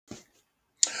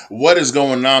What is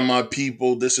going on, my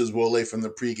people? This is Wole from the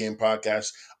Pregame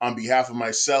Podcast. On behalf of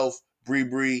myself,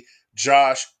 Bree,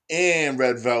 Josh, and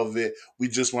Red Velvet, we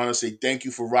just want to say thank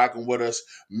you for rocking with us.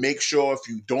 Make sure, if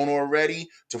you don't already,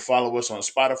 to follow us on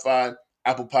Spotify,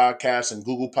 Apple Podcasts, and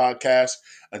Google Podcasts.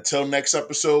 Until next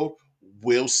episode,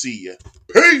 we'll see you.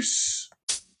 Peace!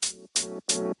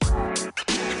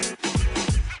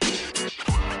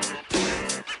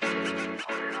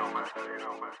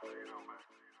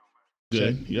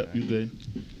 Good. Yep, you good.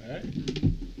 All right.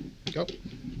 Go.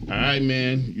 All right,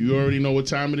 man. You already know what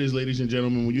time it is, ladies and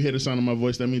gentlemen. When you hear the sound of my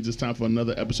voice, that means it's time for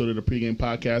another episode of the Pregame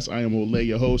Podcast. I am Ole,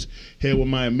 your host, here with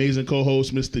my amazing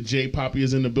co-host, Mr. J. Poppy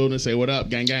is in the building. Say what up,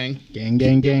 gang, gang. Gang,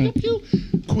 gang, gang.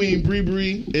 Queen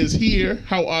Bree is here.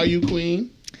 How are you,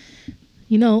 Queen?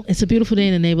 You know, it's a beautiful day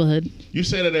in the neighborhood. You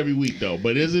say that every week, though,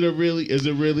 but is it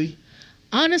really?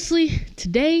 Honestly,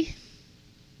 today,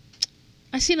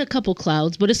 I seen a couple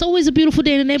clouds, but it's always a beautiful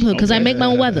day in the neighborhood because I make my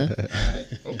own weather.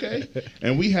 Okay.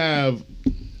 And we have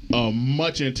a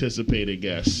much anticipated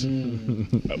guest.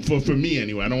 For me,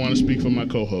 anyway. I don't want to speak for my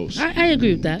co-host. I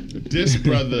agree with that. This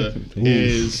brother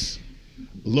is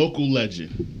local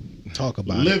legend. Talk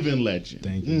about living legend.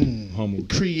 Thank you. Humble.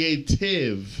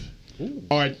 Creative.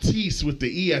 Artiste with the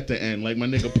E at the end, like my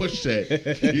nigga Push said.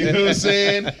 You know what I'm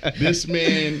saying? This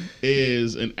man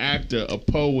is an actor, a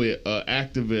poet, an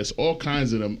activist, all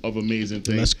kinds of amazing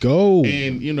things. Let's go.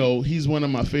 And you know, he's one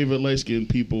of my favorite light-skinned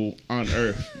people on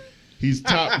earth. He's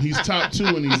top 2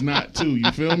 and he's not 2.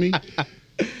 You feel me?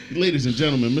 Ladies and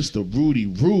gentlemen, Mr. Rudy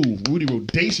Ru, Rudy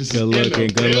Rudacious. Good looking.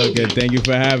 Thank you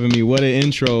for having me. What an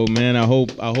intro, man. I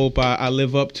hope I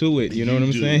live up to it. You know what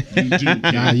I'm saying? You do.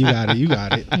 Nah, you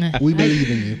got it. We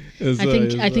believe in you.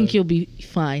 I think you'll be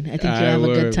fine. I think you'll have a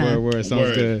good time. Word.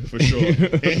 Sounds good. For sure.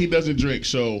 And he doesn't drink,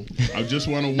 so I just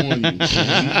want to warn you.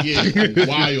 You get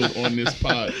wild on this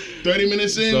pod. 30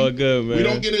 minutes in, it's all good, man. We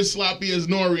don't get as sloppy as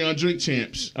Nori on Drink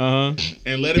Champs. Uh-huh.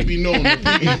 And let it be known, the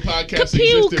pregame podcast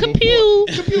existed before.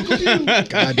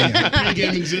 Goddamn.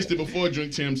 Pregame existed before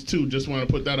Drink Champs too. Just want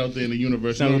to put that out there in the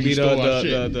universe. That would be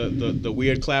the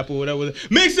weird clap or whatever.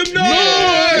 Make some noise!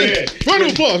 Yeah. Round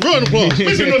of applause.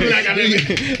 Make some noise.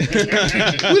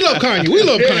 We love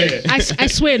Kanye. I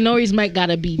swear Nori's mic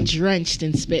gotta be drenched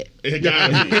in spit. It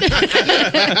gotta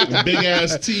be. Big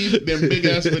ass teeth, them big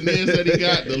ass veneers that he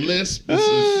got, the lisp,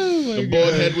 the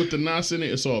bald head with the nos in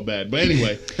it. It's all bad. But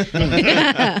anyway,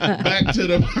 back to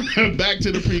the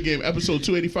pregame episode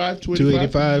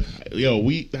 285.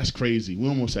 Yo, that's crazy. We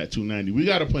almost at 290. We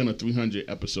gotta plan a 300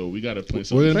 episode. We gotta plan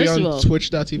something. We're gonna First be of on all,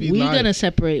 Twitch.tv We're live. gonna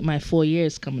separate my 4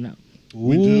 years coming up.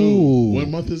 We do. What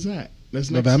month is that? That's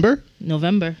November.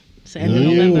 It's the end of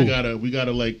November. We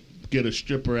gotta like get a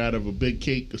stripper out of a big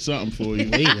cake or something for you.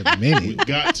 Wait a minute. We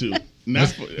got to. Not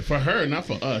for her, not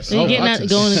for us. So you going to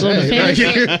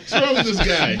fantasy? What's wrong with this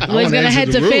guy? Well, he's gonna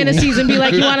head to fantasies and be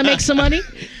like, "You want to make some money?"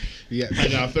 Yeah. I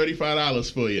got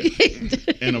 $35 for you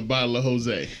and a bottle of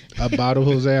Jose. A bottle of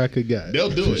Jose I could get. They'll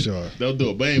do for it. Sure. They'll do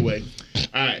it. But anyway,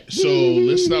 all right. So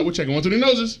let's start with checking 1 through the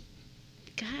noses.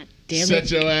 God damn it! Set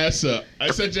your ass up. I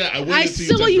I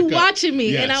saw you watching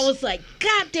me, and I was like,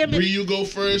 "God damn it!" Bree, you go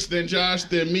first, then Josh,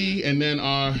 then me, and then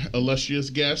our illustrious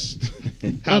guest.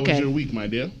 How was your week, my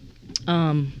dear?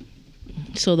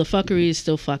 So the fuckery is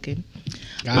still fucking.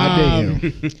 God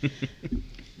damn.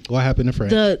 What happened to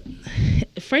Frank?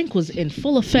 Frank was in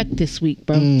full effect this week,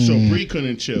 bro. So Bree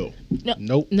couldn't chill.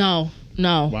 Nope. No.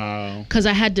 Wow. Because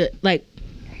I had to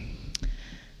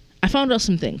I found out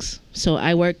some things. So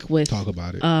I work with Talk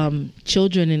about it.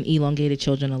 Children and elongated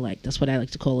children alike. That's what I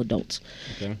like to call adults.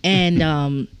 Okay. And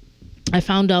I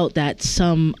found out that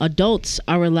some adults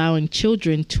are allowing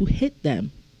children to hit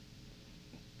them.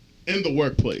 In the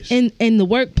workplace. In the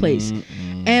workplace.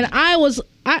 And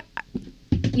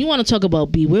you want to talk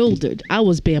about bewildered. I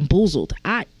was bamboozled.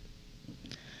 I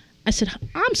said,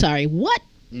 I'm sorry, what?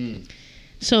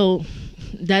 So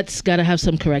that's got to have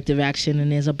some corrective action.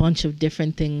 And there's a bunch of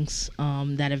different things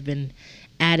that have been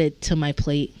added to my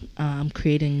plate.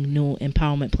 Creating new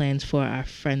empowerment plans for our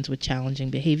friends with challenging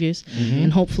behaviors.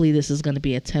 And hopefully this is going to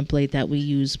be a template that we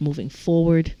use moving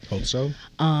forward. Hope so.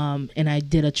 And I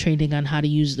did a training on how to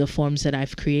use the forms that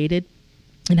I've created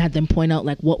and had them point out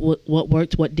like what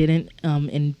worked, what didn't,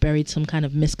 and buried some kind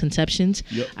of misconceptions.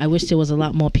 Yep. I wish there was a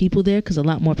lot more people there because a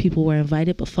lot more people were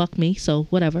invited, but fuck me, so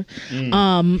whatever.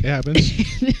 It happens.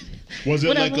 Was it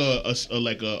Whatever.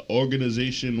 like a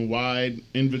organization wide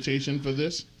invitation for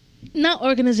this? Not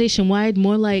organization wide,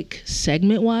 more like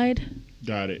segment wide.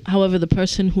 Got it. However, the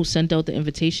person who sent out the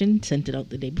invitation sent it out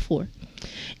the day before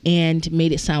and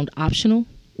made it sound optional,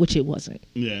 which it wasn't.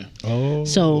 Yeah. Oh.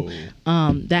 So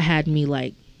that had me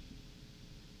like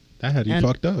That had you And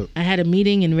fucked up. I had a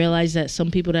meeting and realized that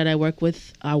some people that I work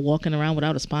with are walking around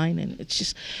without a spine, and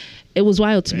it was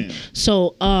wild to me.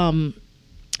 So,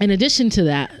 in addition to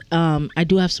that, I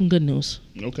do have some good news.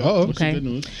 Okay. Oh, What's okay. the good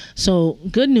news? So,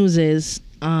 good news is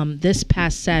this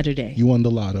past Saturday. You won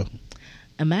the lotto.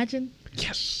 Imagine.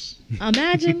 Yes.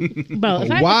 Imagine, bro.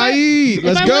 Hawaii,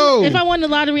 let's go. If I won the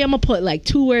lottery, I'm gonna put like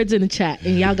 2 words in the chat,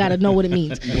 and y'all gotta know what it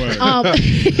means. Word.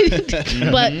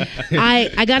 But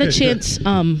I got a chance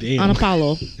on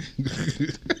Apollo.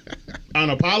 On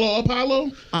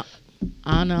Apollo?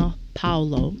 On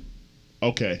Apollo.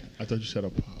 Okay. I thought you said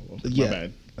Apollo. Yeah. My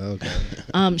bad.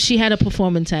 Okay. She had a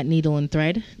performance at Needle and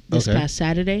Thread this past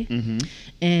Saturday,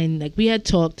 and like we had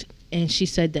talked. And she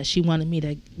said that she wanted me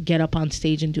to get up on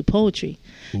stage and do poetry.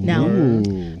 Now,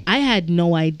 I had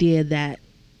no idea that,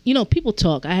 people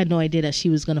talk. I had no idea that she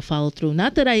was going to follow through.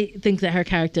 Not that I think that her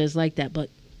character is like that, but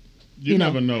You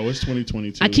never know. It's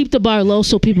 2022. I keep the bar low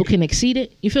so people can exceed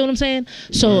it. You feel what I'm saying?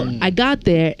 So I got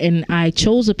there and I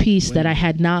chose a piece that I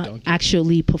had not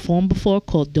actually performed before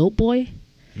called Dope Boy.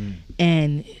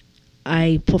 And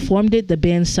I performed it. The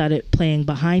band started playing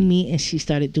behind me and she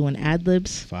started doing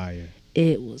ad-libs. Fire.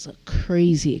 It was a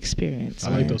crazy experience.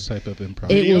 I like those type of improv.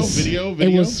 Video?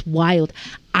 It was wild.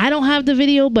 I don't have the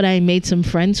video, but I made some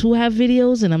friends who have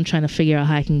videos, and I'm trying to figure out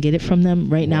how I can get it from them.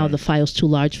 Right now, the file's too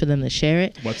large for them to share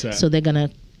it. WhatsApp. So they're gonna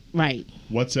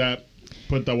WhatsApp.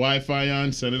 Put the Wi-Fi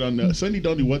on. Send it on the. Send it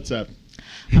on the WhatsApp.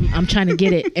 I'm trying to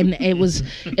get it, and it was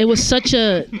such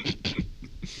a.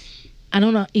 I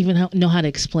don't even know how to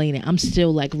explain it. I'm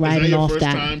still like riding off that. Is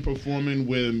that your first time performing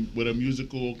with a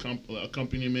musical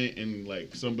accompaniment and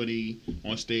like somebody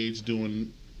on stage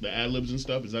doing the ad libs and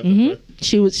stuff? Is that the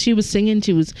first? She was singing.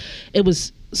 It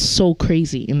was so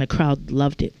crazy, and the crowd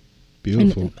loved it.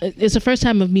 Beautiful. And it's the first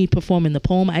time of me performing the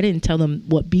poem. I didn't tell them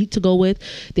what beat to go with.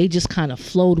 They just kind of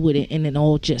flowed with it, and it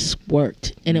all just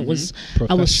worked. And it was,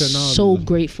 I was so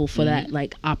grateful for that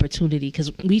like opportunity,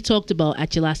 because we talked about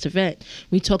at your last event.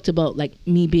 We talked about like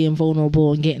me being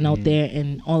vulnerable and getting out there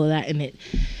and all of that, and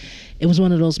it was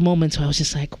one of those moments where I was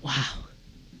just like, wow,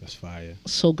 that's fire.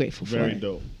 So grateful for it. Very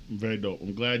dope. Very dope.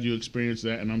 I'm glad you experienced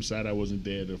that, and I'm sad I wasn't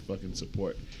there to fucking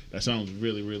support. That sounds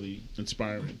really, really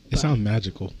inspiring. It sounds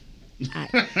magical.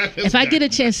 If I get a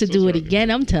chance to do it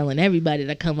again, I'm telling everybody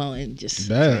to come out and just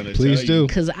please do.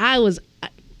 Because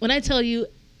when I tell you,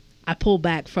 I pulled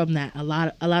back from that a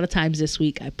lot of times this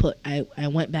week. I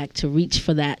went back to reach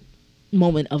for that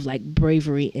moment of like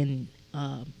bravery and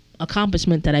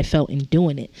accomplishment that I felt in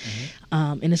doing it.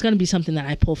 And it's going to be something that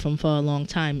I pull from for a long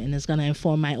time, and it's going to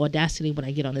inform my audacity when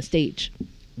I get on the stage.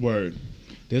 Word.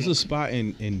 There's a spot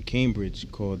in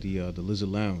Cambridge called the Lizard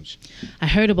Lounge. I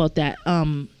heard about that.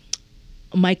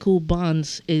 Michael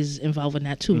Bonds is involved in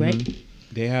that too, right?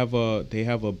 They have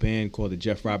a band called the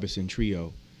Jeff Robinson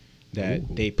Trio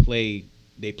that they play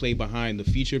behind the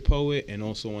featured poet and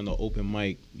also on the open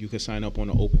mic. You can sign up on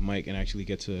the open mic and actually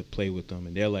get to play with them,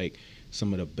 and they're like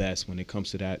some of the best when it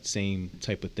comes to that same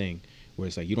type of thing, where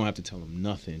it's like you don't have to tell them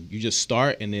nothing. You just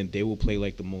start, and then they will play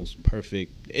like the most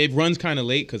perfect. It runs kind of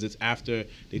late because it's after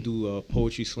they do a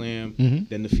poetry slam,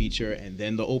 then the feature, and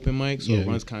then the open mic. So it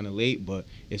runs kind of late, but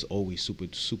it's always super,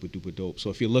 super duper dope. So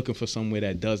if you're looking for somewhere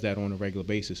that does that on a regular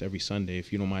basis every Sunday,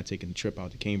 if you don't mind taking a trip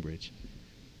out to Cambridge.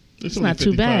 It's not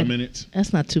too bad. Minutes.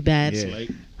 That's not too bad. Yeah.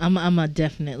 I'm gonna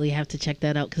definitely have to check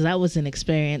that out, because that was an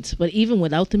experience. But even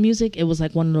without the music, it was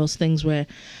like one of those things where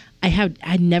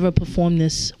I never performed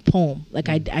this poem. Like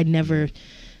I never,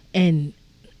 and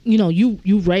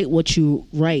you write what you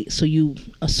write, so you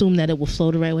assume that it will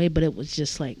flow the right way. But it was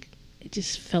just like, it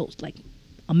just felt like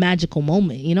a magical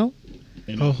moment,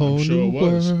 And a whole new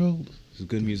world. There's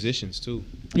good musicians too.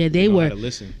 Yeah, they know were. how to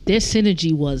listen. Their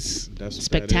synergy was That's what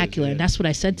spectacular, that is, and that's what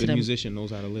I said to Good them. musician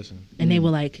knows how to listen. And they were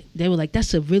like,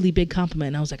 that's a really big compliment.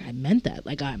 And I was like, I meant that.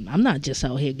 Like, I'm not just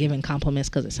out here giving compliments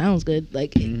because it sounds good.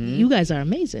 Like, you guys are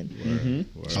amazing.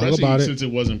 Especially since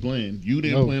it wasn't planned. You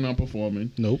didn't plan on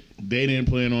performing. Nope. They didn't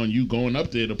plan on you going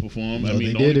up there to perform. No, I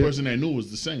mean, the only person that knew was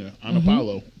the singer, Anna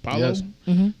Paulo. Yes.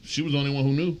 She was the only one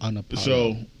who knew. Anna Paulo.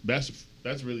 So that's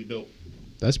really dope.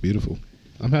 That's beautiful.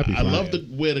 I'm happy. I love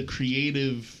where the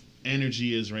creative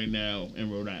energy is right now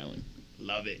in Rhode Island.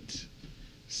 Love it.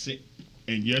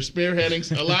 And you're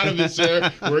spearheading a lot of it,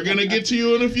 sir. We're going to get to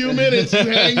you in a few minutes. You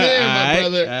hang there, my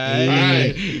brother. All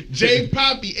right. Jake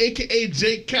Poppy, a.k.a.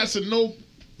 Jake Casanova,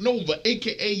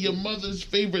 a.k.a. your mother's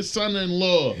favorite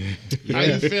son-in-law. How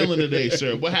you feeling today,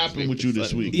 sir? What happened with you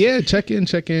this week? Yeah, check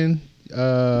in.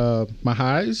 My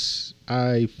highs,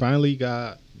 I finally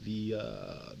got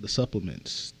the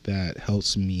supplements that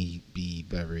helps me be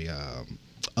very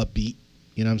upbeat.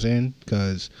 You know what I'm saying?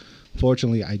 Because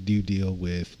fortunately, I do deal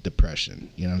with depression.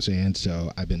 You know what I'm saying?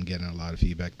 So I've been getting a lot of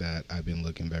feedback that I've been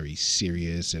looking very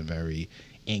serious and very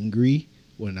angry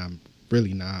when I'm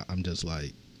really not. I'm just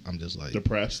like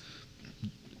Depressed.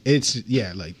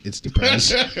 it's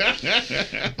depressed.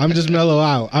 I'm just mellow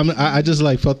out. I just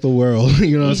like fuck the world.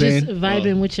 You know what I'm saying? Just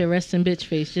vibing with your resting bitch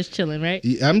face, just chilling, right?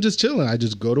 I'm just chilling. I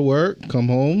just go to work, come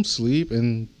home, sleep,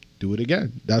 and do it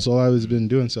again. That's all I've been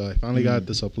doing. So I finally got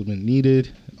the supplement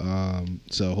needed.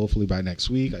 So hopefully by next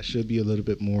week I should be a little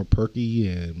bit more perky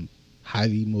and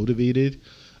highly motivated.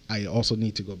 I also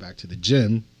need to go back to the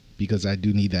gym because I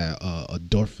do need that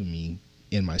endorphin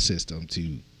in my system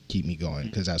to keep me going,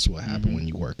 because that's what happens when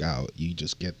you work out. You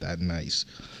just get that nice,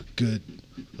 good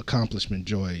accomplishment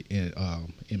joy in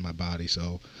my body.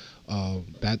 So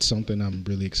that's something I'm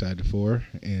really excited for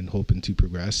and hoping to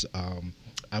progress.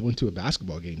 I went to a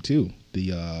basketball game too,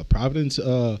 the Providence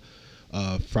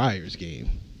Friars game.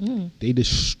 They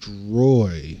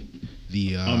destroy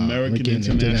the American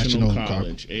International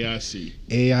College, AIC.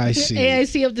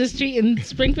 AIC up the street in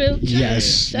Springfield?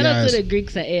 Yes. Shout out to the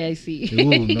Greeks at AIC. Oh,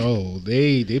 no.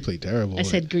 They play terrible. I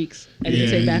said Greeks. I didn't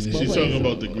say basketball She's players. talking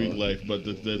about the Greek life, but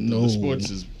the sports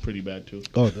is pretty bad too.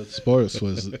 Oh, the sports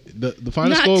was the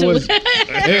final score was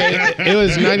it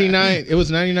was 99. It was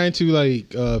 99 to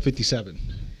like 57.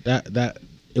 That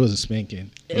it was a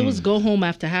spanking. It was go home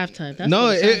after halftime. That's No,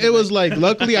 what it was like,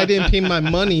 luckily I didn't pay my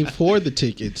money for the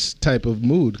tickets type of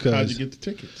mood. How'd you get the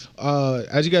tickets?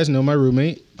 As you guys know, my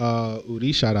roommate,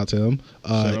 Udi, shout out to him.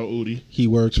 Shout out Udi. He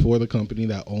works for the company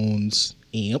that owns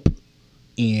AMP,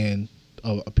 and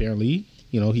apparently,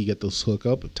 he get those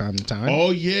hookup time to time.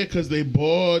 Oh yeah, because they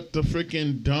bought the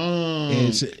freaking dunk.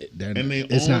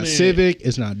 It's not Civic.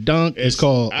 It's not Dunk. It's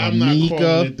called I'm Amica. not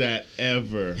calling it that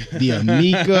ever. The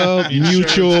Amica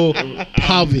Mutual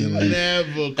Pavilion.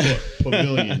 Never called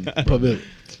Pavilion. Pavilion.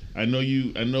 I know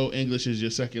English is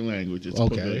your second language. It's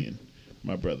Okay. Pavilion,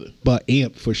 my brother. But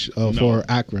AMP for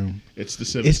Akron. It's the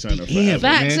Civic It's Center the AMP. forever.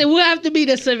 Facts. It will have to be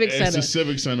the Civic It's Center. the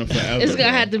Civic Center forever. It's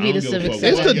gonna have to be I don't the give a Civic fuck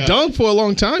Center. It's what the I got. Dunk for a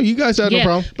long time. You guys had no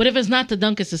problem. But if it's not the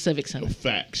Dunk, it's the Civic Center.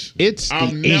 Facts. the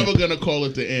I'm never AMP. gonna call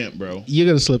it the AMP, bro. You're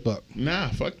gonna slip up. Nah,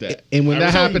 fuck that. And when I that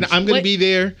refuse. happened, I'm gonna Wait. be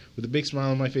there with a big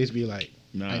smile on my face, be like,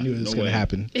 Nah, I knew this was no gonna way.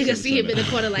 happen. You can see him in the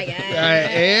corner like, I'm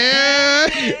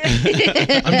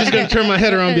just gonna turn my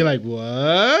head around and be like,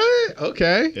 what?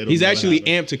 Okay. It'll He's never actually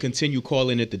happen. amped to continue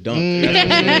calling it the dunk. You get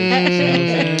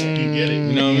it.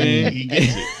 You know what I mean? He gets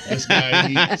it. This guy,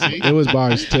 see? It was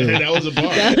bars too. That was a bar.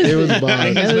 It was And bars.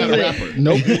 he's not a rapper.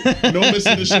 Nope. No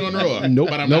missing the show on Raw. Nope.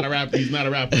 But I'm Nope. not a rapper. He's not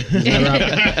a rapper.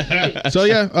 So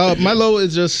yeah, my low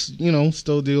is just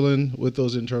still dealing with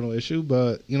those internal issues,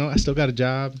 but I still got a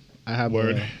job. I have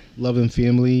Word. a loving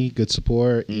family, good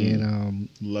support, and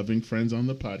Loving friends on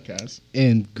the podcast.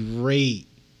 great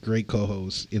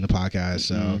co-hosts in the podcast.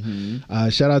 So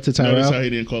shout out to Notice how Tyrell. he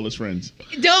didn't call us friends.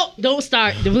 don't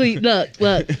start. Look.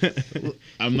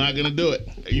 I'm not gonna do it.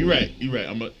 You're right.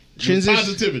 I'm a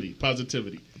positivity.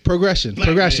 Progression.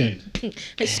 Black man.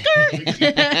 Skirt.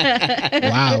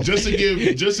 Wow. Just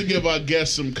to give our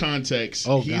guests some context,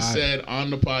 Oh, he God. said on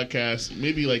the podcast,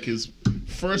 maybe like his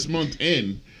first month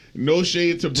in, no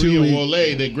shade to 2 Bree and weeks.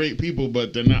 Wale, they're great people,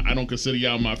 but they're not. I don't consider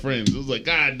y'all my friends. It was like,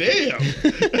 God damn.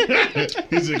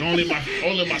 He's like, only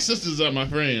my sisters are my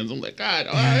friends. I'm like, God,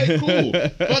 all right, cool.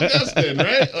 Fuck us then,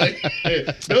 right? Like,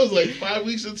 that was like 5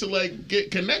 weeks into like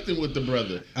connecting with the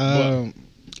brother. But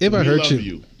If I we hurt love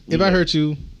you, if I hurt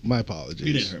you, my apologies.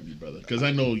 you didn't hurt me, brother, because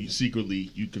I know you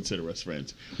secretly you consider us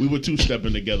friends. We were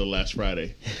two-stepping together last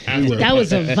Friday. After That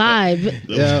was a vibe. That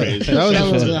was Yeah, crazy. that was Shout out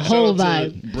fun. to- a whole shout out to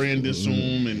vibe. Brandon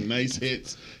Zoom and nice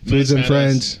hits. Foods Nice and badass.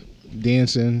 friends,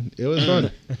 dancing. It was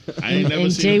fun. I ain't never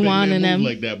And seen a big J1 man and move them.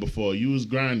 like that before. You was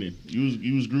grinding.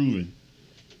 You was grooving.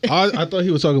 I thought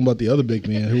he was talking about the other big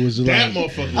man who was That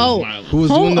like, motherfucker Oh. was violent. who was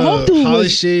Whole- doing the whole dude Holly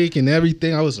was- shake and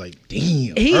everything. I was like, damn. He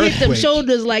hit them earthquake.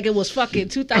 shoulders like it was fucking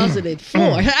 2004.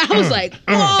 I was like,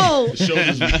 whoa. The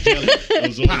shoulders was jello. It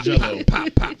was all jello.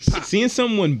 Seeing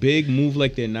someone big move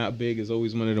like they're not big is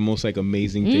always one of the most like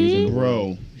amazing things in the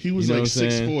world. Bro, he was You know like what I'm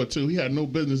saying? 6'4" too. He had no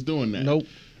business doing that. Nope.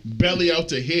 Belly out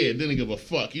to head. Didn't give a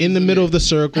fuck. He In was the middle there. of the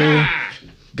circle, Ah!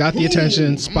 got the Ooh, attention,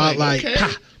 I'm like, spotlight, okay.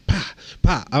 pa, pa,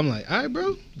 pa. I'm like, all right,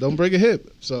 bro, don't break a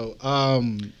hip. So,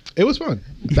 it was fun.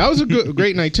 That was a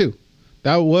great night too.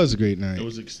 That was a great night. It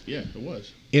was it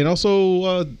was. And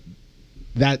also,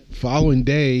 that following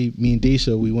day, me and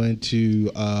Daisha, we went to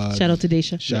Shout out to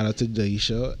Daisha. Shout out to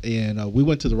Daisha. And we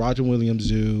went to the Roger Williams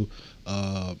Zoo,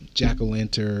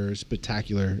 Jack-o'-lantern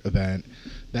spectacular event.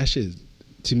 That shit,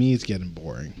 to me, it's getting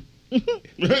boring.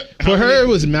 For her, it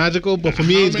was magical, but for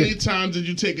me, how it's many good. times did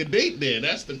you take a date there?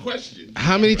 That's the question.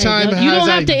 How many times You don't has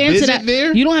have I to answer visit that.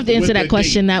 there? You don't have to answer With that the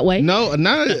question that way. No,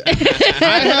 not.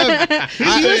 I have.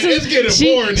 It's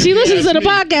getting boring. She if you listens to ask the me.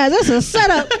 podcast. That's a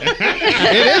setup.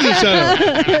 It is a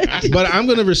setup. But I'm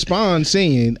gonna respond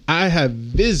saying I have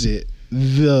visit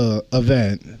the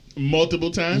event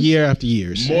Multiple times? year after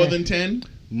years, More than 10?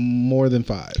 more than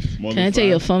 5. More Can than I tell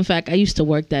you a 5? fun fact? I used to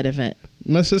work that event.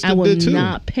 My sister I did would too.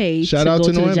 not pay Shout to out go to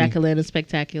to the Noemi. Jack-O-Lantern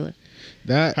Spectacular.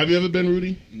 That Have you ever been,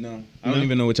 Rudy? No, I don't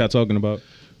even know what y'all talking about.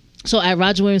 So at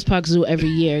Roger Williams Park Zoo every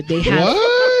year they have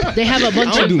what? they have a I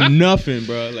bunch don't of do nothing,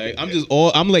 bro. Like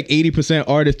I'm like 80%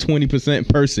 artist, 20%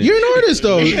 person. You're an artist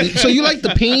though, so you like the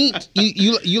paint.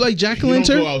 You like You don't go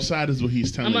Jack-O-Lantern? outside is what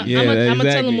he's telling I'm you. gonna tell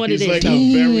exactly. them what He's it is. like though.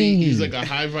 he's like a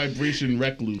high vibration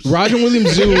recluse. Roger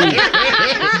Williams Zoo.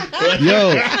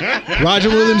 Yo, Roger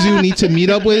Williams Zoo need to meet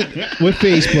up with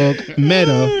Facebook,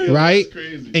 Meta, right?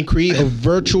 crazy. And create a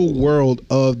virtual world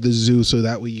of the zoo so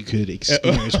that way you could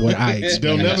experience what I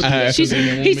They'll never experienced. do that.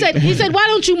 She said, he said, why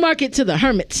don't you market to the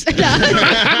hermits?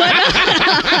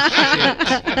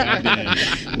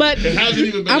 but It hasn't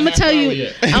even been I'm a gonna half tell hour you,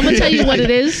 yet. I'm gonna tell you what it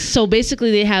is. So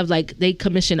basically, they have they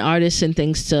commission artists and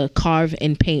things to carve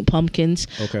and paint pumpkins,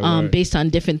 Okay, right. based on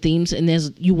different themes. And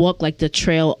you walk like the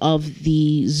trail of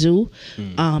the zoo,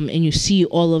 and you see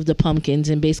all of the pumpkins.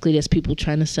 And basically, there's people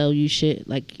trying to sell you shit.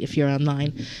 Like if you're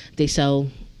online, they sell.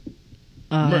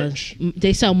 Merch.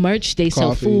 They sell merch. They sell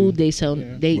Coffee. food. They sell.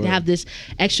 They Right. have this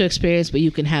extra experience where you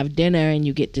can have dinner and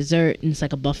you get dessert and it's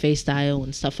like a buffet style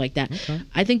and stuff like that. Okay.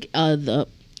 I think the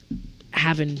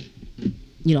having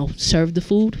served the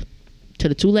food to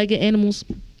the two-legged animals,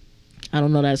 I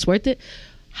don't know that it's worth it.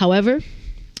 However,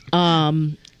 it's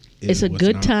a was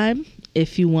good not. time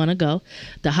if you want to go.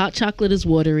 The hot chocolate is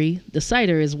watery. The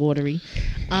cider is watery.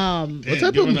 What Damn,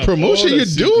 type giving of up promotion all the you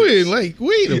secrets. doing? Like,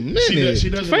 wait a minute. She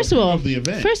doesn't First of approve all, the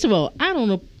event. I don't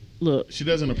know. Look, She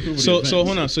doesn't approve of the So event.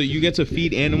 hold on. So you get to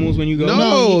feed animals when you go?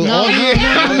 No.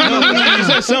 You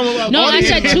said something about no, I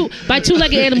said by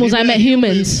two-legged animals. I meant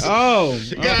humans. Oh,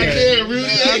 Goddamn, Rudy.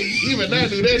 Even I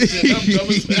do that shit. I'm dumb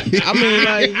as hell. I mean,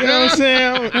 like, you know what I'm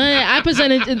saying? I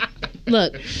presented.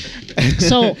 Look,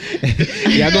 so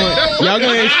Y'all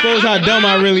gonna expose how dumb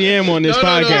I really am on this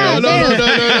podcast. No.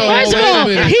 first of Wait a all,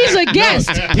 minute. he's a guest.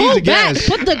 Pull a back. guest.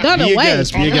 Put the gun Be a away.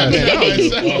 guest. Be a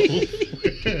guest.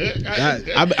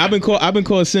 I've been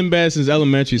called Sinbad since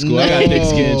elementary school. I got thick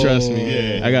skin. Trust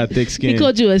me. Yeah. I got thick skin. He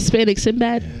called you a Hispanic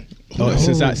Sinbad.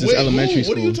 since Wait, elementary who?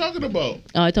 school. What are you talking about?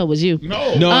 Oh, I thought it was you.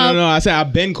 No. No. I said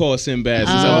I've been called Sinbad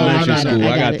since Oh, elementary no, no, school. I I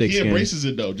got got it. thick He skin. embraces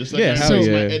it though, just like Yeah, I hell embrace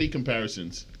yeah. my Eddie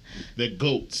comparisons. They're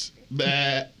goats.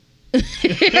 Bah.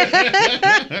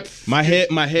 My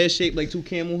head shaped like two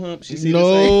camel humps. You see No,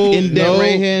 this, like, indent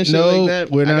right here and shit like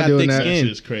that. we're I not got doing thick that. That skin.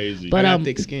 shit's crazy. But, I got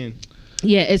thick skin.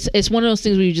 Yeah, it's one of those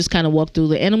things where you just kind of walk through.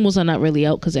 The animals are not really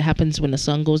out because it happens when the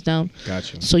sun goes down.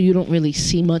 Gotcha. So you don't really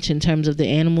see much in terms of the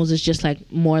animals. It's just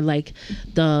like more like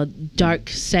the dark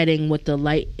setting with the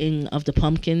lighting of the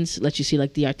pumpkins. Let you see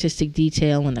like the artistic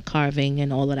detail and the carving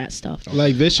and all of that stuff.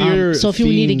 Like this year. So if you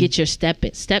need to theme- get your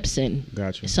steps in,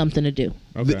 Gotcha. it's something to do.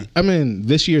 Okay.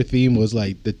 this year theme was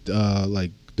like the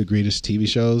greatest TV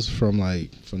shows from the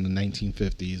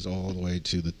 1950s all the way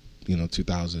to the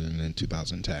 2000 and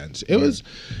 2010s.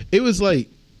 It was like,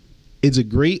 it's a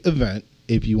great event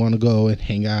if you want to go and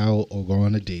hang out or go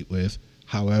on a date with.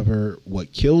 However,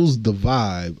 what kills the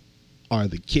vibe are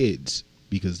the kids,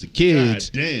 because the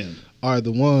kids God damn. are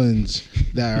the ones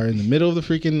that are in the middle of the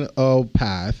freaking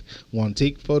path, want to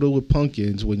take photo with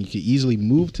pumpkins when you could easily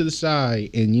move to the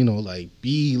side and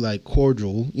be like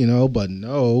cordial, but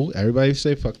no, everybody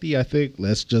say fuck the ethic,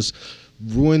 let's just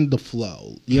ruin the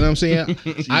flow. You know what I'm saying?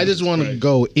 I just want to Christ.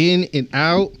 go in and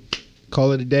out,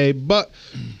 call it a day. But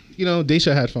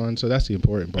Daisha had fun, so that's the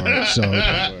important part. So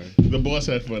The boss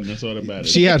had fun. That's all that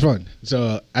matters. she had fun.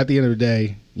 So at the end of the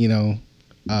day,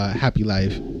 happy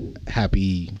life,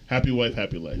 happy. Happy wife,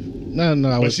 happy life. No,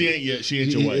 I But was. she ain't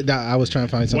your wife. I was trying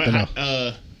to find something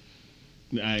else.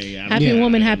 Happy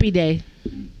woman, happy day.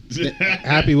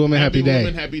 Happy woman, happy day.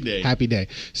 Woman, happy day. Happy day.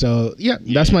 So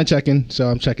that's my check-in. So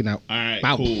I'm checking out. All right,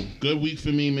 Wow. cool. Good week for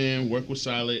me, man. Work with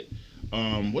Silent.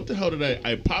 What the hell did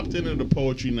I popped into the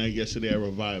poetry night yesterday at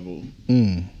Revival.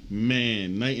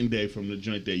 Man, night and day from the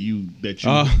joint that you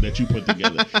put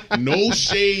together. No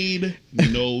shade,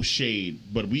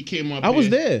 but we came up. I was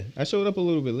here. there. I showed up a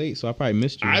little bit late, so I probably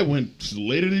missed you. I went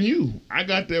later than you. I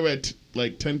got there at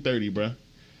like 10:30, bruh.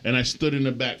 And I stood in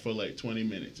the back for like 20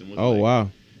 minutes. And was Oh like, wow.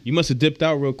 You must have dipped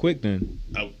out real quick then.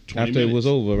 20 After minutes. it was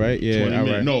over, right? Yeah, 20 all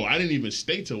minutes. right. No, I didn't even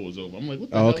stay till it was over. I'm like, what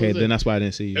the Oh, hell okay, is then it? that's why I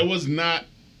didn't see you. It was not.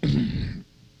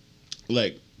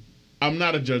 like, I'm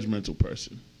not a judgmental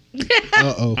person.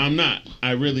 Uh-oh. I'm not.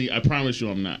 I promise you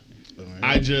I'm not.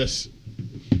 I just,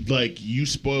 like, you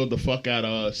spoiled the fuck out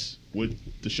of us with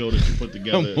the show that you put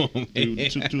together 3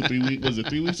 weeks. Was it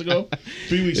 3 weeks ago?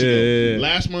 3 weeks ago. Yeah.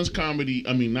 Last month's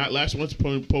not last month's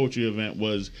poetry event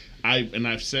was,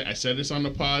 I said this on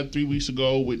the pod 3 weeks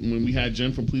ago when we had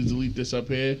Jen from Please Delete This up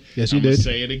here. Yes, you I'm did. gonna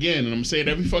say it again, and I'm gonna say it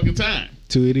every fucking time.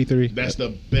 283. That's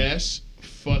the best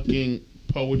fucking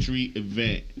poetry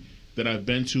event that I've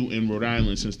been to in Rhode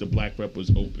Island since the Black Rep was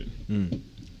open.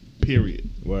 Period.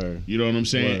 Word. You know what I'm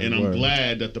saying? Word, and I'm word.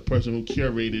 glad that the person who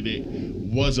curated it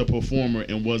was a performer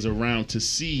and was around to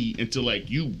see and to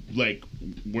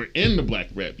were in the Black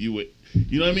Rep. You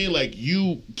know what I mean? Like,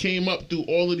 you came up through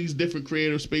all of these different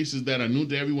creative spaces that are new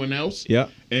to everyone else. Yeah.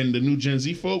 And the new Gen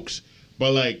Z folks,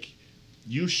 but like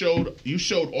you showed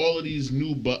all of these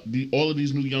new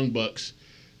young bucks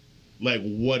like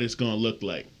what it's gonna look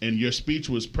like. And your speech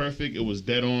was perfect. It was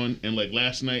dead on. And like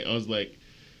last night, I was like,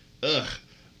 ugh.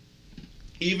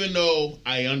 Even though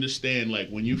I understand, like,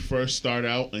 when you first start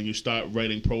out and you start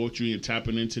writing poetry and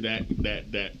tapping into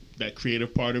that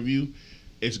creative part of you,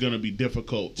 it's gonna be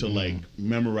difficult to like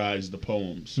memorize the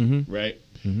poems, right?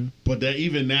 But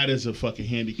even that is a fucking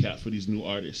handicap for these new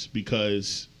artists,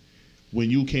 because when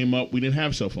you came up, we didn't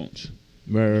have cell phones.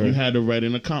 Right. You had to write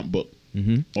in a comp book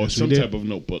or some type of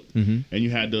notebook, and you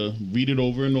had to read it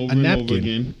over and over and over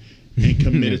again and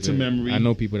commit it to memory. I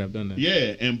know people that have done that.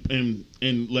 Yeah,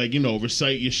 and like, you know,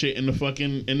 recite your shit in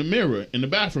the mirror in the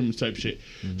bathroom type shit.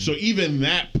 So even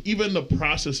the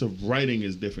process of writing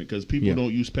is different, because people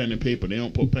don't use pen and paper. They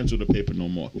don't put pencil to paper no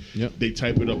more. Yep. They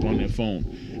type it up on their phone,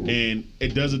 and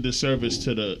it does a disservice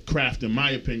to the craft, in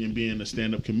my opinion, being a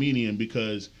stand-up comedian,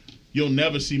 because you'll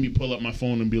never see me pull up my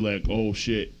phone and be like, oh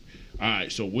shit, all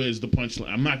right, so where's the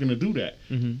punchline? I'm not gonna do that.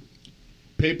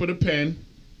 Paper to pen.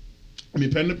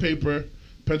 Pen to paper,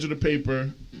 pencil to paper,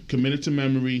 commit it to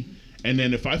memory, and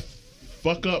then if I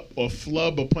fuck up or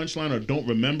flub a punchline or don't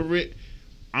remember it,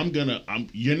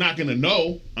 you're not gonna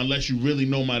know unless you really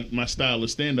know my style of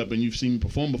stand up and you've seen me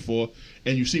perform before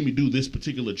and you've seen me do this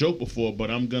particular joke before. But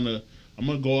I'm gonna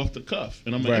go off the cuff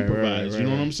and I'm gonna improvise. You know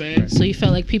what I'm saying? So you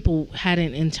felt like people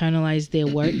hadn't internalized their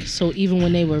work, so even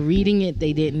when they were reading it,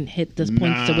 they didn't hit the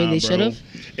points the way they should have.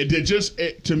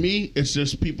 To me, it's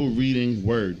just people reading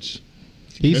words.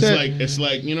 It's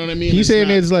like, you know what I mean? He's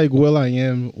saying it's like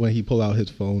will.i.am when he pull out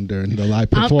his phone during the live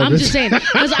performance. I'm just saying,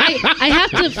 because I have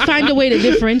to find a way to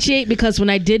differentiate, because when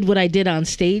I did what I did on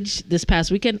stage this past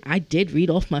weekend, I did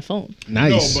read off my phone.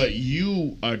 Nice. No, but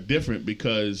you are different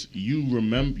because you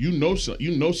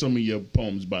know some of your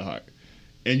poems by heart,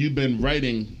 and you've been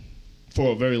writing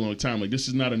for a very long time. Like, this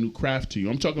is not a new craft to you.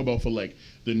 I'm talking about for like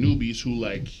the newbies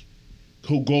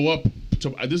who go up.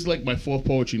 This is like my 4th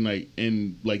poetry night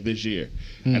in like this year,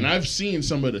 and I've seen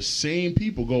some of the same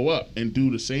people go up and do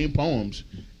the same poems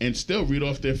and still read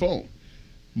off their phone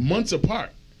months apart,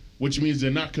 which means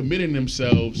they're not committing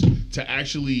themselves to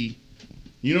actually,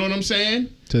 you know what I'm saying,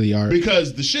 to the art.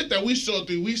 Because the shit that we saw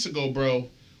 3 weeks ago, bro,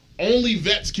 only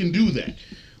vets can do that.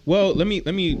 Well, let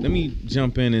me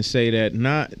jump in and say that,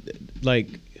 not like,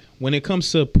 when it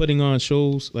comes to putting on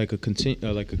shows, like a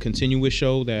continuous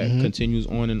show that continues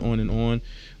on and on and on,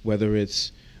 whether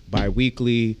it's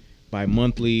bi-weekly,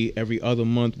 bi-monthly, every other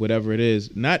month, whatever it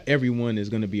is, not everyone is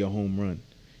going to be a home run.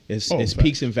 It's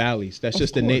peaks and valleys. That's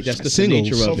just the nature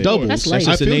of it. Doubles. That's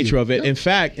just the nature of it. Yeah. In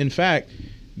fact,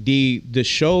 the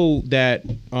show that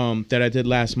I did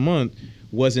last month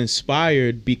was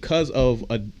inspired because of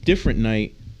a different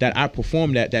night that I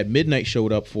performed at, that Midnight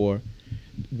showed up for,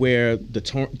 where the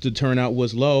turnout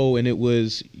was low, and it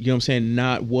was, you know what I'm saying,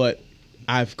 not what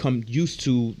I've come used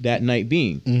to that night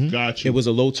being. Gotcha. It was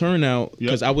a low turnout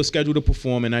because I was scheduled to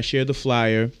perform, and I shared the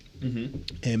flyer,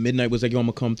 and Midnight was like, yo, I'm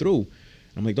gonna come through.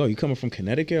 I'm like, you coming from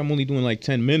Connecticut? I'm only doing like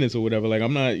 10 minutes or whatever. Like,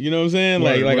 I'm not, you know what I'm saying?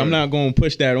 Like I'm not going to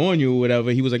push that on you or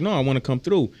whatever. He was like, no, I want to come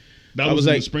through. That was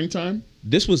in the springtime?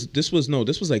 This was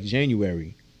like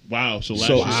January. Wow. So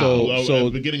last year.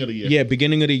 Beginning of the year. Yeah,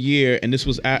 beginning of the year. And this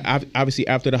was obviously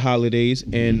after the holidays,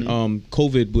 and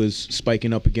COVID was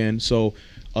spiking up again. So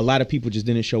a lot of people just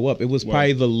didn't show up. It was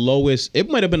probably the lowest. It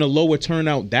might have been a lower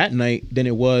turnout that night than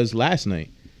it was last night.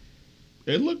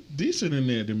 It looked decent in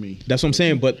there to me. That's what I'm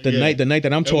saying. But the night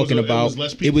that I'm talking about,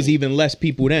 it was even less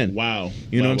people then. Wow.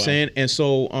 You know what I'm saying? And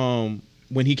so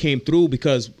when he came through,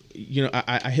 because, you know,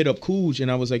 I hit up Cooj and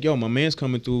I was like, yo, my man's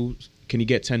coming through. Can he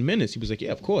get 10 minutes? He was like,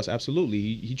 yeah, of course, absolutely.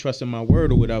 He trusted my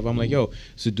word or whatever. I'm like, yo,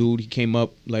 it's a dude. He came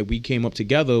up, like, we came up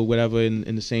together or whatever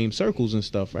in the same circles and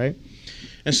stuff, right?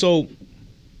 And so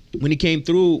when he came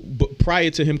through, but prior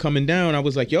to him coming down, I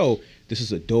was like, yo, this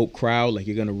is a dope crowd, like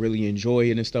you're gonna really enjoy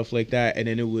it and stuff like that. And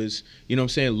then it was, you know what I'm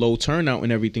saying, low turnout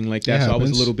and everything like that. So I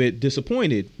was a little bit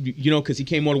disappointed, you know, because he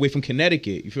came all the way from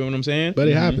Connecticut. You feel what I'm saying? But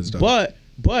it happens, though.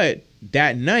 But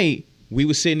that night we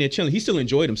was sitting there chilling. He still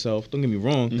enjoyed himself. Don't get me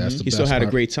wrong. He still had a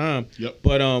great time. Yep.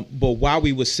 But while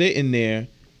we was sitting there,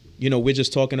 you know, we're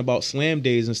just talking about slam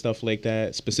days and stuff like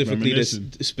that. Specifically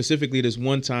this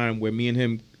one time where me and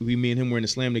him were in the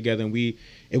slam together, and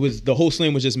the whole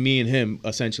slam was just me and him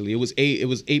essentially. It was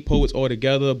 8 poets all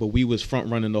together, but we was front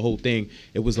running the whole thing.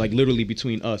 It was like literally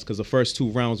between us, because the first 2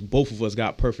 rounds both of us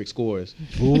got perfect scores.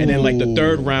 Ooh. And then like the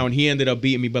third round he ended up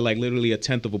beating me by like literally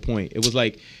 1/10 of a point. It was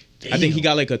like, damn. I think he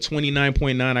got like a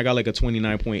 29.9, I got like a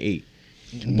 29.8.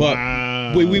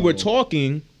 But we were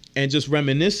talking and just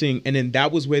reminiscing, and then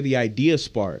that was where the idea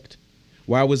sparked.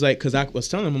 Where I was like, because I was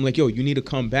telling him, I'm like, yo, you need to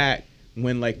come back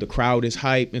when like the crowd is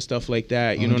hype and stuff like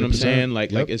that. You know what I'm saying?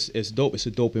 Like it's dope. It's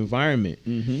a dope environment.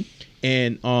 Mm-hmm.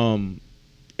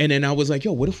 And then I was like,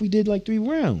 yo, what if we did like 3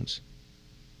 rounds?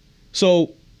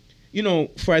 So, you know,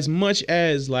 for as much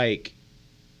as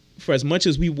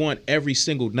we want every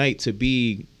single night to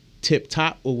be tip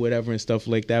top or whatever and stuff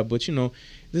like that, but you know,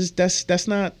 that's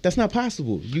not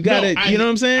possible. You gotta, you know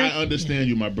what I'm saying? I understand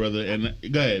you, my brother. And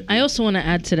go ahead. I also want to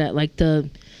add to that, like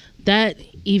that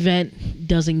event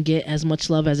doesn't get as much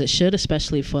love as it should,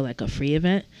 especially for like a free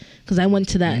event. Because I went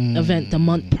to that event the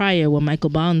month prior when Michael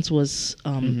Bonds was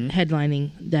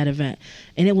headlining that event,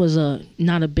 and it was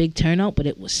not a big turnout, but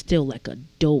it was still like a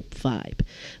dope vibe.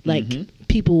 Like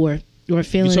people were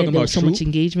feeling it. There was so much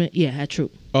engagement. Yeah, at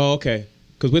Troop. Oh, okay.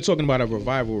 Because we're talking about a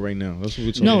revival right now. That's what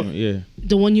we're talking about. Yeah.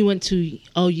 The one you went to,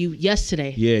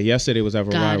 yesterday. Yeah, yesterday was our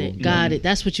revival. Got it.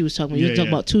 That's what you was talking about. You were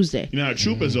talking about Tuesday. You know,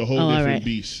 Troop is a whole different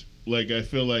beast. Like, I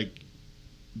feel like,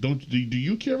 do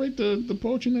you curate the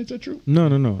poetry nights at Troop?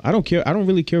 No. I don't care. I don't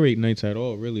really curate nights at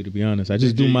all, really, to be honest. I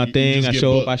just do my thing. I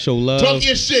show up. I show love. Talk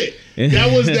your shit.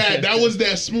 That was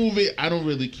that smooth. I don't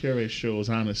really curate shows,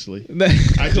 honestly.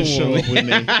 I just show up when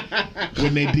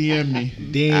they DM me.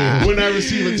 Damn. When I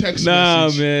receive a text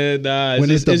message.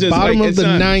 When it's the bottom of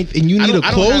the ninth and you need a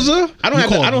closer, I don't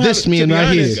have this man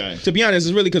right here. To be honest,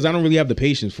 it's really because I don't really have the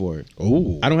patience for it.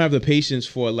 Oh. I don't have the patience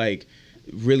for like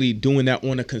really doing that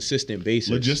on a consistent basis.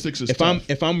 Logistics is tough.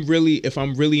 If I'm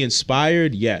really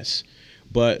inspired, yes.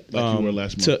 But like you were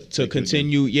last month. To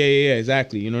continue, yeah,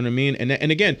 exactly. You know what I mean?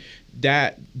 And again,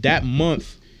 that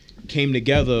month came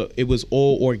together. It was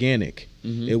all organic.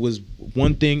 Mm-hmm. It was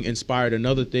one thing inspired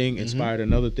another thing, inspired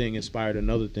another thing, inspired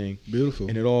another thing. Beautiful.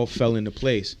 And it all fell into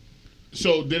place.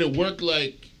 So did it work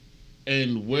like?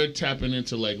 And we're tapping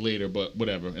into like later, but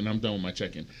whatever. And I'm done with my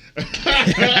check-in.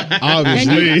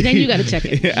 Obviously. Then you got to check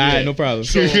it. Yeah. All right, no problem.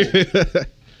 So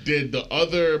did the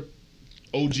other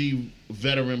OG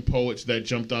veteran poets that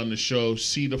jumped on the show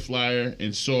see the flyer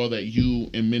and saw that you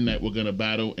and Midnight were gonna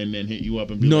battle and then hit you up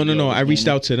and be no. I reached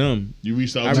out to them. You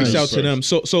reached out. I reached out to them.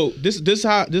 So this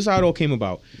how it all came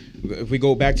about. If we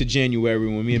go back to January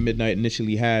when me and Midnight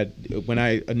when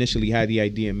I initially had the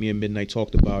idea, me and Midnight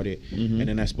talked about it, and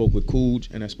then I spoke with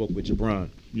Cooj and I spoke with Jabron.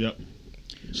 Yep.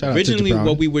 Originally,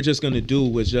 what we were just gonna do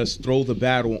was just throw the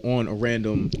battle on a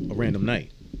random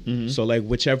night. Mm-hmm. So like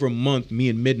whichever month me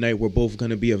and Midnight were both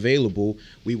going to be available,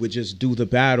 we would just do the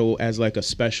battle as like a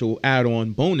special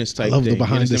add-on bonus type thing. I love the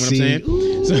behind the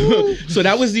scenes. So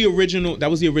that was the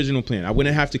original plan. I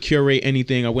wouldn't have to curate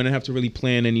anything. I wouldn't have to really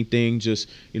plan anything. Just,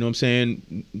 you know what I'm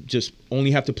saying? Just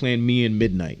only have to plan me and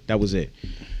Midnight. That was it.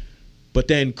 But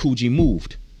then Coogee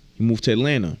moved. He moved to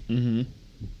Atlanta. Mm-hmm.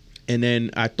 And then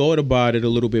I thought about it a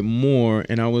little bit more,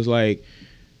 and I was like,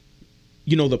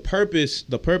 you know, the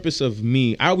purpose of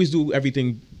me, I always do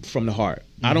everything from the heart.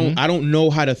 Mm-hmm. I don't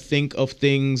know how to think of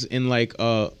things in like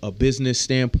a business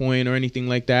standpoint or anything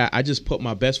like that. I just put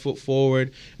my best foot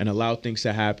forward and allow things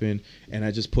to happen, and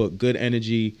I just put good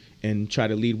energy and try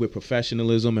to lead with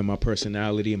professionalism and my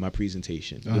personality and my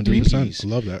presentation. 100%. I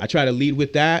love that. I try to lead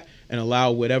with that and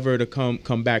allow whatever to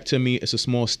come back to me. It's a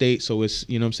small state, so it's,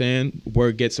 you know what I'm saying,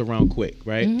 word gets around quick,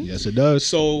 right? Mm-hmm. Yes, it does.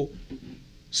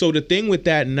 So the thing with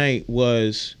that night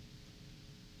was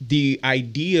the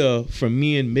idea for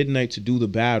me and Midnight to do the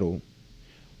battle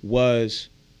was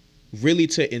really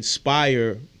to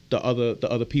inspire the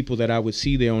other people that I would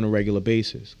see there on a regular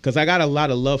basis. Because I got a lot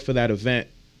of love for that event,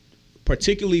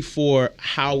 particularly for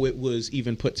how it was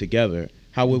even put together,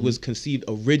 how it was conceived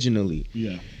originally.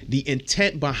 Yeah. The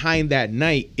intent behind that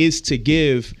night is to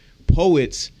give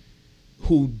poets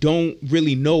who don't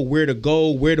really know where to go,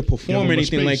 where to perform,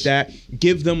 anything like that,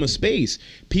 give them a space.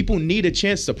 People need a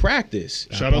chance to practice.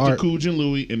 Shout out to Cooj and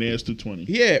Louie and AS220.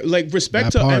 Yeah, like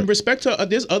respect to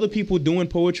there's other people doing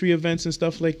poetry events and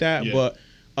stuff like that,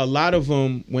 a lot of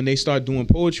them, when they start doing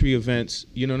poetry events,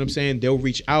 you know what I'm saying, they'll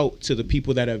reach out to the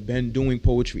people that have been doing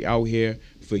poetry out here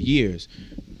for years.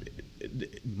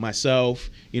 Myself,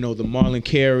 the Marlon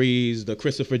Careys, the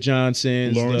Christopher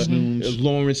Johnsons,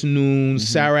 Lawrence Noons,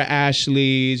 Sarah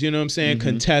Ashleys, you know what I'm saying,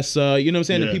 Contessa, you know what I'm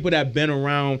saying, the people that have been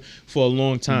around for a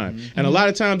long time. And a lot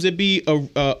of times it be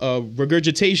a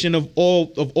regurgitation of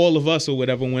all of us or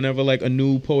whatever, whenever like a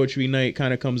new poetry night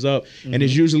kind of comes up, and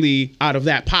it's usually out of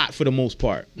that pot for the most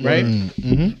part, right?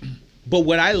 But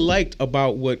what I liked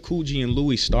about what Kool G and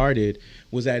Louis started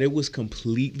was that it was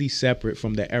completely separate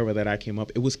from the era that I came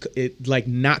up. It was like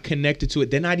not connected to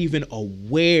it. They're not even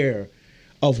aware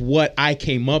of what I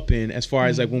came up in as far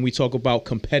as like when we talk about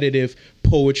competitive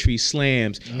poetry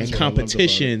slams and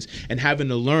competitions and having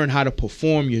to learn how to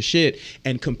perform your shit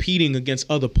and competing against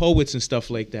other poets and stuff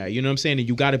like that. You know what I'm saying? And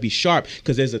you got to be sharp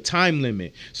because there's a time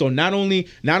limit. So not only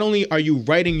are you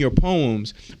writing your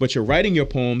poems, but you're writing your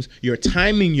poems, you're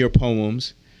timing your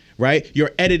poems, right?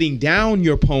 You're editing down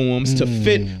your poems to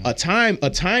fit a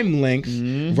time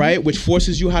length, right? Which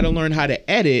forces you how to learn how to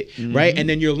edit, right? And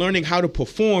then you're learning how to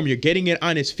perform. You're getting it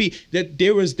on its feet. That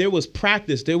there was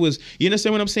practice. There was, you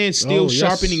understand what I'm saying? Steel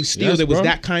sharpening steel. Yes, there was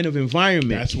that kind of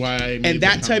environment. That's why I made and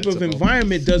that type of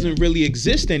environment doesn't really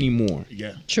exist anymore.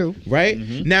 Yeah. True. Right?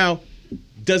 Now,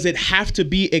 does it have to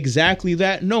be exactly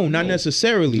that? No, not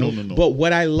necessarily. No. But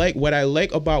what I like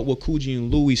about what Kool G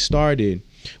and Louis started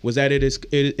was that it's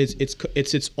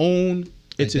its own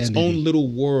little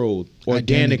world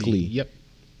organically. Identity. Yep.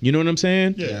 You know what I'm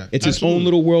saying? Yeah. It's its own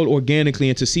little world organically,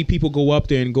 and to see people go up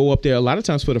there a lot of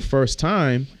times for the first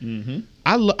time,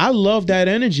 I love that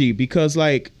energy because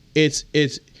like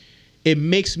it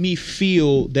makes me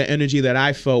feel the energy that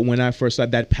I felt when I first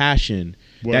started, that passion.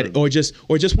 That, or just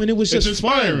when it was just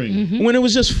inspiring. Fun. When it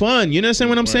was just fun. You understand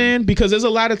what I'm saying? Because there's a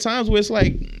lot of times where it's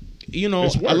like, a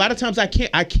lot of times I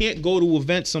can't go to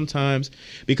events sometimes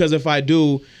because if I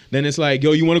do, then it's like,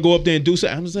 yo, you want to go up there and do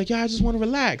something? I'm just like, yeah, I just want to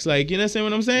relax. Like, you understand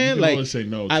what I'm saying? You can like, always say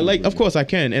no. Of course I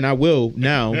can, and I will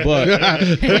now. But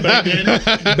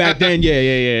back then,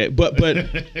 yeah. But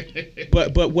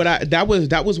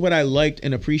that was what I liked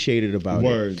and appreciated about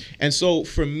it. And so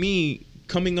for me,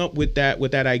 coming up with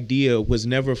that idea was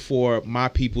never for my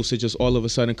people to just all of a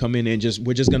sudden come in and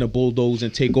we're just gonna bulldoze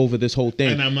and take over this whole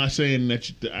thing. And I'm not saying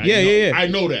that. I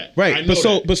know that. Right. I know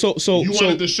so you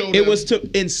wanted to show them. It was to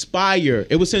inspire.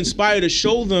 It was to inspire to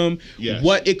show them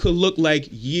what it could look like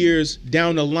years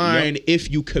down the line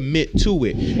if you commit to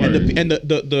it. Word. And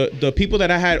the people that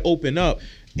I had open up,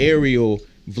 Ariel,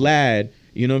 Vlad.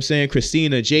 You know what I'm saying?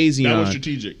 Christina, Jay-Z. That was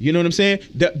strategic. You know what I'm saying?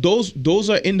 Those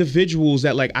are individuals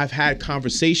that like I've had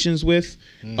conversations with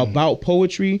about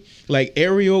poetry. Like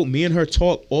Ariel, me and her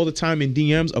talk all the time in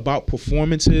DMs about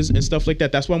performances and stuff like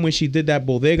that. That's why when she did that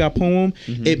Bodega poem,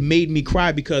 it made me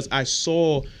cry because I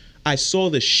saw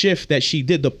the shift that she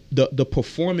did, the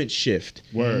performance shift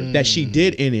that she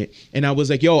did in it, and I was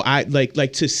like, yo, I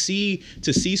like to see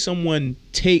someone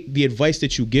take the advice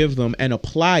that you give them and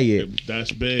apply it.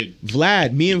 That's big.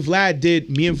 Vlad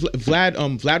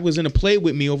was in a play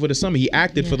with me over the summer. He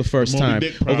acted for the first time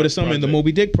over the summer in the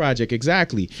Moby Dick project.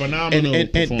 Exactly. Phenomenal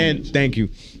performance. And thank you.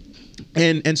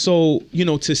 And so,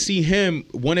 to see him,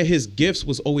 one of his gifts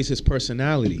was always his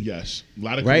personality. Yes. A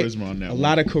lot of charisma on that one. A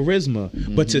lot of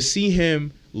charisma. But to see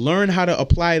him learn how to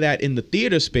apply that in the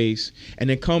theater space and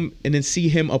then see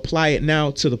him apply it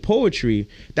now to the poetry,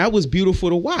 that was beautiful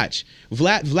to watch.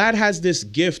 Vlad has this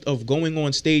gift of going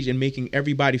on stage and making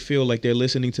everybody feel like they're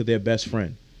listening to their best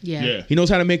friend. Yeah. He knows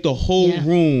how to make the whole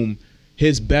room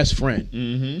his best friend.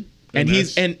 Mm-hmm.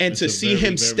 And to see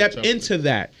him step into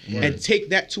that and take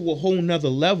that to a whole nother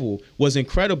level was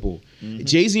incredible.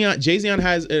 Jay-Z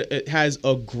has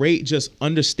a great just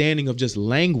understanding of just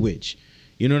language.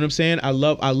 You know what I'm saying? I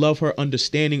love her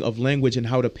understanding of language and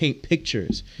how to paint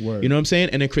pictures. You know what I'm saying?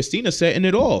 And then Christina setting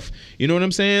it off. You know what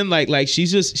I'm saying? Like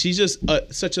she's just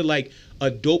such a a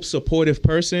dope supportive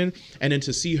person, and then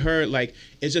to see her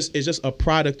it's just a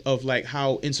product of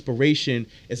how inspiration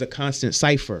is a constant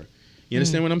cipher. You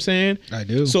understand what I'm saying? I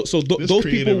do. So those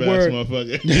people were,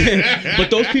 but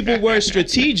those people were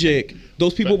strategic.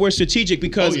 Those people were strategic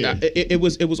because it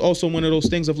was also one of those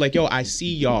things of yo, I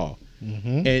see y'all.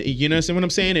 And you understand what I'm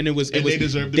saying? And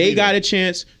they got a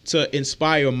chance to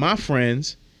inspire my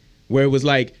friends, where it was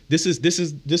like, this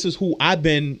is who I've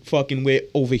been fucking with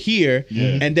over here,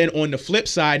 and then on the flip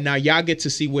side, now y'all get to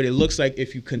see what it looks like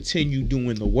if you continue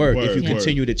doing the work, if you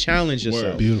continue to challenge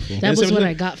yourself. Beautiful. That was what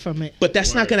I got from it. But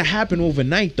that's not gonna happen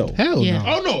overnight, though. Hell Yeah.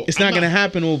 no. Oh no, It's not gonna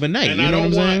happen overnight. And you know what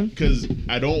I'm saying? Because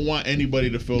I don't want anybody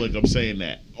to feel like I'm saying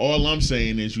that. All I'm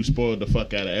saying is you spoiled the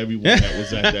fuck out of everyone that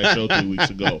was at that show 2 weeks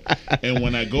ago. And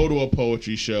when I go to a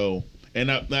poetry show,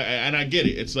 and I get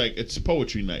it, it's like it's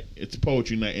poetry night. It's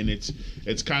poetry night, and it's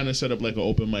kind of set up like an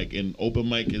open mic. And open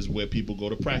mic is where people go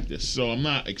to practice. So I'm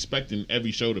not expecting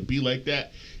every show to be like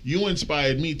that. You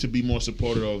inspired me to be more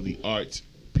supportive of the arts.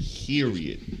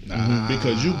 Period.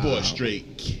 Because you bought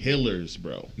straight killers,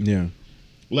 bro. Yeah.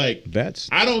 Like Vets.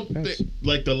 I don't think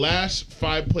like the last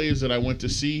 5 players that I went to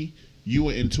see, you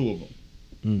were in 2 of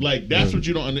them. Like that's what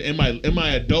you don't in my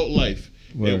adult life.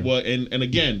 It was and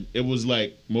again it was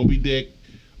like Moby Dick,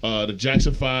 the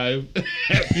Jackson 5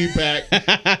 at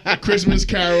PPAC, Christmas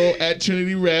Carol at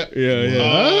Trinity Rep.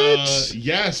 What?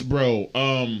 Yes, bro.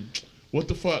 What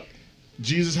the fuck?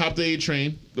 Jesus Hopped the A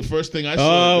Train. The first thing I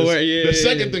saw. The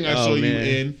second thing I saw you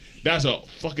in. That's a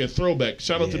fucking throwback.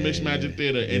 Shout out to Mixed Magic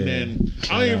Theater. And then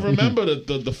I don't even remember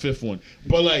the fifth one.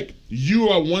 But like you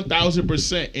are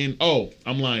 1000% in. Oh,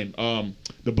 I'm lying.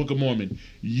 The Book of Mormon.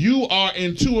 You are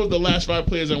in 2 of the last 5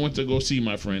 players I went to go see,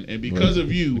 my friend. And because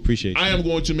of you, Appreciate you. I am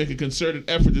going to make a concerted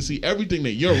effort to see everything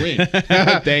that you're in.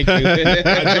 Thank you.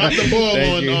 I dropped the ball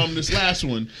Thank on you. this last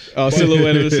one. Oh,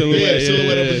 silhouette of the silhouette. Yeah,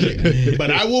 silhouette of the. But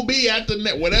I will be at the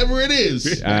net, whatever it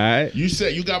is. All right. You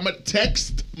said you got my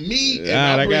text me, and All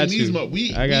right, I'll bring got these. you.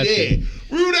 We I got there. you.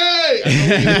 Rudy!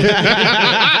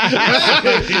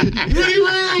 Rudy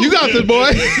Ru! You got this,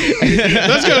 boy.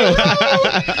 Let's go.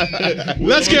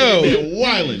 Let's go.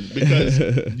 Wildin'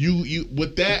 because you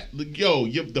with that,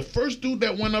 the first dude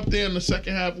that went up there in the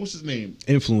second half, what's his name?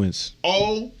 Influence.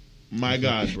 Oh my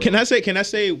God, bro. Can I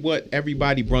say what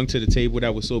everybody brought to the table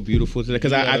that was so beautiful today?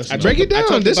 Because I Break it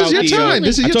down. This is your time.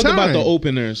 This is I your talked time. about the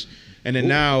openers, and then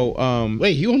now,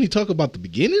 Wait, you only talk about the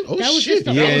beginning? Oh, That was shit. just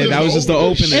the yeah, that was just the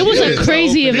opener. It was a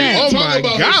crazy event. Oh, my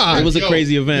God. It was a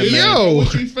crazy event, man.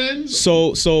 Poetry fans?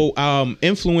 So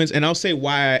Influence, and I'll say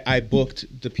why I booked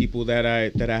the people that I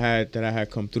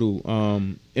had come through.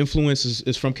 Influence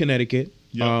is from Connecticut.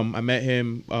 Yep. I met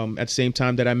him at the same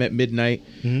time that I met Midnight.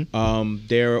 They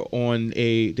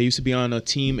used to be on a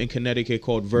team in Connecticut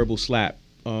called Verbal Slap.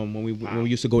 When we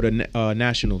used to go to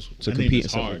nationals to compete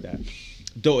and stuff like that.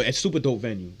 Dope, it's super dope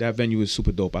venue. That venue is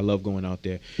super dope. I love going out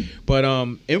there. But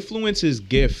Influence's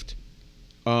gift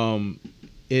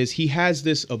is he has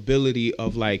this ability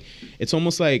of like, it's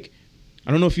almost like,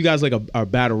 I don't know if you guys like are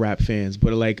battle rap fans,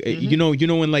 but like you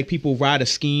know when like people ride a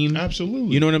scheme.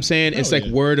 Absolutely. You know what I'm saying? Hell It's like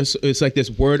yeah. it's like this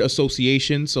word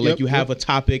association. So like you have a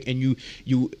topic and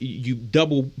you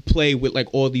double play with like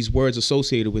all these words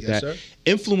associated with that. Sir.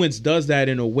 Influence does that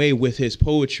in a way with his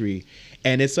poetry.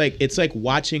 And it's like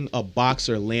watching a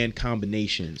boxer land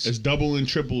combinations. It's double and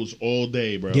triples all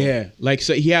day, bro. Yeah, like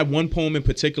so he had one poem in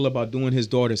particular about doing his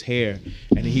daughter's hair,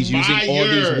 and he's using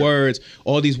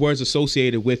all these words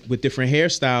associated with different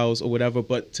hairstyles or whatever,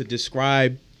 but to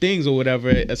describe things or whatever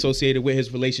associated with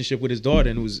his relationship with his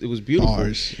daughter, and it was beautiful.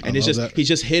 Bars. And it's just he's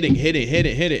just hitting.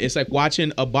 It's like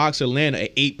watching a boxer land an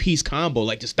 8-piece combo,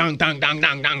 like just dong dong dong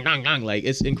dong dong dong dong. Like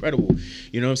it's incredible.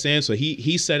 You know what I'm saying? So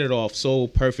he set it off so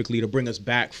perfectly to bring us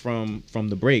back from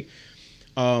the break.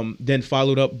 Then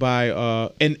followed up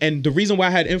by and the reason why I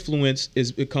had Influence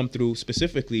is it come through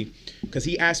specifically because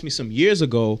he asked me some years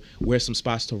ago where's some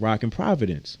spots to rock in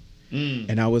Providence.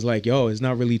 And I was like, yo, it's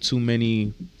not really too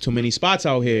many spots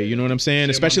out here. You know what I'm saying?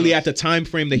 Especially at the time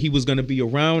frame that he was going to be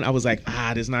around. I was like,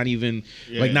 there's not even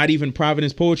not even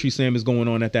Providence Poetry Slam is going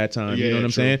on at that time. You know what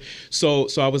I'm saying? So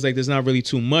I was like, there's not really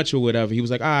too much or whatever. He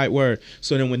was like, all right, word.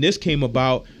 So then when this came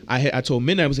about, I told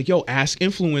Midnight, I was like, yo, ask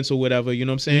Influence or whatever. You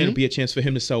know what I'm saying? It'd be a chance for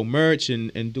him to sell merch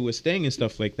and do his thing and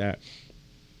stuff like that.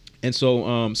 And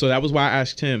so that was why I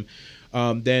asked him.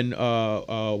 Then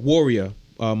Warrior.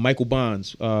 Michael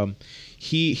Bonds.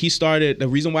 He started. The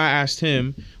reason why I asked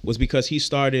him was because he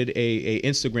started a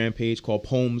Instagram page called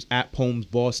Poems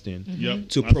Boston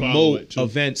to promote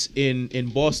events in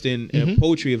Boston,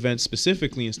 poetry events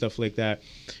specifically and stuff like that.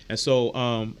 And so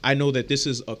I know that this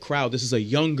is a crowd. This is a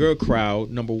younger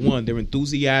crowd. Number one, they're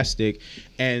enthusiastic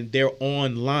and they're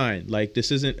online. Like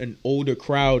this isn't an older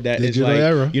crowd that Digital is like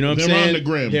era. you know what I'm They're saying? on the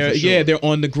gram. Yeah, they're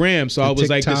on the gram. So I was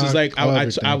like, this is like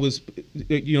TikTok, I was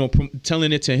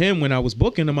telling it to him when I was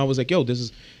booking him. I was like, yo, this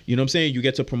is you know what I'm saying? You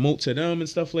get to promote to them and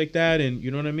stuff like that, and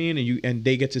you know what I mean? And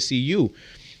they get to see you.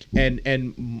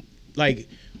 And like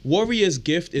Warrior's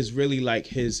gift is really like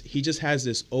he just has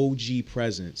this OG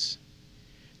presence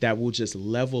that will just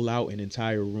level out an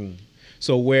entire room.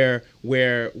 So where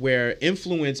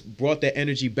Influence brought that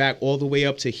energy back all the way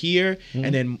up to here,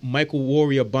 and then Michael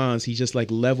Warrior Bonds, he just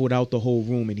like leveled out the whole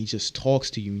room, and he just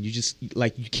talks to you, and you just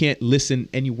like you can't listen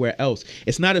anywhere else.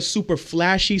 It's not a super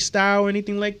flashy style or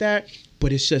anything like that,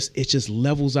 but it just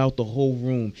levels out the whole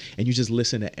room, and you just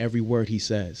listen to every word he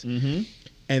says.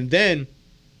 And then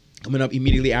coming up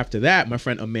immediately after that, my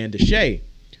friend Amanda Shea,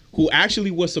 who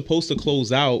actually was supposed to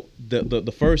close out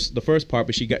the first part,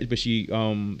 but she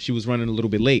was running a little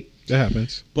bit late. That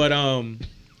happens. But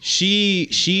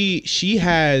she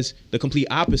has the complete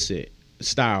opposite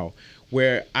style,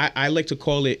 where I like to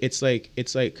call it, it's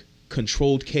like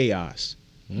controlled chaos.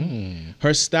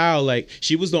 Her style, like,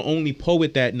 she was the only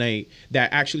poet that night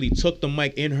that actually took the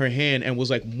mic in her hand and was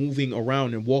like moving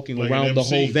around and walking like around the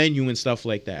whole venue and stuff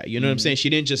like that. You know what I'm saying? She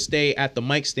didn't just stay at the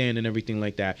mic stand and everything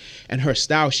like that. And her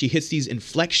style, she hits these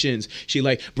inflections. She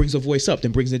like brings her voice up,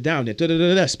 then brings it down,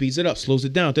 then speeds it up, slows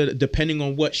it down, depending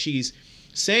on what she's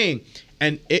saying.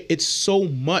 And it's so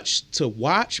much to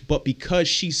watch, but because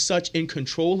she's such in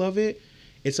control of it,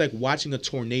 it's like watching a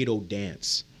tornado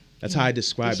dance. That's how I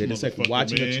described it. It's like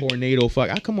watching a tornado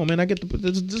fuck. Come on, man. I get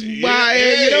this why,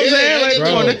 you know what I'm saying? Like,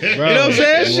 you know what I'm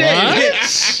saying?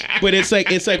 Shit. But it's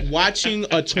like watching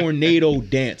a tornado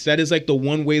dance. That is like the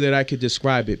one way that I could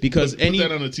describe it. Because put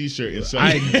that on a t-shirt and sell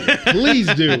it. Please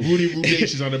do. Rudy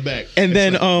Rudacious on the back. And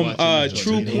then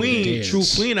True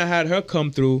Queen, I had her come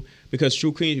through because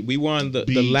True Queen, we were on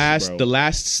the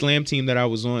last slam team that I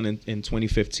was on in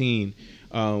 2015.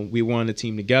 We were on the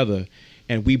team together.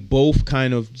 And we both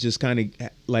kind of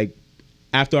like,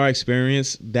 after our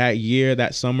experience that year,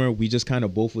 that summer, we just kind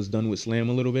of both was done with slam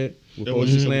a little bit. There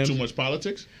was too much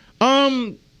politics?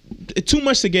 Too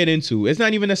much to get into. It's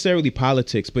not even necessarily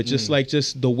politics, but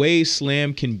just the way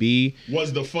slam can be.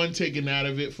 Was the fun taken out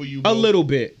of it for you both? A little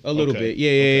bit.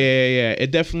 Yeah.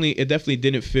 It definitely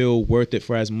didn't feel worth it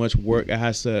for as much work it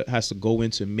has to go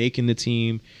into making the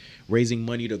team, raising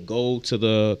money to go to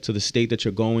the state that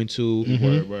you're going to,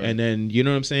 and then you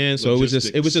know what I'm saying. So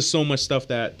Logistics. it was just so much stuff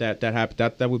that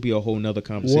happened. That would be a whole nother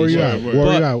conversation.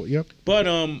 Warrior out. Yep. But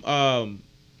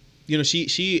you know,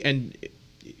 she and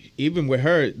even with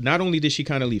her, not only did she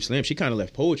kind of leave slam, she kind of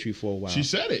left poetry for a while. She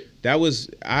said it. That was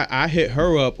I hit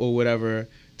her up or whatever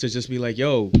to just be like,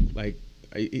 yo, like.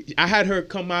 I had her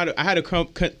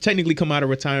technically come out of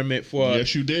retirement for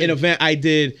yes, you did. An event I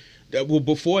did. Well,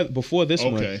 before this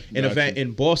one, an event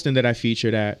in Boston that I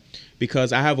featured at,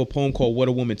 because I have a poem called "What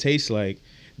a Woman Tastes Like"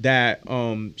 that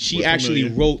she actually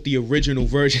wrote the original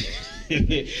version.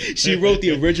 She wrote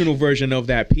the original version of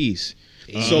that piece.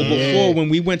 So before, when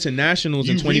we went to nationals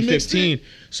in 2015,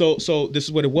 so this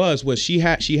is what it was she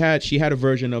had a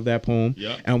version of that poem,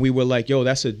 and we were like, yo,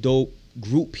 that's a dope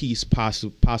group piece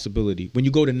possibility. When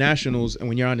you go to nationals and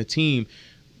when you're on a team,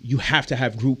 you have to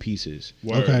have group pieces.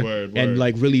 Word. And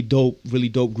like really dope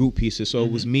group pieces. So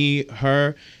it was me,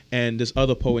 her, and this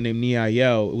other poet named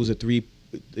Niayel. It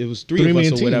was three of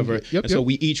us or whatever. Yep. So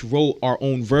we each wrote our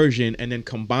own version and then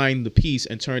combined the piece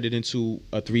and turned it into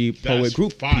a 3-poet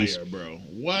group piece. Bro.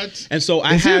 What? And so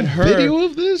I had her video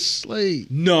of this, like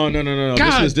no.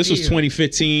 This was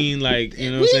 2015, like,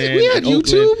 you know what I'm saying? We had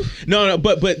YouTube. No,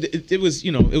 but it was,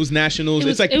 you know, it was nationals.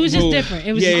 It's like it was just different.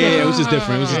 It was just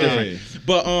different.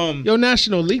 But yo,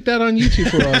 National, leak that on YouTube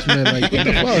for us, man. Like, what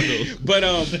the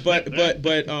fuck?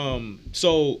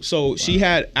 So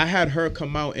I had her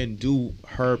come out and do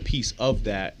her piece of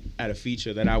that at a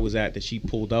feature that I was at that she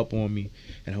pulled up on me,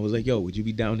 and I was like, yo, would you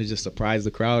be down to just surprise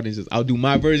the crowd and just I'll do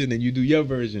my version and you do your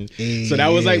version. So that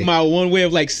was like my one way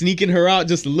of like sneaking her out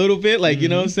just a little bit, like, you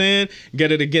know what I'm saying,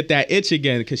 get her to get that itch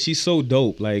again, because she's so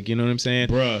dope, like, you know what I'm saying.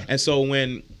 Bruh. And so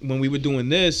when we were doing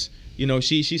this, you know,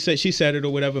 she said it or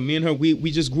whatever, me and her,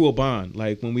 we just grew a bond.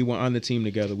 Like when we were on the team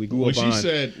together, we grew a bond. She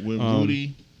said, when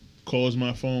Rudy calls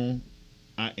my phone,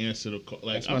 I answer the call.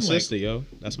 Like, that's my sister, yo.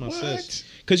 That's my sis.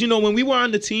 Because, you know, when we were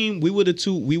on the team, we were the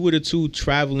two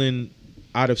traveling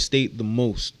out of state the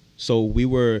most. So we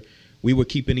were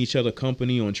keeping each other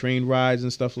company on train rides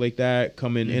and stuff like that,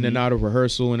 coming in and out of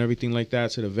rehearsal and everything like that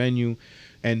to the venue.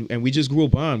 And we just grew a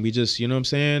bond. We just, you know what I'm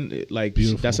saying? Like,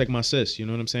 beautiful. That's like my sis, you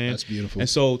know what I'm saying? That's beautiful. And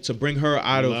so to bring her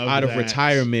out of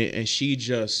retirement, and she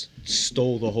just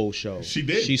stole the whole show. She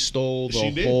did. She stole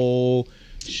the whole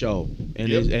show.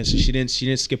 And and so she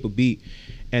didn't skip a beat.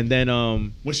 And then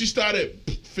when she started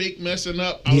fake messing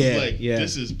up, I was like,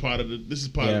 this is part of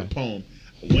the poem.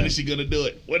 When is she gonna do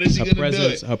it? When is she gonna do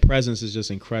it? Her presence is just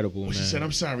incredible, man. She said,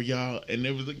 "I'm sorry, y'all," and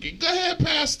it was like, "Go ahead,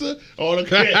 Pastor." All the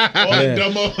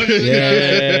dumb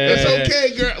it's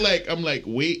okay, girl. Like I'm like,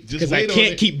 wait, just because wait. I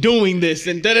can't keep doing this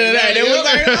and da da da. And it was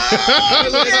like,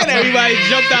 oh shit! Everybody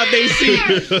jumped out their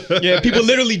seat. Yeah, people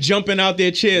literally jumping out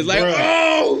their chairs, like,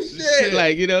 oh shit!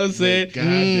 Like, you know what I'm saying?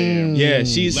 Goddamn. Yeah,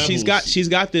 she's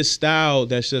got this style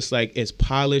that's just like it's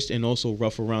polished and also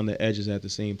rough around the edges at the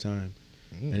same time.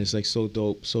 And it's like so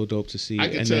dope to see. I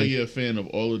can tell you're a fan of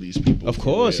all of these people. Of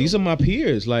course, these are my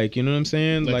peers. Like, you know what I'm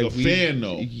saying? Like a fan,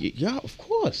 though. Yeah, of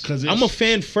course. Because I'm a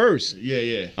fan first.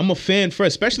 Yeah. I'm a fan first,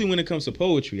 especially when it comes to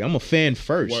poetry. I'm a fan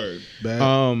first. Word.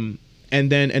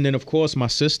 And then of course my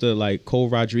sister, like Cole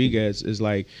Rodriguez, is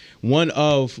like one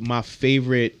of my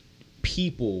favorite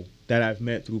people that I've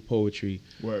met through poetry.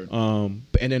 Word. And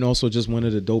then also just one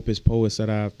of the dopest poets that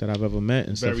I've ever met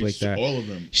and stuff like that. All of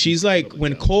them. She's like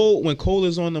when Cole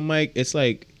is on the mic, it's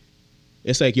like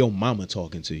your mama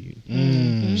talking to you.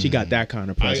 Mm. She got that kind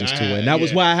of presence to it. And that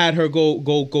was why I had her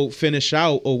go finish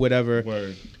out or whatever.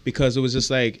 Word. Because it was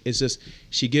just like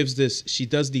she does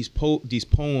these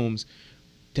poems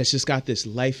that's just got this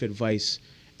life advice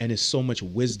and it's so much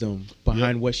wisdom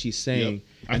behind what she's saying. Yep.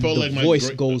 I felt like my voice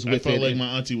goes with it. I felt like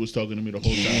my auntie was talking to me the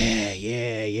whole time.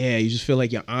 Yeah. You just feel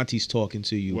like your auntie's talking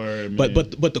to you. Word, but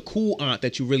the cool aunt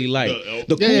that you really like,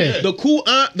 the cool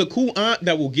aunt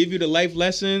that will give you the life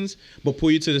lessons, but pull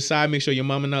you to the side, make sure your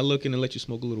mama not looking, and let you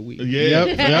smoke a little weed. Yeah,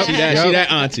 yep. She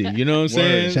that auntie. You know what I'm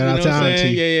saying? Shout out to auntie.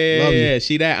 Yeah.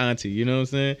 She that auntie. You know what I'm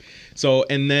saying? So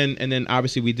and then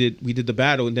obviously we did the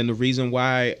battle, and then the reason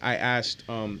why I asked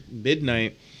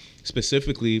Midnight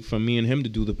specifically for me and him to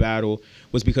do the battle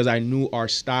was because I knew our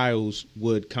styles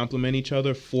would complement each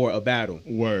other for a battle.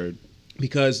 Word.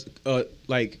 Because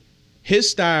like his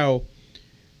style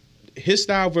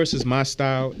versus my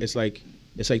style, it's like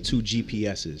two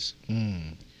GPSs.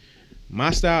 Mm. My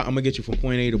style, I'm gonna get you from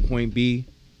point A to point B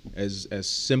as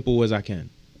simple as I can.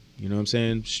 You know what I'm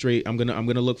saying? Straight. I'm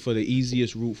gonna look for the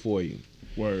easiest route for you.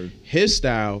 Word. His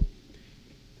style,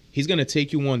 he's gonna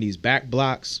take you on these back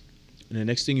blocks. And the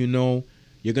next thing you know,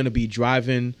 you're gonna be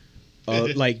driving,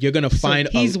 like you're gonna find.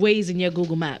 He's Waze in your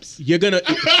Google Maps. You're gonna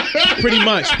pretty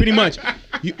much.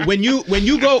 When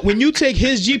you take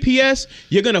his GPS,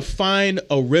 you're gonna find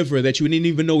a river that you didn't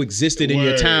even know existed in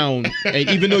your town, and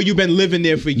even though you've been living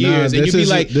there for years, and you'd be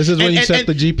like, "This is when you set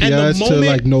the GPS to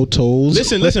like no tolls."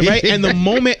 Listen, right? And the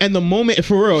moment,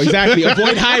 for real, exactly.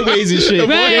 Avoid highways and shit.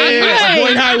 Right.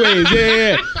 Avoid highways.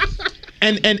 Yeah.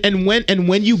 And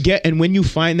when you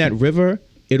find that river,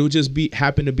 it'll just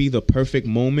happen to be the perfect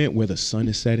moment where the sun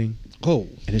is setting. Oh,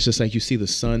 and it's just like you see the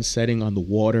sun setting on the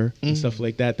water and stuff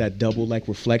like that. That double like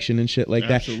reflection and shit like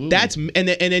Absolutely. that. And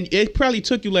then it probably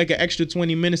took you like an extra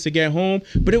 20 minutes to get home,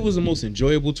 but it was the most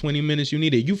enjoyable 20 minutes you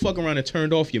needed. You fuck around and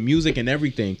turned off your music and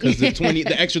everything because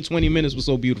the extra 20 minutes was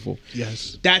so beautiful.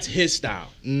 Yes, that's his style.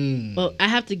 Mm. Well, I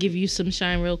have to give you some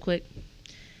shine real quick.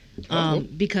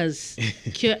 Because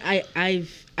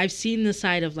I've seen the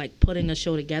side of like putting a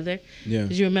show together. Yeah.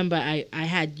 Because you remember I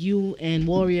had you and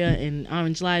Warrior and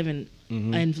Orange Live and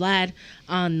Vlad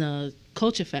on the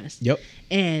Culture Fest. Yep.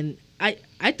 And I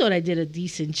thought I did a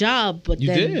decent job, but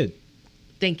you did.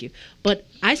 Thank you. But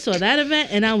I saw that event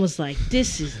and I was like,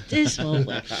 this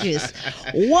moment is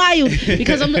wild,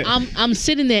 because I'm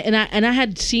sitting there and I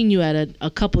had seen you at a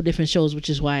couple different shows,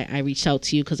 which is why I reached out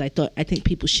to you, because I think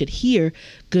people should hear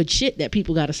good shit that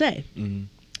people got to say. Mm-hmm.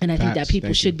 And I think that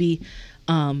people should be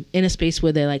in a space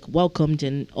where they're like welcomed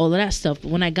and all of that stuff.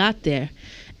 But when I got there,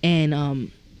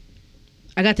 and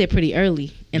I got there pretty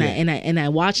early, and I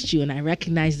watched you, and I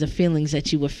recognized the feelings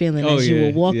that you were feeling as you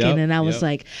were walking, and I was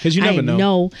like, because you never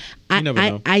know.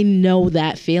 I know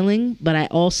that feeling, but I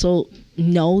also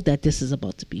know that this is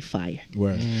about to be fire.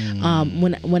 Right.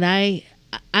 When I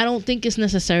don't think it's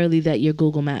necessarily that your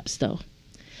Google Maps though.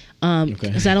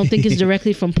 Because I don't think it's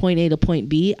directly from point A to point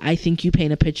B. I think you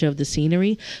paint a picture of the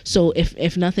scenery. So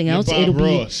if nothing else,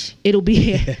 it'll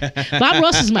be Bob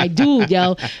Ross is my dude,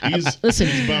 yo. Listen,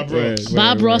 he's Bob Ross.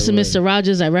 Bob Ross and Mr.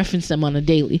 Rogers, I reference them on a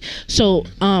daily. So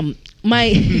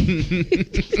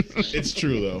it's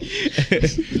true though.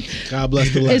 God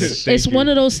bless the legend. It's one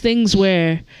of those things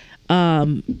where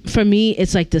for me,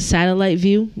 it's like the satellite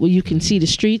view where you can see the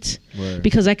streets. Word.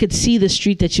 Because I could see the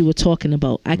street that you were talking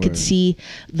about. I could see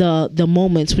the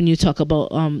moments when you talk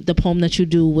about the poem that you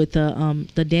do with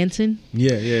the dancing.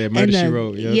 Yeah, Murder She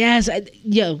Wrote. Yep. Yes,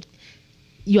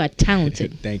 you are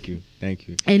talented. Thank you.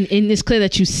 And it's clear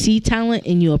that you see talent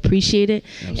and you appreciate it.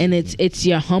 Absolutely. And it's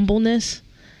your humbleness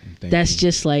that's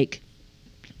just like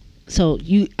So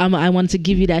I wanted to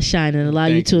give you that shine and allow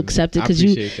you to accept it, because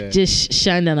you just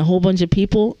shined on a whole bunch of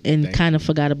people and kind of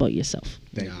forgot about yourself.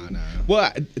 Nah.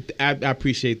 Well, I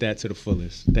appreciate that to the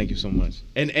fullest. Thank you so much.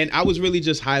 And I was really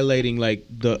just highlighting like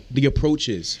the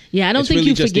approaches. Yeah, I don't think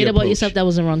you forget about yourself. That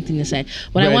was the wrong thing to say.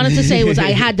 What I wanted to say was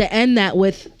I had to end that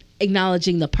with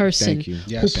acknowledging the person who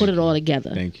put it all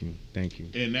together. Thank you.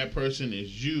 And that person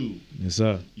is you. Yes,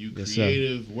 sir. You yes,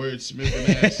 creative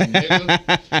wordsmithing ass nigga.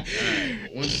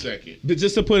 Right, 1 second. But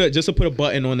just to put a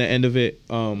button on the end of it,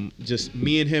 just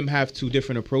me and him have two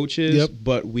different approaches,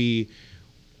 but we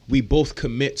both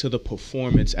commit to the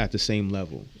performance at the same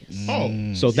level. Yes.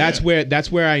 Oh, so that's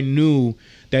where I knew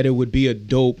that it would be a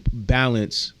dope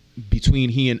balance between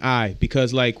he and I,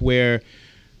 because like where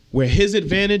his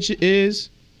advantage is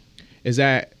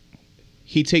that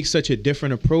he takes such a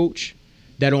different approach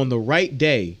that on the right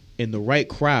day in the right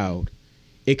crowd,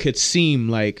 it could seem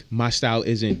like my style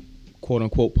isn't quote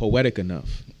unquote poetic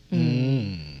enough.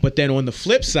 But then on the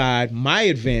flip side, my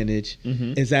advantage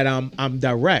is that I'm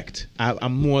direct.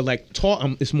 I'm more like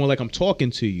it's more like I'm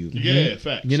talking to you. Yeah,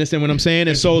 facts. You understand what I'm saying?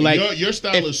 And so like your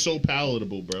style is so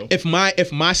palatable, bro. If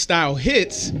my style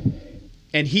hits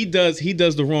and he does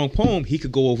the wrong poem, he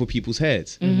could go over people's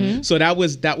heads. So that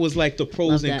was like the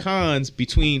pros and cons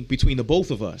between the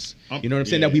both of us. You know what I'm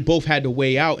saying? That we both had to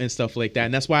weigh out and stuff like that.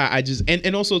 And that's why I just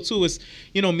and also too is,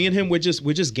 you know, me and him we're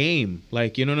just game.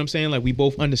 Like, you know what I'm saying? Like we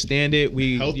both understand it.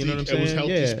 We healthy, you know what I'm saying? It was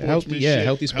healthy sportsmanship.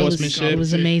 Healthy sportsmanship. It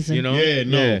was amazing. You know? Yeah,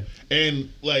 no. Yeah. And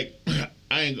like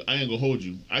I ain't gonna hold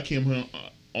you. I came here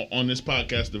on this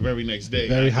podcast the very next day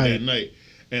that night,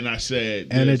 and I said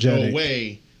there's no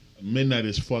way Midnight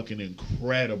is fucking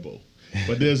incredible.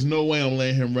 But there's no way I'm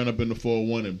letting him run up in the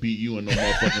 401 and beat you in no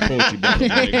motherfucking poetry battle.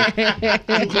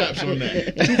 2 claps on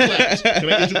that. 2 claps. Can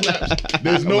I get 2 claps?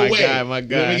 There's no way. My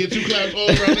God. Let me get 2 claps all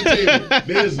around the table.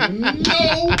 There's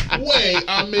no way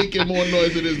I'm making more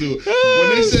noise than this dude. When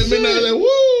they said Midnight, I was like, woo!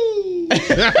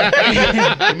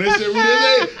 When they said Rudy,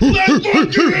 I was like, let's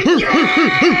fucking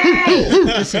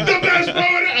go! The best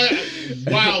poet!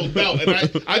 Wild out.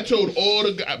 And I told all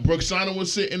the guys, Brooksana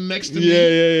was sitting next to me.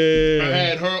 Yeah. I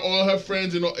had all her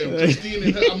friends and Christine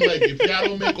and her. I'm like, if y'all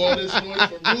don't make all this noise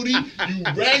for Rudy, you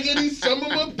raggedy some of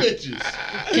my bitches.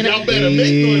 Y'all better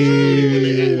make noise for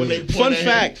Rudy when they point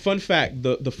Fun fact.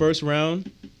 The first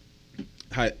round,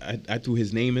 I threw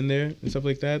his name in there and stuff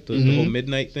like that. The whole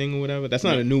Midnight thing or whatever. That's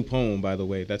not a new poem, by the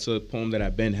way. That's a poem that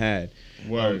I've been had.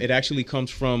 It actually comes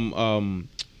from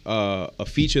a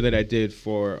feature that I did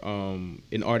for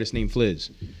an artist named Fliz.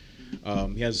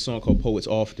 He has a song called Poets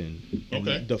Often.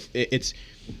 Okay.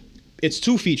 It's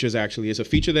 2 features actually. It's one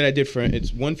feature that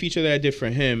I did for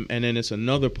him, and then it's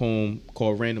another poem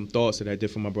called Random Thoughts that I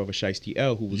did for my brother Shiesty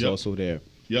L, who was also there.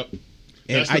 Yep.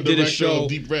 And That's the director of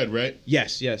Deep Red, right?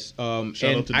 Yes. Shout out to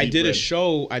I Deep did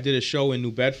Red. I did a show in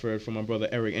New Bedford for my brother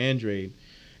Eric Andrade,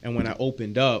 and when I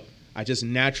opened up, I just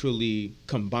naturally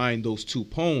combined those 2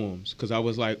 poems because I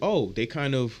was like, oh, they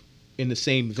kind of in the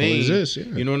same vein. Coexist, yeah.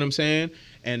 You know what I'm saying?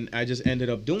 And I just ended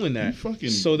up doing that. You fucking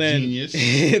genius.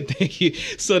 Thank you.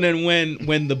 So then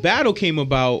when the battle came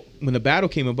about,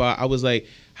 I was like,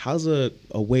 how's a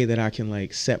way that I can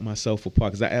like set myself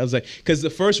apart? Because I was like, because the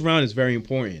first round is very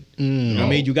important. You know what I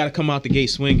mean? You got to come out the gate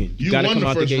swinging. You got to won come the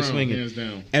out the first gate round, swinging. hands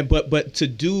down. And but to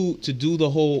do the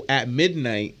whole at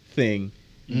midnight thing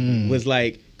was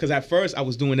like, because at first I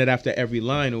was doing it after every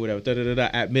line or whatever,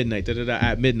 at midnight,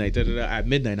 at midnight, at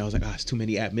midnight. And I was like, it's too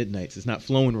many at midnights. It's not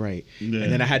flowing right. Yeah.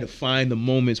 And then I had to find the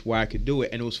moments where I could do it.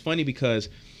 And it was funny because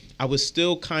I was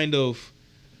still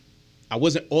I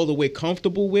wasn't all the way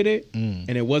comfortable with it. And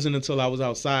it wasn't until I was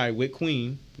outside with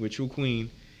True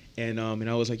Queen. And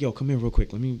I was like, yo, come here real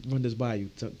quick. Let me run this by you.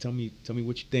 Tell me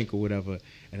what you think or whatever.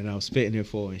 And then I was spitting it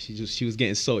for her, and she was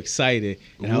getting so excited.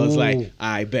 And I was like,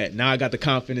 I bet. Now I got the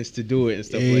confidence to do it and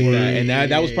stuff like that. And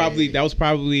that was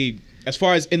probably as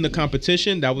far as in the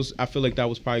competition, I feel like that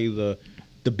was probably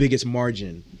the biggest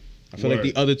margin. I feel like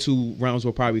the other 2 rounds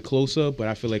were probably closer, but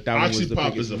I feel like that one was the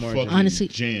biggest margin. Honestly,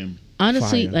 jam.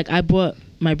 Honestly, Fire. like I brought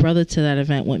my brother to that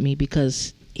event with me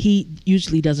because he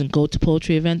usually doesn't go to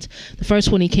poetry events. The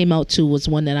first one he came out to was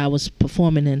one that I was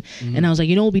performing in, and I was like,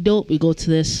 you know what would be dope? We go to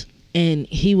this. And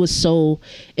it was so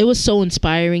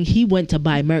inspiring. He went to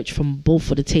buy merch from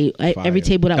both of the table, every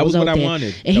table that was out there.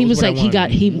 Wanted. And he was like,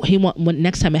 he want when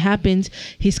next time it happens,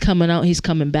 he's coming out, he's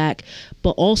coming back.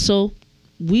 But also,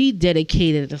 we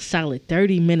dedicated a solid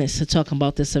 30 minutes to talking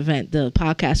about this event, the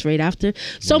podcast right after.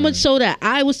 So much so that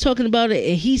I was talking about it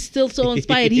and he's still so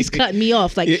inspired. He's cutting me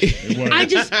off. Like I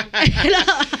just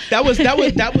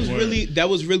that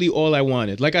was really all I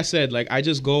wanted. Like I said, like I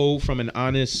just go from an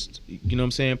honest, you know what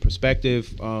I'm saying,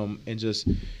 perspective, and just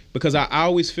because I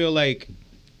always feel like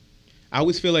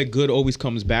good always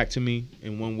comes back to me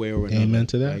in one way or another. Amen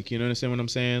to that. Like, you know what I'm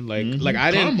saying? Like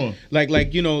I didn't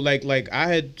like you know like I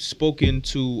had spoken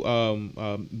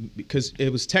to because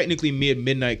it was technically me at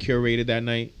midnight curated that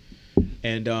night,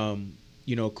 and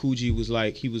you know, Coogee was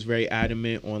like, he was very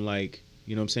adamant on like,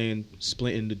 you know what I'm saying,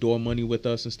 splitting the door money with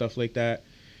us and stuff like that.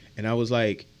 And I was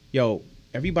like, yo,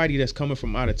 everybody that's coming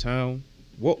from out of town,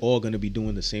 we're all gonna be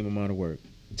doing the same amount of work.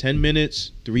 10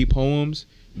 minutes, 3 poems.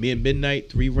 Me and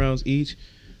Midnight, 3 rounds each.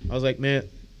 I was like, man,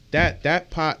 that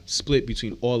pot split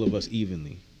between all of us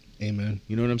evenly. Amen.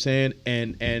 You know what I'm saying?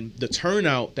 And the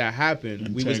turnout that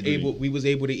happened, we was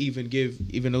able to even give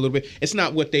even a little bit. It's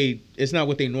not what they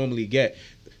normally get.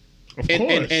 Of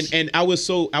course. And I was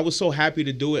so happy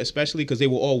to do it, especially because they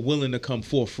were all willing to come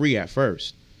for free at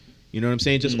first. You know what I'm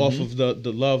saying? Just off of the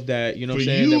love that, you know what I'm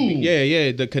saying?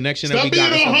 The connection that we got.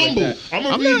 Stop being all humble. Like I'm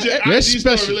going to read your IG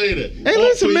story later. Hey,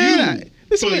 listen, man.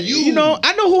 You know,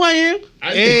 I know who I am.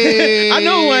 Hey. I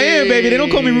know who I am, baby. They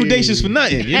don't call me Rudacious for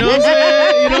nothing. You know what I'm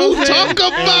saying? You know what I'm saying?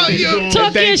 Talk about you.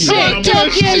 Talk your shit.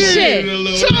 Talk your shit.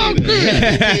 Talk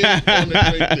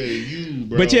good.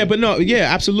 But yeah, but no, yeah,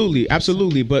 absolutely.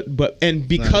 But and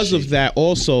because of that,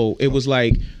 also, it was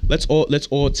like let's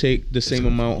all take the same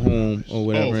amount home or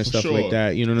whatever and stuff like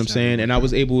that. You know what I'm saying? And I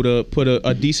was able to put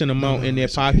a decent amount in their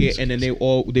pocket, and then they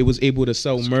was able to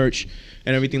sell merch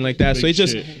and everything like that. So it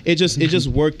just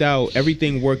worked out.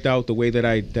 Everything worked out the way that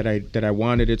I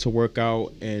wanted it to work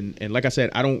out. And like I said,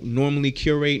 I don't normally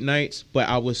curate nights, but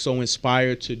I was so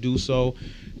inspired to do so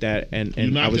that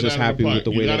and I was just happy with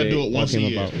the way that it all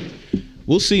came about.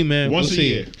 We'll see, man. Once a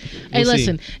year. Hey,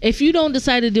 listen. If you don't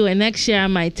decide to do it next year, I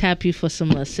might tap you for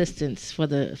some assistance for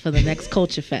the next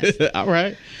Culture Fest. All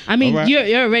right. I mean,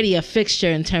 you're already a fixture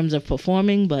in terms of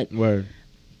performing, but word.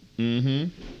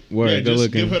 Word. Yeah,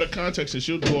 just give her the context and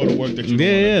she'll do all the work that you want.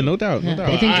 Yeah, no doubt.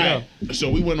 Right. So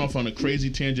we went off on a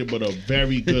crazy tangent, but a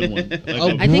very good one.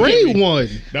 Like a great one.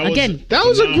 That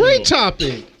was a great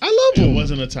topic. I love it. It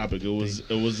wasn't a topic. It was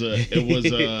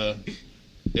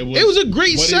a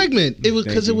great segment. It was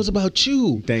because it was about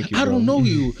you. Thank you. I don't know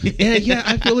you, and yeah,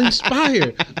 I feel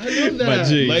inspired. I love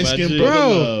that. Light skin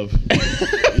brother love.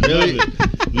 Really?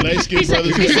 Light skin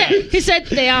brothers. He said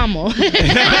te amo.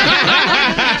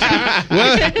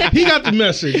 Well, he got the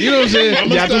message. You know what I'm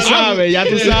saying? Ya tú sabes.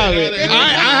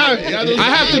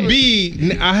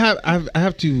 I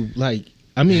have to like.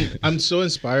 I mean, I'm so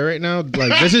inspired right now.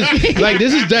 Like this is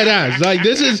dead ass. Like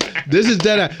this is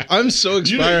dead ass. I'm so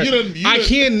inspired. I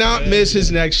cannot miss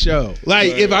his next show.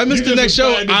 Like if I miss the next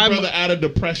show, I'm brother out of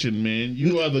depression, man.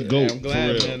 You are the GOAT. I'm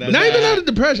glad, for real. man. Not even out of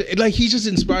depression. Like he just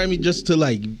inspired me just to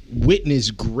like witness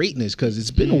greatness because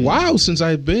it's been a while since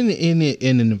I've been in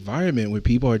an environment where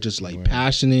people are just like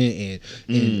passionate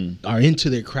and are into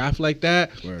their craft like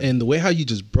that. And the way how you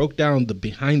just broke down the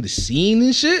behind the scene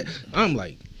and shit, I'm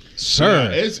like.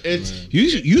 Sir,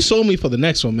 you sold me for the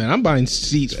next one, man. I'm buying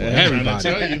seats for everybody.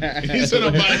 He said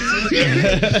I'm buying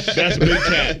seats. That's Big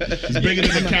Cat. It's bigger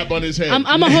than the cap on his head. I'm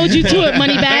gonna hold you to it,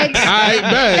 Moneybags. I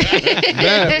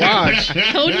bet. Watch.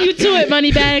 Hold you to it,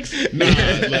 Moneybags.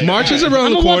 Like, March is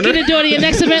around the corner. I'm gonna walk in the door to your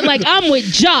next event like I'm with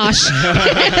Josh.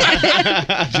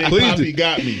 Poppy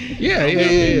got me. Yeah.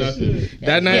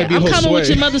 That night I'm coming with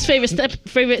your mother's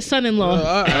favorite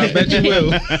son-in-law. I bet you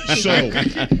will. So.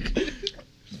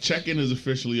 Check-in is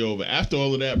officially over. After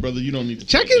all of that, brother, you don't need to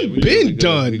check-in been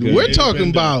done. We're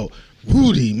talking about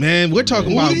Rudy, man. We're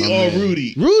talking about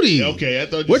Rudy. Rudy. Okay, I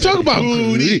thought we're talking about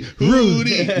Rudy.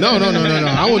 No.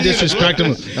 I won't disrespect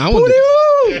him.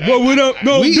 What up?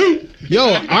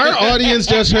 Yo, our audience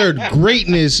just heard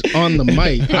greatness on the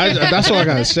mic. That's all I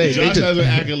gotta say. Josh hasn't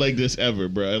acted like this ever,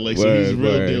 bro. Like so he's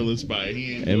real deal inspired.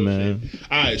 He ain't man.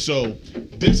 All right, so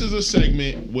this is a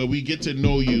segment where we get to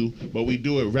know you, but we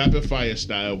do it rapid fire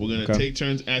style. We're gonna take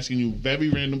turns asking you very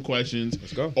random questions.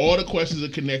 Let's go. All the questions are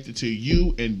connected to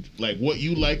you and like what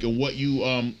you like and what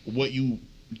you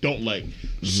don't like.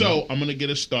 So I'm gonna get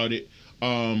us started.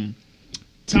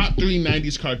 Top 3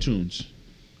 '90s cartoons.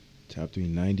 Top 3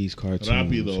 90s cartoons.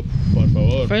 Rápido, por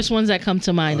favor. First ones that come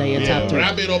to mind are your top 3.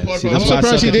 Rápido, por See, favor. I'm that's why I surprised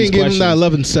suck he at didn't these give him that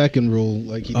questions. 11-second rule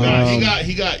like he did. Nah,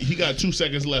 he got 2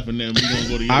 seconds left, and then we're gonna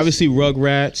go to yours. Obviously,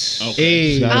 Rugrats.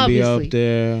 Okay. Hey. Gotta be Obviously. up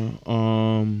there.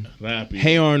 Rápido.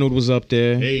 Hey Arnold was up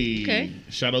there. Hey. Okay.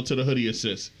 Shout out to the hoodie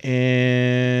assist.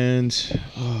 And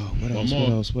what One else?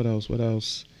 more. What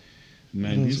else?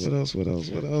 90s. What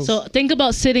else? So think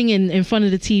about sitting in front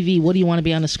of the TV. What do you want to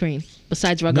be on the screen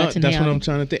besides Rugrats No, and that's Hey what I'm Arnold?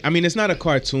 trying to think. I mean, it's not a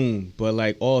cartoon, but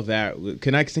like all that.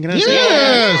 Can I say all that?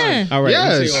 Yes. All right.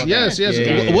 let me say all Yes. that.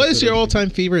 Yes. What is your all-time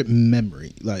favorite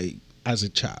memory, like as a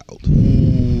child?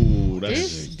 Ooh,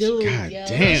 This that's. dude, God yo.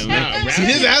 damn, man. Nah, See,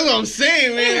 that's what I'm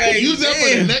saying, man. Like, Use that for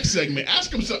the damn. next segment.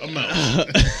 Ask him something else.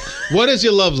 What is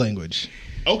your love language?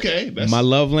 Okay, that's My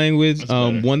love language, That's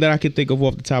better. one that I could think of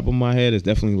off the top of my head is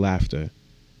definitely laughter.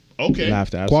 okay.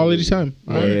 Laughter, absolutely. Quality time.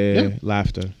 Yeah, All right. yeah,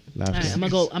 laughter. All right, I'm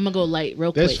gonna go light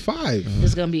real There's quick. 5. This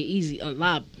is gonna be easy. A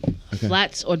lot. Okay.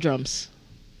 Flats or drums?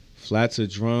 Flats or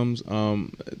drums.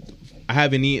 I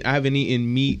haven't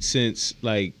eaten meat since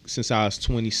I was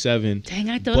 27. Dang,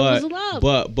 I thought it was a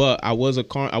lot. But I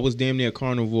was damn near a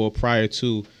carnivore prior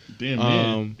to.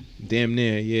 Damn, Damn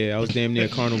near, yeah. I was damn near a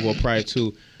carnivore prior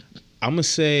to. I'm gonna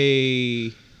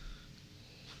say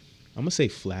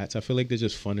flats. I feel like they're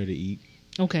just funner to eat.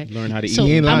 Okay. Learn how to So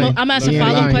eat. ain't lying. I'm asking a He ain't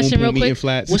follow-up lying. question Boom, real boom, eating quick.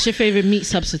 flats. What's your favorite meat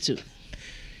substitute?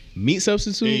 Meat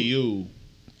substitute? Hey, you.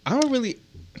 I don't really.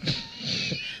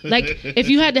 Like, if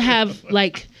you had to have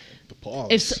like,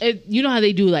 Pause. if you know how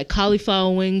they do like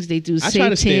cauliflower wings, they do. I try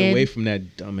to stay seitan. away from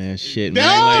that dumbass shit, man. No,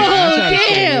 I try to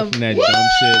stay damn. away from that dumb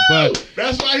shit. But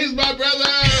That's why he's my brother.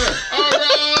 All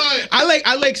right.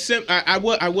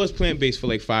 I was plant based for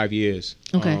like 5 years.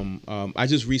 Okay. I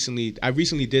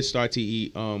recently did start to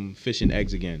eat fish and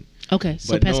eggs again. Okay,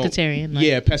 so But no- pescatarian. like-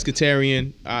 Yeah,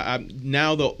 pescatarian.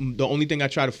 Now the only thing I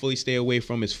try to fully stay away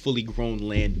from is fully grown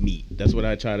land meat. That's what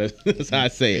I try to. That's how I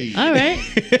say it. All right,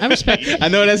 I respect it. I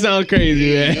know that sounds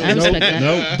crazy, man. I respect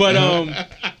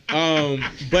that.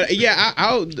 But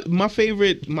yeah, my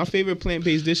favorite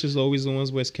plant-based dish is always the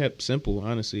ones where it's kept simple,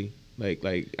 honestly.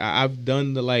 I've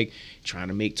done the trying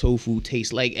to make tofu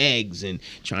taste like eggs and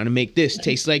trying to make this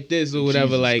taste like this or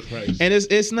whatever. Jesus Christ. And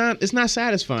it's not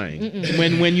satisfying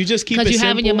when you just keep it Because you simple.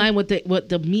 have in your mind what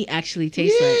the meat actually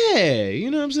tastes like. Yeah, you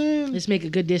know what I'm saying. Let's make a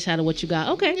good dish out of what you got.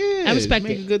 Okay, Yeah, I respect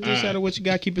make it. a good dish out of what you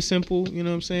got. Keep it simple. You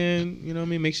know what I'm saying. You know what I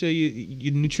mean. Make sure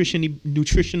you're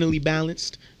nutritionally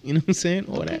balanced. You know what I'm saying.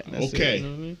 All that. That's Okay.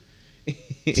 It,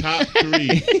 you know what I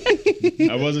mean? Top 3.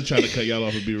 I wasn't trying to cut y'all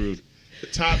off and be rude.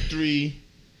 Top three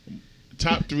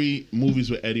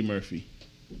movies with Eddie Murphy.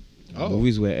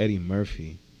 Movies with Eddie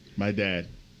Murphy. My dad.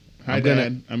 Hi, I'm gonna-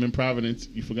 Dad. I'm in Providence.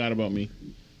 You forgot about me.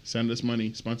 Send us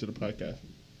money. Sponsor the podcast.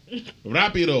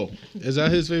 Rápido. Is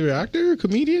that his favorite actor or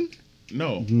comedian?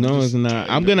 No. No, it's not.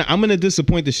 I'm gonna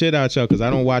disappoint the shit out y'all because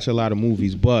I don't watch a lot of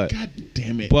movies. But God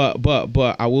damn it.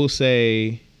 but I will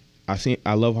say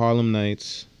I love Harlem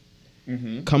Nights.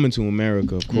 Mhm. Coming to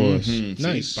America, of course. Mhm.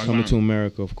 Nice. See, Coming to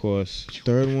America, of course.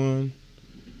 Third one.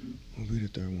 What would be the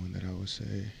third one that I would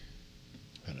say?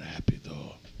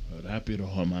 Rápido. Rápido,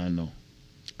 hermano.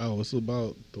 Oh, what's it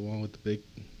about? The one with the big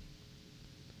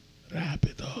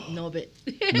Rápido. Norbit.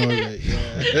 Norbit,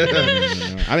 yeah.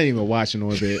 No, I didn't even watch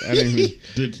Norbit. I didn't even.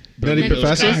 Did Nutty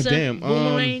Professor? God damn,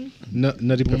 Boomerang.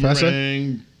 Nutty Professor?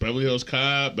 Boomerang, Beverly Hills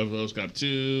Cop, Beverly Hills Cop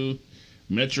 2,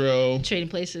 Metro, Trading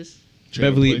Places.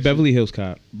 Beverly Hills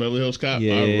Cop. Beverly Hills Cop.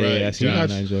 Yeah, All right, I see that.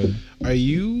 Josh. I enjoyed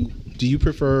it. Do you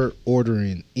prefer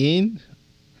ordering in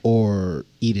or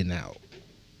eating out?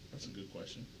 That's a good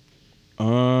question.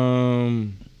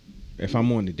 If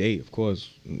I'm on the date, of course,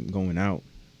 going out.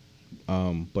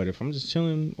 But if I'm just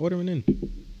chilling, ordering in.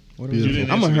 You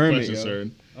didn't I'm a answer the hermit, question, yo. sir.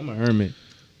 I'm a hermit.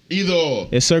 Either or.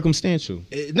 It's circumstantial.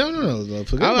 No.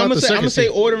 Forget I'm about gonna the say second say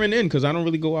thing. ordering in because I don't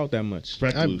really go out that much.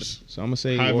 Recluse. So I'm gonna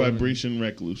say High ordering. vibration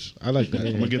recluse. I like that.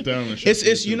 I'm gonna get that on the show.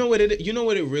 It's you know what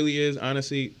it really is.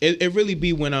 Honestly, it really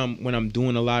be when I'm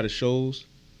doing a lot of shows.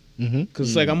 Mm-hmm. Cause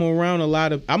it's like I'm around a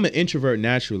lot of. I'm an introvert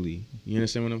naturally. You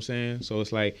understand what I'm saying? So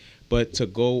it's like, but to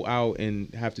go out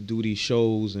and have to do these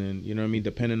shows and you know what I mean,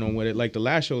 depending on what it like the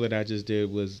last show that I just did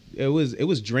was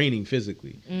draining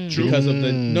physically True. because of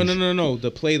the no the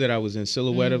play that I was in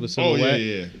Silhouette of a Oh Silhouette.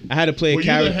 yeah. I had to play Were a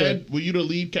you the character. head? Were you the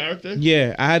lead character?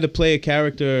 Yeah, I had to play a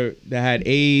character that had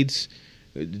AIDS,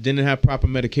 didn't have proper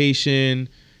medication.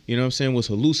 You know what I'm saying? Was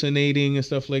hallucinating and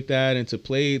stuff like that, and to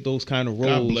play those kind of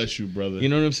roles. God bless you, brother. You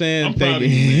know what I'm saying? I'm Thank proud of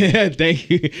you. you, man. Thank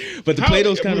you. But to play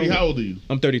those kind Rudy, of how old are you?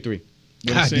 I'm 33. We're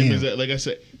the God same damn. as that. Like I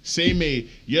said, same age.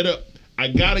 I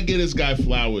gotta get this guy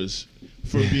flowers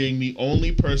for being the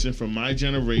only person from my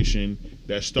generation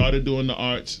that started doing the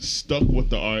arts, stuck with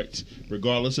the arts,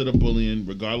 regardless of the bullying,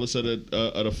 regardless of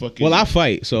the fucking. Well, I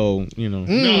fight, so you know.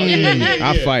 No, yeah.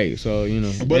 I fight, so you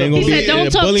know. But he said, "Don't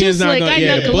talk too slick. I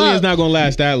knuckle bullying's up." not gonna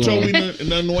last that long. Told me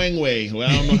Nwangwe. Well,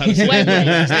 I don't know how to say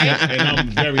that, and I'm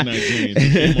very Nigerian. So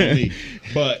shame on me.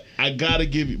 But I gotta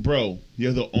give you, bro.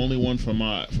 You're the only one from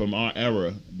our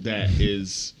era that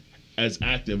is as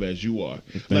active as you are.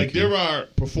 Thank you. There are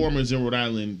performers in Rhode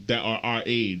Island that are our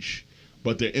age,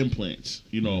 but they're implants.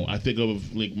 You know, I think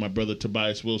of like my brother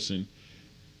Tobias Wilson,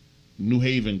 New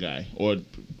Haven guy, or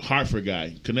Hartford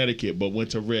guy, Connecticut, but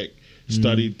went to Rick,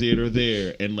 studied theater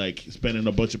there, and like spending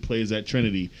a bunch of plays at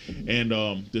Trinity. And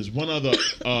there's one other,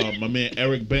 my man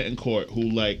Eric Betancourt, who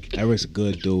like Eric's a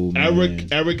good dude. Man.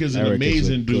 Eric is an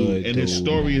amazing dude, and his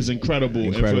story is incredible.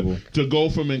 Incredible. And to go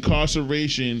from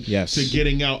incarceration to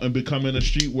getting out and becoming a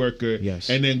street worker,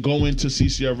 and then going to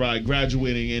CCRI,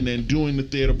 graduating, and then doing the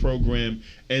theater program,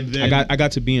 and then I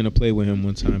got to be in a play with him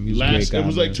one time. He was a great guy, it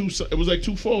was like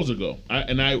two falls ago.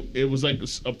 It was like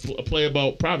a play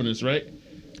about Providence, right?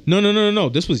 No.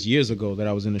 This was years ago that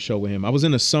I was in a show with him. I was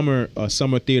in a summer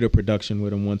theater production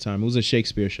with him one time. It was a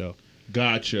Shakespeare show.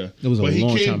 Gotcha. It was a long time ago.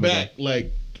 But he came back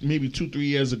like maybe 2-3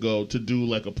 years ago to do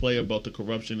like a play about the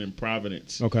corruption in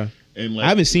Providence. Okay. And like, I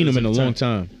haven't seen him in a long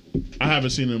time. I haven't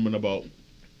seen him in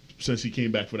since he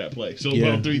came back for that play. So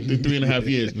about 3.5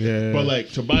 years. Yeah. But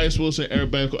like Tobias Wilson, Eric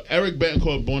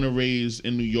Betancourt, born and raised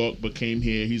in New York, but came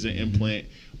here. He's an implant.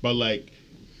 But like,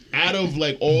 out of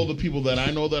like all the people that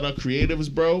I know that are creatives,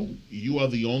 bro, you are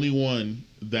the only one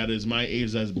that is my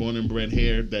age that's born and bred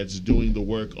here that's doing the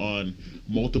work on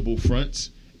multiple fronts,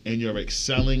 and you're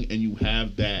excelling, and you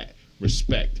have that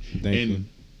respect. Thank you.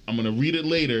 I'm gonna read it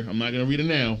later. I'm not gonna read it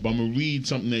now, but I'm gonna read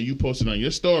something that you posted on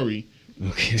your story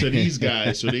to these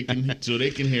guys so they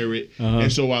can hear it,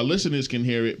 and so our listeners can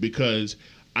hear it, because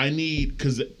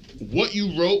because what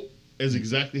you wrote is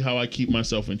exactly how I keep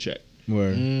myself in check.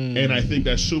 Word. And I think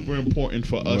that's super important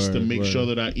for us to make sure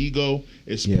that our ego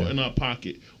is put in our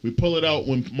pocket. We pull it out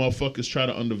when motherfuckers try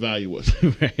to undervalue us.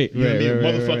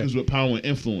 Motherfuckers with power and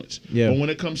influence. Yeah. But when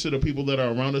it comes to the people that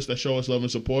are around us that show us love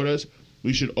and support us,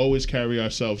 we should always carry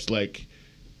ourselves like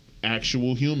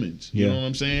actual humans. You know what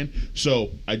I'm saying? So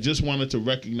I just wanted to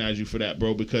recognize you for that,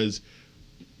 bro, because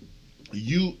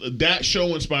that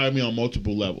show inspired me on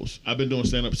multiple levels. I've been doing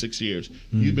stand-up 6 years.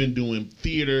 You've been doing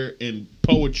theater and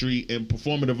poetry and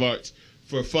performative arts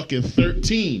for fucking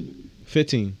 15.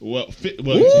 Well, you put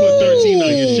 13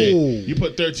 on your shit. You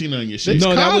put 13 on your shit.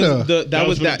 No,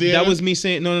 that was me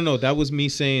saying no. That was me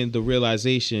saying the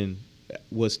realization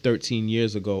was 13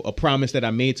 years ago. A promise that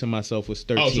I made to myself was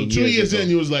 13 years ago. So 2 years in,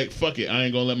 you was like, fuck it, I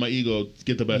ain't gonna let my ego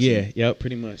get the best of me. Yeah,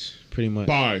 pretty much.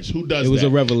 Bars. Who does that? It was a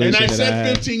revelation. And I that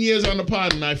said 15 years on the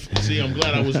pod, and I'm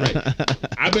glad I was right.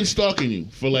 I've been stalking you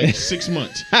for like 6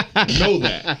 months. Know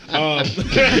that. Know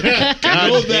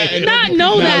that. And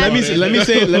know that.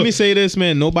 Let me say this,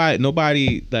 man.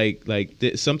 Nobody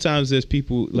sometimes there's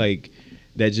people like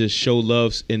that just show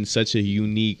love in such a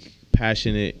unique,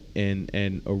 passionate,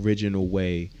 and original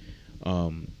way.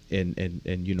 And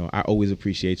you know, I always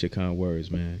appreciate your kind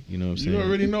words, man. You know what I'm saying? You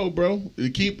already know, bro.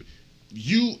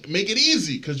 You make it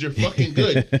easy because you're fucking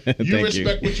good. You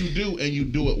respect what you do, and you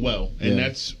do it well, and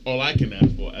that's all I can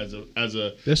ask for as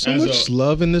a. There's so much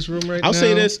love in this room right now.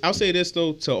 I'll say this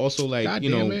though, to also like God, you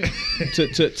know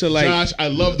to like Josh, I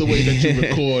love the way that you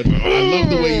record. I love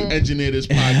the way you engineer this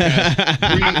podcast.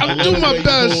 I'm doing my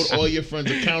best. You hold all your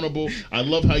friends accountable. I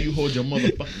love how you hold your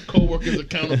motherfucking coworkers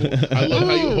accountable. I love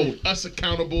how you hold us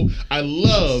accountable. I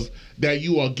love that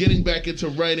you are getting back into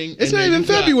writing. It's not even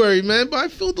February, man, but I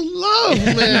feel the love,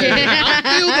 man. I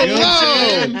feel the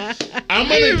love. I'm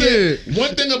gonna get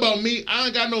one thing about me. I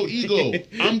ain't got no ego.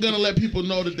 I'm gonna let people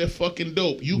know that they're fucking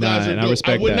dope. You guys are dope.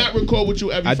 I would not record with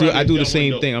you every Friday. I do the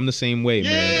same thing. I'm the same way,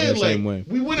 man. I'm the same way.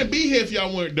 We wouldn't be here if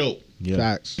y'all weren't dope. Yeah.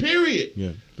 Facts. Period.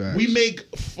 Yeah. Facts. We make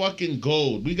fucking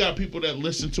gold. We got people that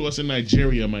listen to us in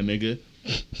Nigeria, my nigga.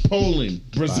 Poland,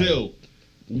 Brazil.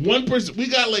 1%. We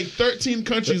got like 13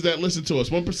 countries that listen to us.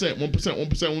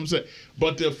 1%.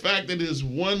 But the fact that there's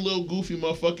one little goofy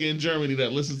motherfucker in Germany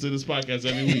that listens to this podcast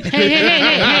every week.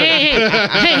 Hey!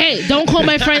 Don't call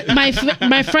my friends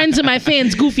and my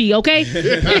fans goofy, okay?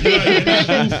 You're not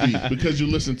goofy because you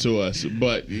listen to us.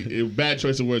 But bad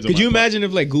choice of words. Could you imagine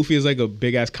if like goofy is like a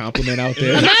big ass compliment out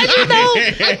there? Imagine though.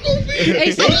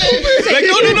 Hey, say goofy. Like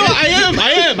no, I am.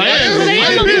 I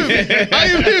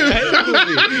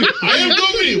am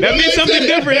goofy. That means something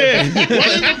different here. Why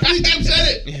even Pregame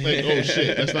said it? Like, oh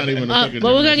shit, that's not even a fucking.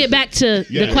 But we're gonna get back to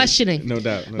the questioning. No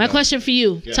doubt. My question for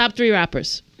you: top 3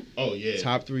 rappers. Oh yeah.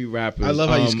 Top 3 rappers. I love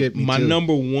how you skipped me my too.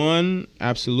 number 1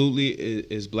 absolutely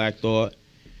is Black Thought.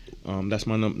 That's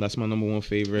my number 1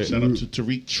 favorite. Shout out to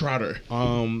Tariq Trotter.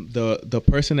 The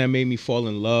person that made me fall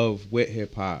in love with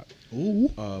hip hop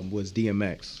was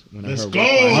DMX. When Let's I heard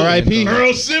go. R.I.P.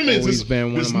 Earl Simmons. Always been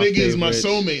one This of my nigga is my favorites.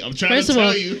 soulmate. I'm trying First to of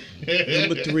all- tell you.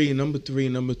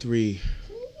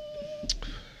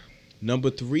 Number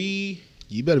three.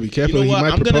 You better be You careful. know He what?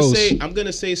 might I'm propose.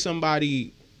 gonna say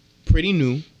somebody pretty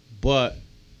new, but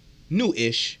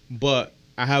new-ish. But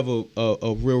I have a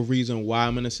real reason why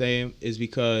I'm gonna say him is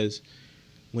because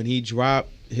when he dropped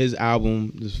his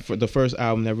album, the first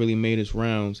album that really made its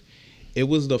rounds, it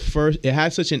was the first. It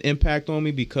had such an impact on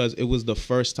me because it was the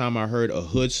first time I heard a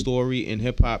hood story in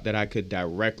hip hop that I could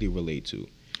directly relate to.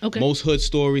 Okay. Most hood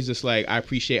stories, it's like I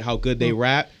appreciate how good they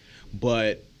rap,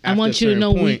 but I want you to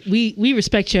know point, we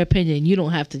respect your opinion. You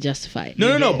don't have to justify it.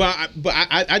 No. But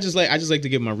I just like to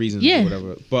give my reasons. Yeah. Or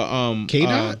whatever. But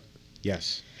K-Dot?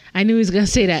 Yes. I knew he was gonna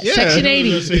say that. Yeah. Section I was 80.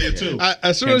 gonna say it too.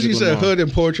 As soon as you Kendrick said Lamar. hood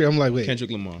and poetry, I'm like, wait. Kendrick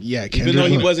Lamar. Yeah, Even Kendrick though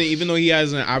Lamar. even though he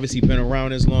hasn't obviously been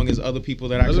around as long as other people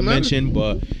that I Doesn't could matter. mention,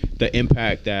 but the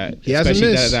impact that He hasn't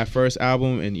especially missed. that first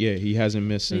album, and yeah, he hasn't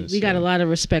missed since. We got a lot of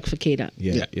respect for K-Dot.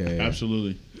 Yeah.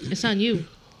 Absolutely. It's on you.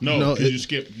 No, No, because it- you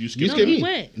skipped. You You skipped. No, skipped he me.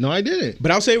 went. No, I didn't.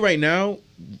 But I'll say right now,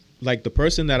 like the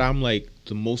person that I'm like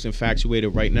the most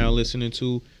infatuated right now listening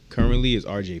to currently is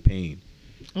RJ Payne.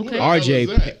 Okay. Hell is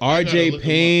that? I gotta RJ look him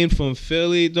Payne from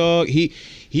Philly, dog. He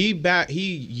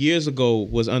years ago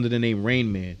was under the name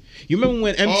Rain Man. You remember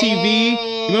when MTV?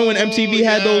 Oh, you remember when MTV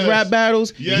had those yes. rap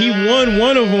battles? Yes. He won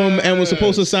one of them and was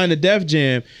supposed to sign the Def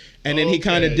Jam, and then he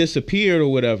kind of Okay. disappeared or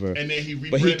whatever. And then he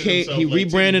rebranded But he came. himself He like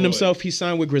rebranded Titty Boy. himself. He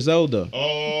signed with Griselda.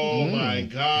 Oh my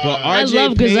god. But I RJ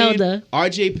love Payne, Griselda.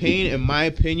 RJ Payne, in my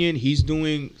opinion, he's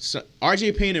doing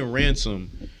RJ Payne and Ransom.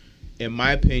 In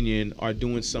my opinion, are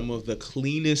doing some of the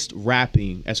cleanest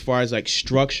rapping as far as like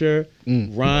structure,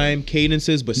 rhyme,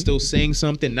 cadences, but still saying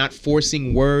something, not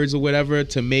forcing words or whatever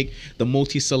to make the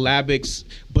multisyllabics,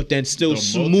 but then still The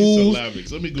smooth.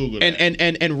 multisyllabics. Let me Google that.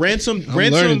 And Ransom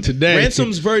learning today.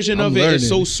 Ransom's version I'm of it is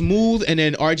so learning. smooth, and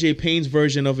then RJ Payne's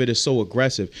version of it is so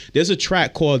aggressive. There's a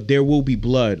track called "There Will Be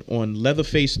Blood" on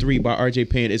Leatherface 3 by RJ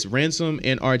Payne. It's Ransom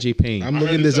and RJ Payne. I'm I heard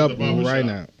looking this at up the barber right shop.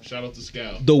 now. Shout out to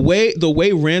Scal. The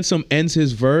way Ransom ends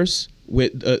his verse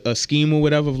with a scheme or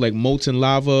whatever of like molten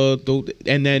lava,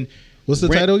 and then What's the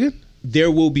title again?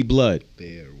 "There Will Be Blood."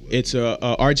 There. It's a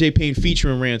RJ Payne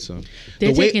featuring Ransom.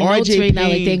 They're taking notes right now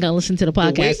like they ain't gonna listen to the The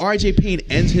way podcast. RJ Payne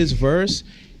ends his verse,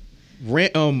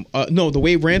 the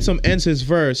way Ransom ends his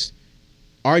verse,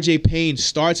 RJ Payne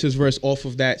starts his verse off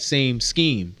of that same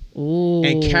scheme Ooh.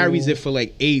 and carries it for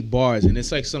like 8 bars, and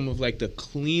it's like some of like the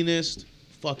cleanest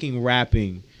fucking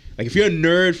rapping. Like if you're a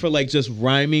nerd for like just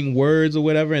rhyming words or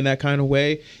whatever in that kind of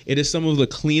way, it is some of the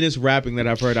cleanest rapping that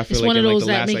I've heard. I feel It's like one in of like those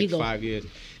the that last make like you go, 5 years.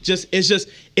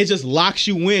 It just locks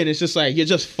you in. It's just like you're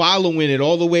just following it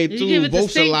all the way You through. give it the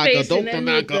stink Vosalaka, face and then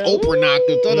make Dopranaka,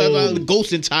 the Opranaka,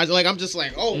 Ghost in Time. Like I'm just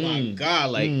like, oh my god,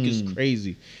 like it's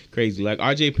crazy. Like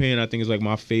RJ Payne, I think is like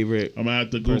my favorite. I'm gonna have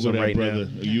to Google person that, right brother.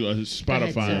 now. You Go ahead,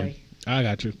 Spotify. sorry. I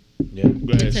got you. Yeah.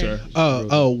 Go ahead, Okay.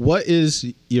 sir. What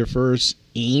is your first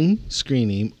screen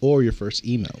name, or your first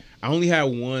email? I only had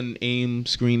one AIM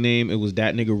screen name. It was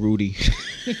that nigga Rudy.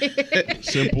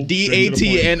 Simple.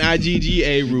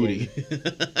 DATNIGGA Rudy.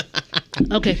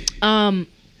 Okay.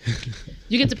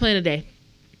 You get to plan a day,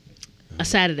 a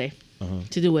Saturday,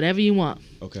 to do whatever you want.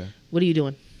 Okay. What are you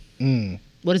doing?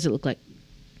 What does it look like?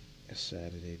 It's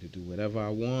Saturday to do whatever I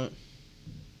want.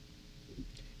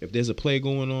 If there's a play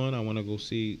going on, I want to go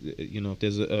see. You know, if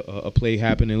there's a play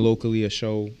happening locally, a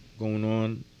show going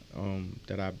on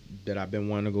that I've been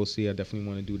wanting to go see, I definitely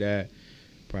want to do that.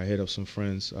 Probably hit up some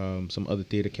friends, some other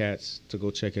theater cats to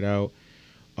go check it out.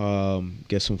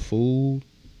 Get some food,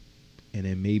 and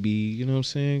then maybe, you know what I'm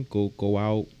saying, go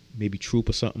out, maybe Troop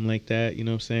or something like that. You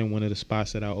know what I'm saying, one of the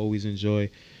spots that I always enjoy.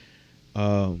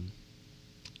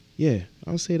 Yeah,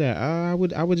 I would say that. I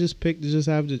would just pick to just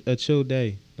have a chill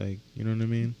day, like, you know what I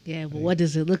mean. Yeah, but what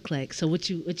does it look like? So what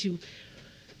you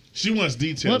She wants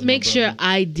details. what my makes your brother.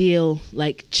 ideal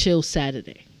like chill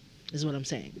Saturday? Is what I'm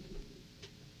saying.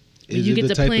 Is You it get the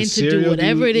to type plan of to do cereal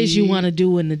whatever it is you eat? want to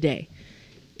do in the day.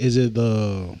 Is it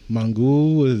the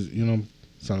mango with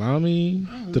salami,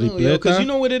 tripleta? Because you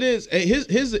know what it is.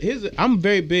 His I'm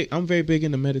very big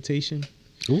into meditation.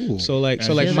 Ooh. So like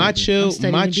Absolutely. my I'm chill,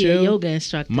 studying my to be a chill, yoga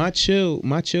instructor. my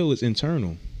chill is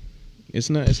internal. It's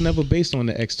never based on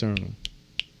the external.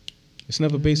 It's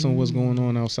never based on what's going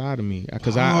on outside of me,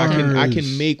 because I can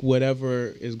Bars. make whatever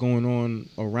is going on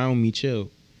around me chill.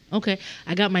 Okay,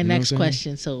 I got my next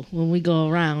question. So when we go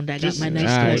around, I got my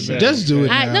next All right, question. Just do it.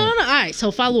 All right, now. no. All right,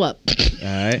 so follow up. All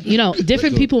right. You know,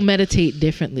 different people meditate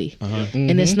differently.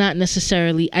 And it's not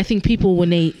necessarily, I think people, when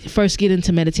they first get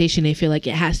into meditation, they feel like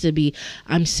it has to be,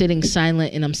 I'm sitting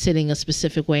silent and I'm sitting a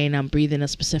specific way and I'm breathing a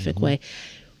specific way.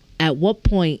 At what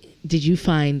point did you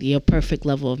find your perfect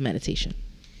level of meditation?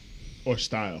 Or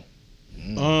style.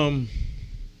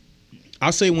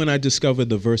 I'll say when I discovered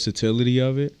the versatility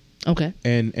of it. Okay.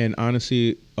 And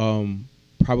honestly,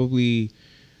 probably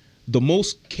the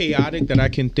most chaotic that I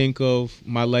can think of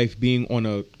my life being on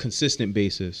a consistent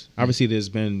basis. Obviously, there's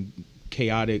been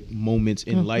chaotic moments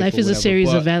in life. Life is a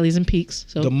series of valleys and peaks.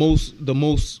 So the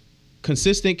most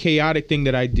consistent chaotic thing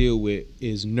that I deal with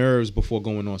is nerves before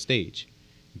going on stage,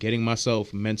 getting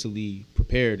myself mentally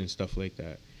prepared and stuff like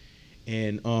that.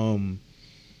 And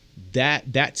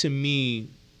that to me,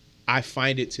 I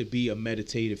find it to be a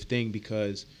meditative thing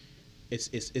because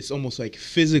it's almost like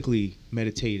physically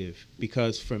meditative,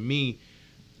 because for me,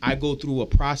 I go through a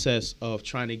process of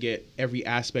trying to get every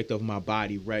aspect of my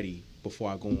body ready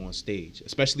before I go on stage,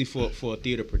 especially for a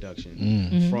theater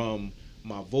production. From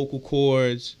my vocal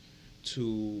cords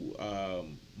to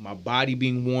my body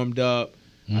being warmed up.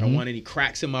 I don't want any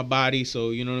cracks in my body,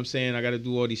 so you know what I'm saying. I got to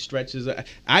do all these stretches.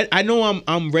 I know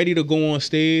I'm ready to go on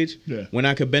stage when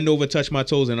I could bend over, touch my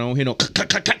toes, and I don't hear no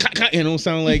and don't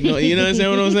sound like no. You know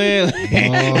what I'm saying?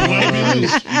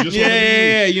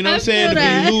 Yeah. You know what I'm saying? To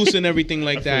be loose and everything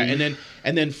like that,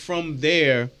 and then from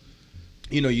there,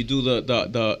 you know, you do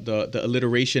the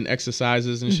alliteration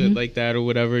exercises and shit like that or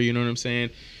whatever. You know what I'm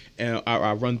saying? And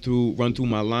I run through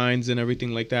my lines and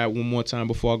everything like that one more time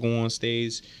before I go on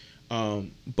stage.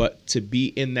 But to be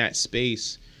in that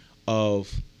space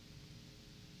of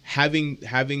having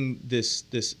this,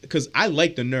 because I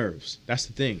like the nerves. That's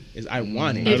the thing, is I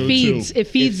want it. It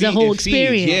feeds the whole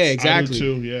experience. Yeah, exactly. I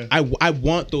do too, yeah. I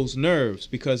want those nerves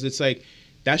because it's like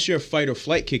that's your fight or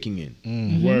flight kicking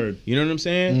in. Word. You know what I'm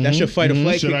saying? That's your fight or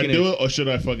flight Should kicking in. I do it or should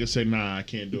I fucking say nah? I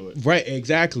can't do it. Right,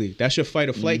 exactly. That's your fight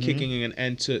or flight kicking in,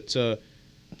 and to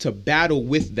battle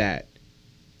with that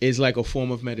is like a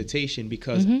form of meditation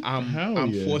because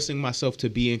I'm forcing myself to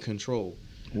be in control.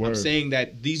 Word. I'm saying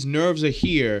that these nerves are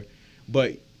here,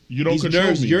 but you don't these control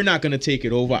nerves, me. You're not going to take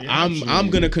it over. Yeah, I'm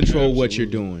going to control what you're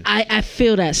doing. I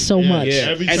feel that so much.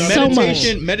 Yeah. And so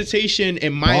meditation,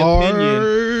 in my opinion,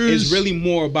 is really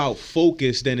more about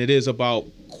focus than it is about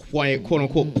quiet, quote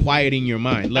unquote, quieting your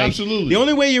mind. Like, absolutely. The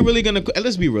only way you're really going to,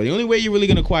 let's be real, the only way you're really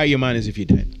going to quiet your mind is if you're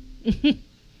dead.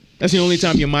 That's the only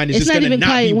time your mind is just going to not be working. It's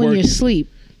not even quiet when you're asleep.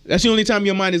 That's the only time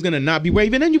your mind is going to not be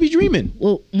working. And then you'll be dreaming.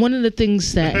 Well, one of the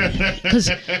things that, because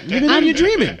you're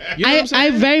dreaming. You know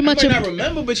I very much. You might not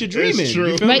remember, but you're dreaming. It's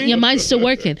true. Right, your mind's still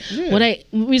working. Yeah.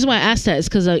 Reason why I asked that is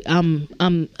because I'm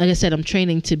like I said, I'm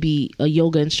training to be a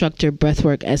yoga instructor,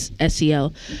 breathwork,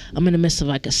 SEL. I'm in the midst of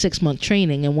like a 6-month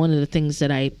training, and one of the things that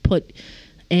I put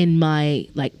in my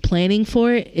like planning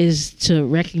for it is to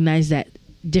recognize that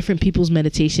different people's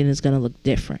meditation is going to look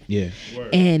different. Yeah,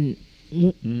 and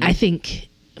I think,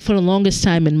 for the longest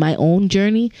time in my own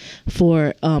journey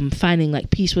for finding like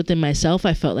peace within myself,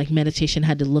 I felt like meditation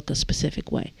had to look a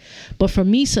specific way. But for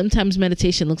me, sometimes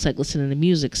meditation looks like listening to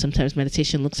music. Sometimes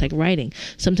meditation looks like writing.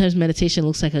 Sometimes meditation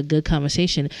looks like a good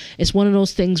conversation. It's one of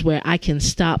those things where I can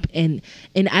stop and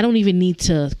I don't even need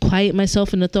to quiet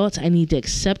myself in the thoughts. I need to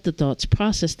accept the thoughts,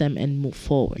 process them, and move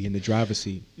forward. Be in the driver's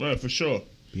seat. Right, for sure.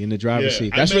 Be in the driver's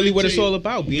seat. That's really what it's all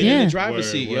about. Being in the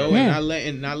driver's seat, yo,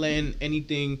 and not letting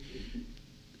anything.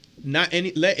 Let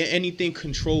anything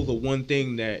control the one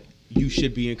thing that you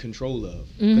should be in control of.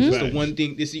 Because it's the one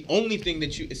thing. It's the only thing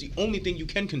it's the only thing you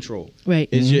can control. Right.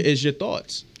 Is your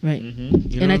thoughts. Right.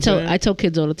 You know and I tell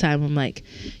kids all the time, I'm like,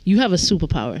 you have a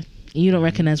superpower. You don't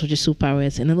recognize what your superpower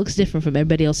is, and it looks different from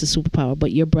everybody else's superpower.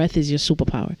 But your breath is your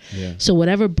superpower. Yeah. So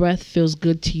whatever breath feels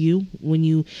good to you,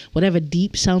 whatever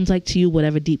deep sounds like to you,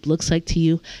 whatever deep looks like to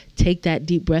you, take that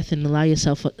deep breath and allow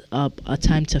yourself a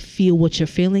time to feel what you're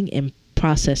feeling and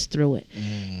process through it.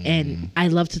 And I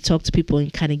love to talk to people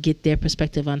and kind of get their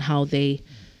perspective on how they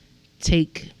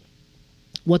take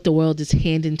what the world is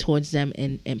handing towards them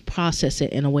and process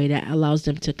it in a way that allows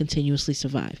them to continuously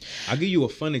survive. I'll give you a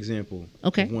fun example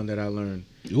of one that I learned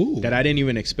that I didn't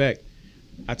even expect.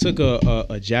 I took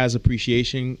a jazz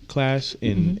appreciation class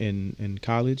in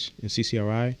college in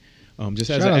CCRI,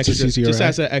 just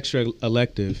as an extra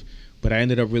elective, but I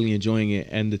ended up really enjoying it.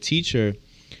 And the teacher,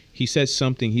 he said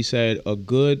something. He said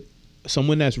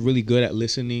someone that's really good at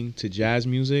listening to jazz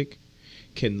music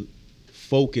can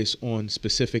focus on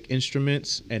specific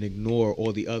instruments and ignore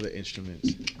all the other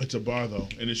instruments. It's a bar though,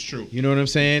 and it's true. You know what I'm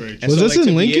saying? Was this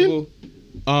in Lincoln?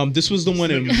 This was the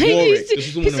one in Warwick. This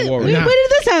was the one in Warwick. Where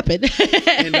did this happen?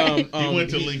 And He went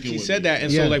to Lincoln He with said me. that,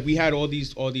 and Yeah. so like we had all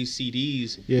these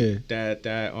CDs. Yeah. That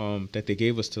they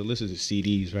gave us to listen to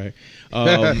CDs, right?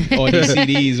 All these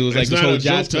CDs. It was like It's this not whole a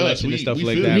jazz joke to us. collection and We stuff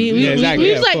like feel that. you. Yeah, exactly.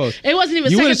 We Yeah, was of like, course. it wasn't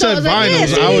even You would second have thought. said I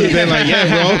was like, vinyls. yeah, I would have CD. been like,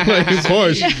 yeah, bro. Like, of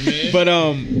course.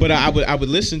 But I would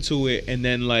listen to it and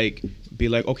then like be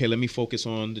like, okay, let me focus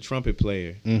on the trumpet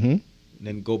player. Mm-hmm.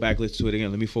 Then go back, listen to it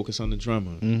again. Let me focus on the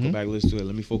drummer. Mhm. Go back, listen to it.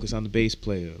 Let me focus on the bass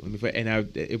player.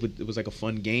 It was like a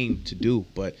fun game to do,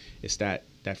 but it's that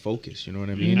focus. You know what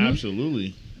I mean?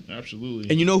 Absolutely.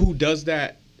 And you know who does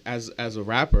that as a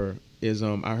rapper is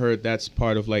I heard that's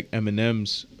part of like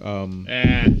Eminem's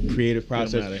creative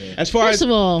process. outta here. As far First as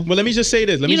of all, well, let me just say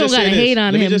this. Let you me just don't say gotta this. hate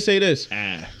on Let me him. just say this.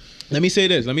 Ah. Let me say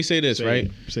this. Say Right?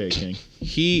 it. Say it, King.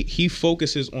 He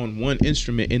focuses on one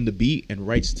instrument in the beat and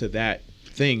writes to that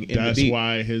thing in That's the beat.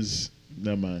 why his.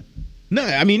 Never mind. No,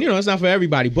 I mean, it's not for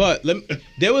everybody, but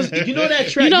there was, that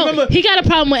track. you know, remember? he got a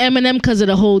problem with Eminem because of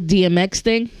the whole DMX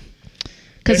thing.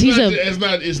 Because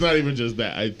It's not even just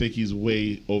that. I think he's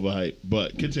way overhyped.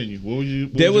 But continue. What was you?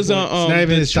 There was your point? It's not even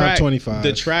the his top track, 25.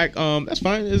 The track, that's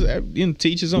fine. It's, to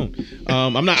each his own.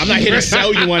 I'm not here to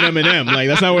sell you on Eminem. Like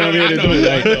that's not what I'm here to do.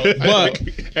 Like, but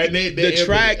And the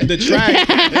track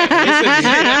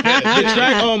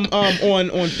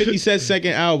on 50 Cent's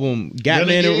second album,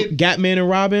 Gatman and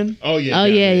Robin. Oh yeah. Oh,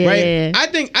 yeah. Right. I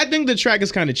think the track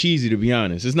is kind of cheesy, to be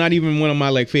honest. It's not even one of my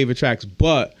like favorite tracks,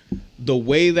 but the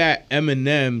way that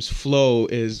Eminem's flow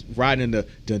is riding the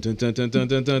dun dun dun dun dun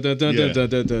dun dun dun dun dun dun dun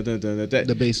dun dun dun dun,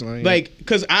 The bass line. like,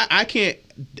 because I can't.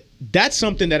 That's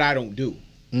something that I don't do.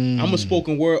 I'm a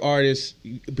spoken word artist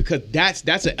because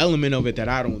that's an element of it that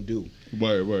I don't do.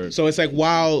 Word. So it's like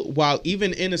while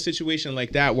even in a situation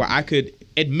like that where I could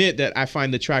admit that I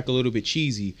find the track a little bit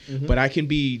cheesy, but I can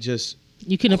be just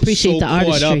you can appreciate so the caught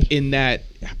artistry. up in that,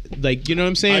 like, you know what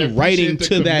I'm I saying, appreciate writing the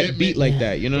to that commitment beat like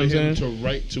that. You know what I'm for him saying? to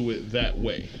write to it that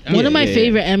way. One of my yeah.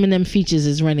 favorite Eminem features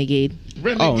is Renegade.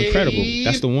 Oh, incredible!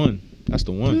 That's the one.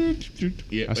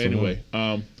 Yeah. That's the Anyway,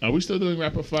 are we still doing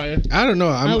rapid fire? I don't know.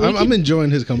 I'm enjoying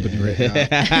his company right now.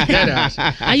 Deadass.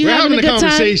 Are you We're having having a a good time?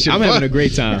 conversation. I'm having a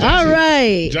great time. All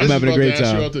right. Josh I'm having a is about great to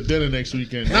ask time. you out to dinner next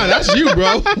weekend. No, that's you,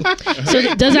 bro.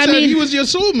 So does that He mean was your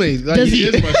soulmate? Like, Does He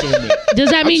is my soulmate. does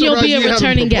that mean you'll be a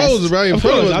returning guest? Right in Of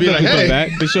front course, of us, I'll be be like, hey.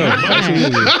 back for sure.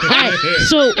 Absolutely. All right.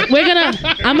 So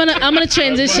I'm gonna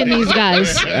transition these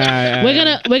guys.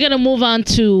 We're gonna move on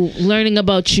to learning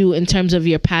about you in terms of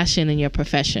your passion and your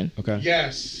profession. Okay.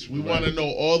 Yes, we want to know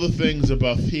all the things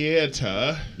about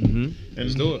theater and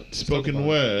do it. spoken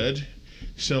word.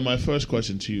 So my first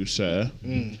question to you, sir,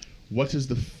 what is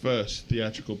the first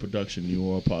theatrical production you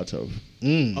were a part of?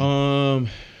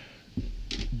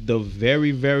 The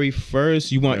very, very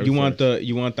first. You want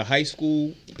the high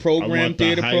school program, I want the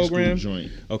theater high program. school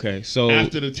joint. Okay, so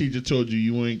After the teacher told you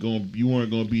you weren't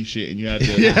gonna be shit, and you had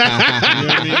to, you know what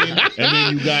I mean? And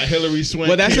then you got Hillary Swank.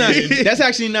 well, that's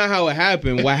actually not how it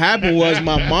happened. What happened was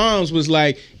my mom's was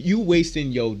like, "You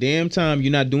wasting your damn time.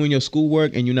 You're not doing your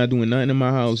schoolwork, and you're not doing nothing in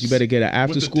my house. You better get an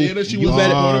after With the school. theater she You was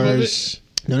better." part of it?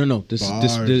 No. This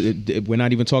we're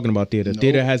not even talking about theater.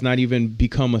 Theater has not even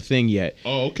become a thing yet.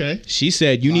 Oh, okay. She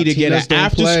said you need to get Latinas an don't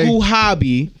after play. school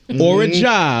hobby or a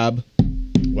job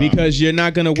because you're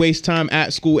not gonna waste time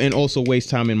at school and also waste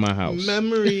time in my house.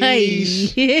 Memories.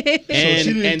 And, she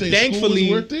didn't and think thankfully,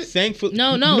 school was worth it?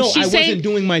 No, I she's wasn't saying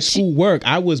doing my school work.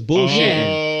 I was bullshitting.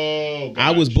 Oh,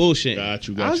 I was bullshitting. Got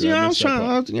you.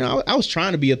 I was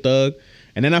trying to be a thug,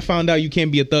 and then I found out you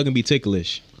can't be a thug and be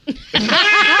ticklish. Wait a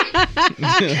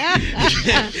minute.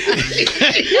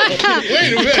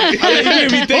 You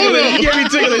can't be ticklish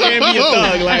and be a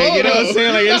thug. Like, you know what I'm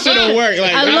saying? Like, it shit don't work.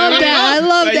 Like, I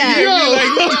love that. Yo,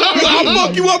 I'll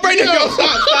fuck you up right now. Yo,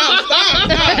 stop.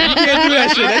 You can't do that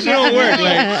shit. That shit don't work.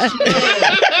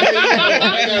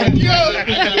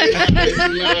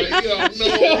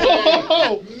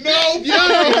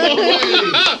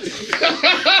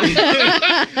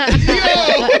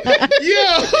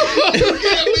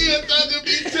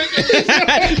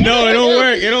 No, it don't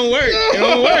work. It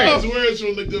don't work. Those words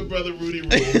from the good brother Rudy Ru.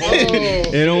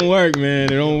 It don't work, man.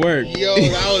 It don't work. Yo,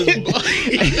 that was.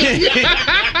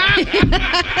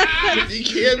 You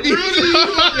can't be.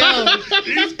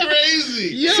 He's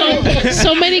crazy.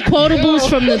 So many quotables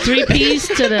from the 3 Ps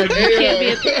to the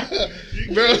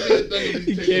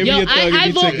you can't be a Yo,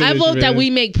 I vote that we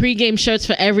make pregame shirts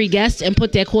for every guest and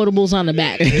put their quotables on the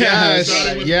back. Yes.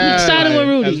 Starting with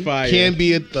Rudy. That's fire. Can't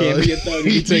be a thug. Can't be a thug.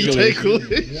 Be ticklish.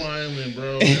 Whining,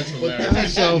 bro. That's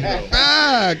hilarious. So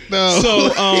fact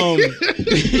though.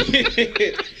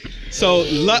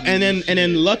 And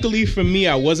then luckily for me,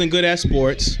 I wasn't good at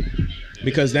sports.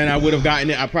 because then I would have gotten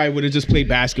it. I probably would have just played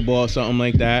basketball or something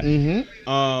like that.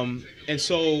 And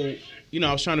so, you know,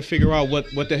 I was trying to figure out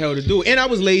what the hell to do, and I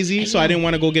was lazy, so I didn't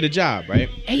want to go get a job, right?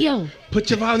 Hey yo, Put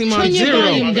your volume turn on your zero.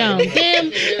 volume down. Damn.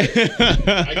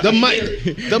 The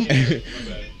mic.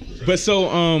 But so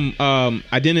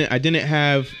I didn't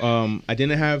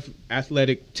have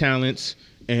athletic talents,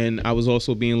 and I was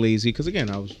also being lazy because again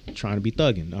I was trying to be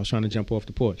thugging. I was trying to jump off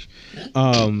the porch.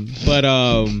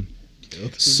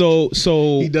 So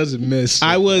He doesn't miss.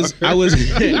 I was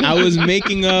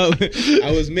making up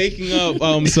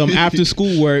some after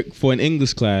school work for an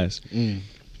English class,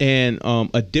 and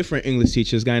a different English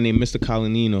teacher, this guy named Mr.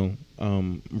 Colanino,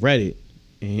 read it,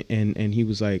 and he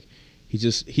was like, he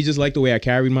just liked the way I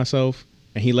carried myself,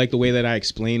 and he liked the way that I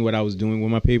explained what I was doing with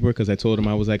my paper, because I told him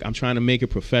I was like, I'm trying to make it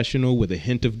professional with a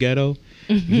hint of ghetto.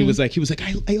 He was like, he was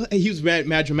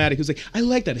mad dramatic. He was like, I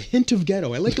like that, a hint of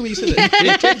ghetto. I like the way you said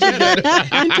that,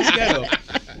 a hint of ghetto.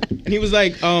 And he was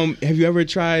like, have you ever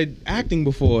tried acting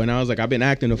before? And I was like, I've been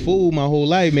acting a fool my whole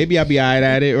life. Maybe I'll be all right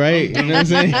at it, right? You know what I'm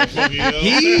saying?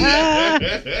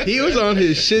 He was on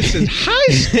his shit since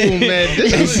high school, man.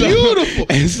 This is beautiful.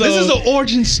 This is an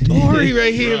origin story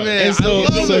right here, man. And so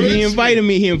he invited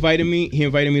me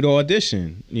to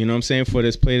audition. You know what I'm saying, for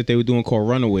this play that they were doing called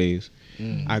Runaways.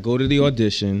 I go to the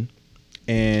audition,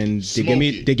 and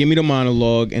they give me the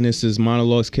monologue, and it's this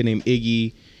monologue's kid named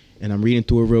Iggy. And I'm reading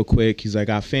through it real quick. He's like,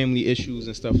 got family issues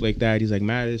and stuff like that. He's like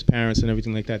mad at his parents and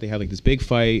everything like that. They had like this big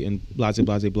fight and blah,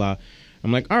 blah, blah, blah.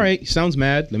 I'm like, all right, sounds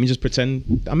mad. Let me just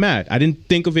pretend I'm mad. I didn't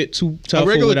think of it too tough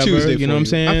or whatever. Tuesday, you know what I'm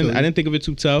saying? I didn't think of it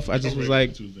too tough. I just was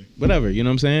like, whatever, you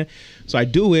know what I'm saying? So I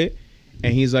do it.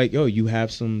 And he's like, yo, you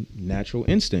have some natural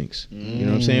instincts. You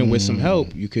know what I'm saying? With some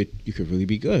help, you could really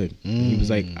be good. And he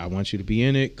was like, I want you to be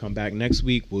in it. Come back next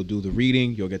week. We'll do the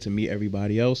reading. You'll get to meet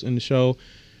everybody else in the show.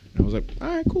 And I was like, all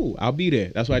right, cool. I'll be there.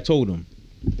 That's what I told him.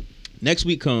 Next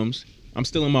week comes. I'm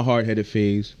still in my hard-headed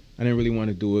phase. I didn't really want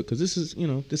to do it because this is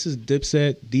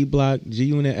Dipset, D-Block,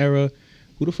 G-Unit era.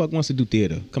 Who the fuck wants to do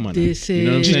theater? Come on now. This You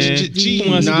know what I'm saying?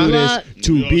 Who wants to do this?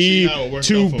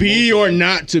 To be or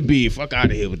not to be. Fuck out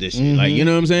of here with this shit. Like, you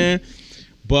know what I'm saying?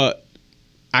 But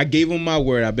I gave him my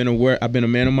word. I've been a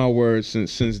man of my word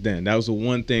since then. That was the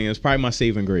one thing. It's probably my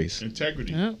saving grace.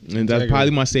 Integrity. Yeah. And that's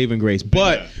probably my saving grace.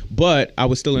 But I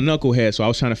was still a knucklehead, so I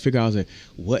was trying to figure out, I was like,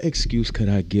 what excuse could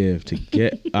I give to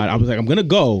get I was like, I'm gonna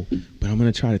go, but I'm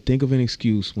gonna try to think of an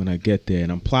excuse when I get there.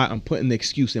 And I'm putting the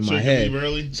excuse in my head. Leave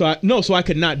early? So I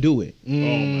could not do it. Oh my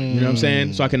You know what I'm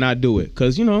saying? So I could not do it.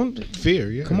 Cause fear,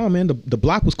 yeah. come on, man, the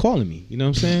block was calling me. You know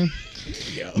what I'm saying?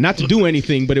 Not to do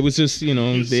anything, but it was just, they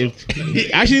weren't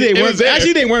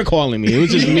calling me. It was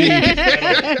just me. You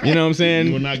know what I'm saying?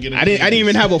 You were not getting I didn't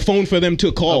even have a phone for them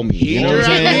to call me. You know what I'm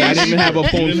saying? I didn't even have a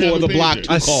phone for the block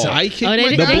to call.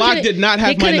 The block did not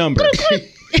have my number.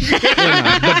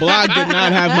 The block did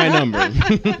not have my number.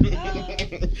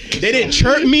 They didn't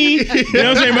chirp me. You know what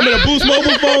I'm saying? Remember the Boost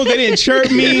mobile phones? They didn't chirp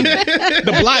me.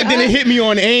 The block didn't hit me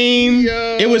on AIM.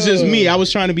 It was just me. I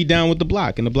was trying to be down with the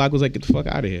block, and the block was like, "Get the fuck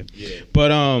out of here." Yeah.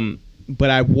 But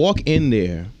I walk in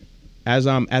there as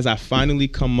I finally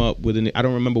come up with I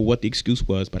don't remember what the excuse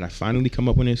was, but I finally come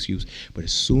up with an excuse. But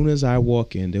as soon as I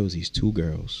walk in, there was these two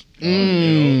girls.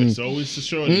 It's always the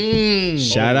shorty.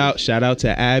 Shout out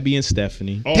to Abby and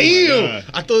Stephanie. Oh Damn!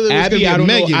 I thought it was Abby, gonna be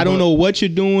Megan. I don't know what you're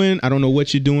doing. I don't know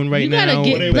what you're doing right now.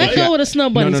 You gotta let go of the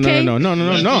snow bunnies, No.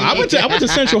 I went to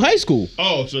Central High School.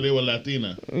 Oh, so they were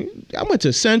Latina. I went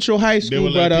to Central High School, They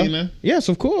were brother. Latina? Yes,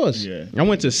 of course. Yeah. I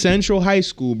went to Central High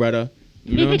School, brother.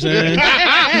 You know what I'm saying?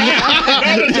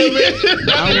 I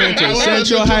went to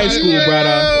Central High School,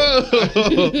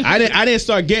 brother. I didn't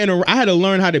start getting around. I had to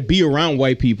learn how to be around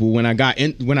white people when I got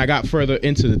further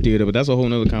into the theater, but that's a whole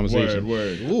nother conversation.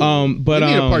 Word. But we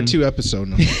need a part 2 episode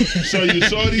now. So you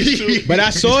saw these two. But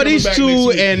I saw these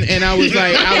two, and I was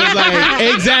like,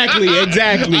 exactly.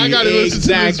 I gotta listen to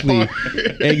this part.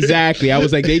 Exactly. I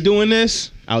was like, they doing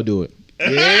this? I'll do it.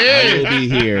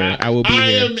 Yeah. I will be here.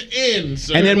 I am in,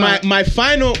 sir. And then my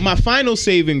final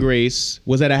saving grace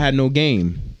was that I had no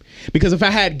game. Because if I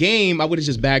had game, I would have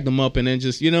just bagged them up and then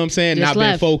just, you know what I'm saying, just not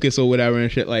left. been focused or whatever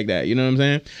and shit like that. You know what I'm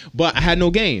saying? But I had no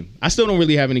game. I still don't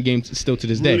really have any game still to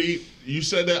this day. Rudy, you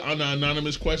said that on the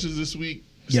anonymous questions this week.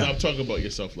 Yeah. Stop talking about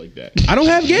yourself like that. I don't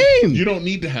have game. You don't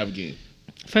need to have game.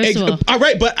 First of all,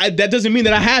 right, but that doesn't mean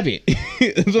that I have it.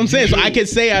 That's what I'm saying. So I can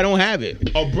say I don't have it.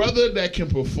 A brother that can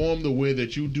perform the way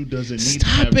that you do doesn't need to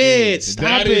Stop have it. game. Stop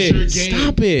That it. is your game.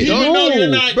 Stop it. No, you're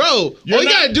not. Bro, all you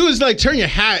gotta do is like turn your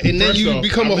hat and then First you off,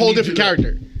 become I'm a whole gonna different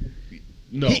need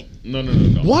you character.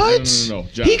 No. What? No.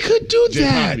 He could do J.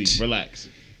 that. Poppy, relax.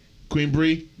 Queen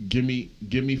Bree, give me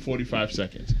 45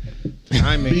 seconds.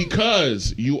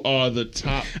 Because you are the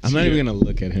top. I'm not even gonna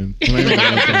look at him. I'm not even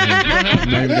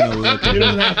gonna look at him. You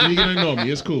don't have to. You can ignore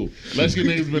me. It's cool. Lesbian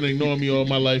niggas been ignoring me all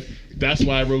my life. That's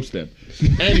why I roast them.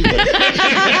 Anyway,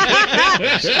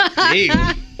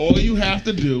 all you have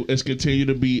to do is continue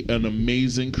to be an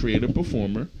amazing creative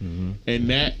performer, and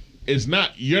that is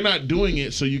not. You're not doing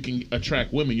it so you can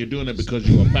attract women. You're doing it because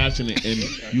you are passionate and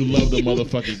you love the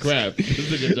motherfucking craft. This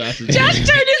nigga Josh turned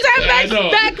his head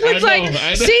backwards like,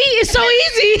 see, it's so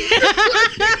easy.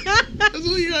 That's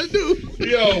what you gotta do.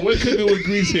 Yo, we're cooking with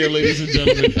grease here, ladies and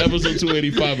gentlemen. Episode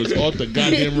 285 is off the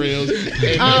goddamn rails,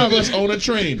 and none of us own a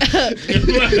train.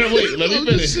 Wait, let me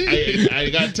finish. I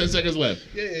got 10 seconds left.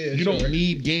 Yeah, you don't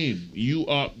need game. You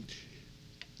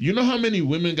know how many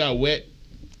women got wet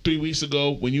 3 weeks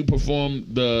ago when you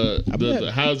performed the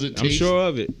how's it taste?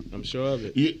 I'm sure of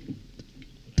it.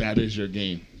 That is your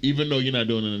game. Even though you're not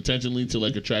doing it intentionally to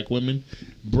like attract women,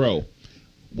 bro.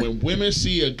 When women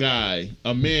see a guy,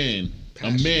 a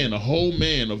whole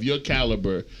man of your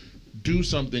caliber do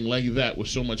something like that with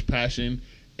so much passion,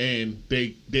 and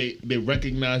they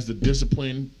recognize the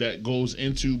discipline that goes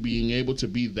into being able to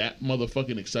be that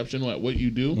motherfucking exceptional at what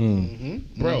you do,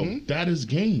 bro, that is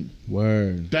game.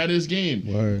 Word. That is game.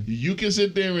 Word. You can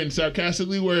sit there and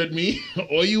sarcastically word me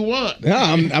all you want. No,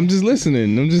 I'm just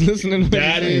listening.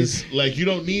 That is like, you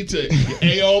don't need to.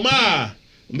 Ayo ma.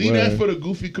 Leave that for the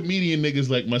goofy comedian niggas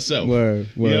like myself. You know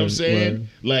what I'm saying?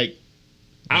 Like,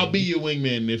 I'll be your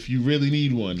wingman if you really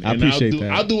need one. I appreciate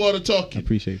that. I'll do all the talking. I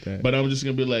appreciate that. But I'm just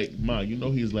going to be like, Ma, you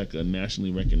know he's like a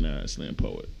nationally recognized slam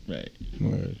poet, right?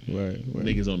 Word.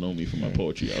 Niggas don't know me for my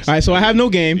poetry. All right, so I have no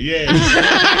game. Yeah.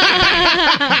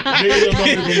 Niggas don't know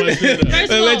me for my stand-up.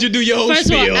 Let you do your whole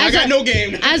spiel. I got no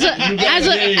game. As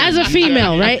a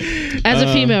female, right? As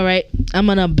a female, right? I'm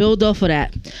gonna build off of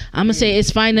that. I'm gonna say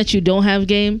it's fine that you don't have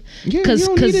game, because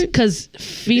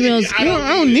females. I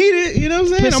don't need it. You know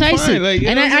what I'm saying? Precisely. I'm fine. Like,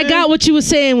 and I got what you were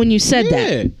saying when you said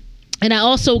that. And I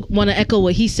also want to echo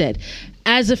what he said.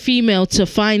 As a female, to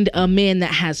find a man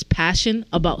that has passion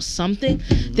about something,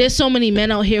 there's so many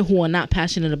men out here who are not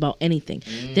passionate about anything.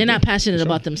 They're not passionate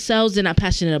about themselves. They're not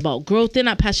passionate about growth. They're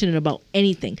not passionate about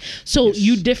anything. So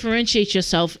you differentiate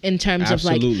yourself in terms of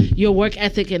like your work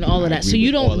ethic and all of that. So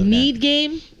you don't need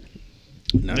game.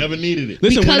 No. Never needed it.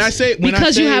 Listen, when I say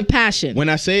you have passion. When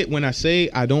I say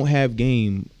I don't have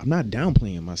game, I'm not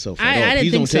downplaying myself at all.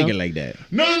 Please don't take it like that.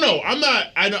 No. I'm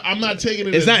not taking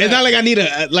it. It's not like I need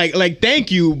a like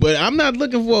thank you, but I'm not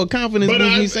looking for a confidence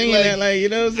boost saying that, like, you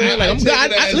know what I'm saying?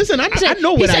 Like, I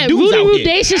know what I do. Rudy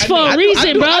Rudacious for a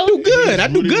reason, bro. I do good. I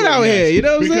do good out here. You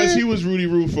know what I'm saying? Because he was Rudy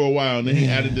Ru for a while, and then he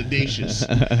added the Dacious.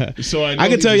 So I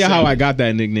can tell you how I got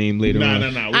that nickname later on.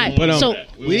 No.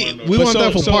 We want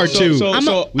that for part two.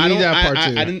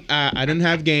 I didn't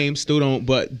have game, still don't.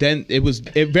 But then it was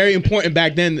very important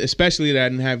back then, especially that I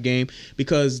didn't have game,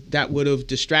 because that would have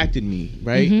distracted me,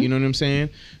 right? You know what I'm saying?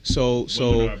 So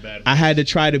I had to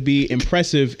try to be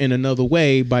impressive in another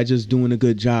way by just doing a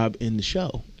good job in the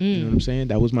show. You know what I'm saying?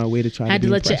 That was my way to try. Had to to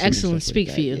be let your impressive excellence speak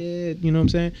for you. Yeah, you know what I'm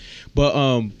saying?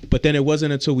 But then it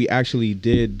wasn't until we actually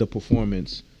did the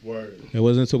performance. Word. It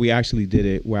wasn't until we actually did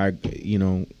it where I,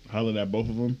 hollered at both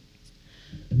of them.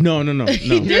 No. He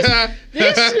forgot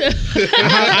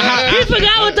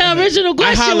what the original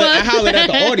question was. I hollered at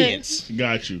the audience.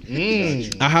 Got you.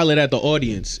 I hollered at the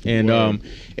audience, and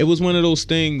it was one of those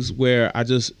things where I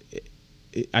just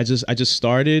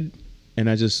started, and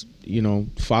I just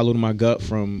followed my gut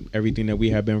from everything that we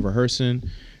had been rehearsing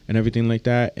and everything like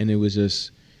that, and it was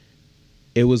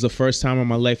the first time in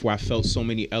my life where I felt so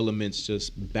many elements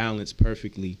just balanced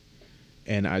perfectly.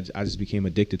 And I just became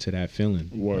addicted to that feeling.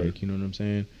 Word. Like, you know what I'm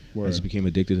saying? Word. I just became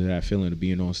addicted to that feeling of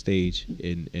being on stage.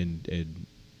 And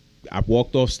I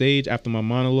walked off stage after my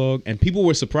monologue, and people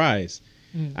were surprised.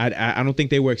 I don't think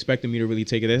they were expecting me to really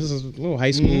take it. This is a little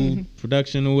high school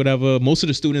production or whatever. Most of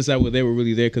the students that were there were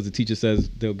really there because the teacher says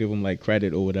they'll give them like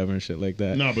credit or whatever and shit like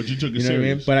that. No, but you took it serious. What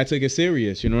I mean? But I took it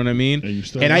serious. You know what I mean? And you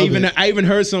still I even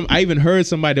heard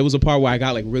somebody. There was a part where I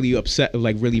got like really upset,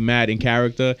 like really mad in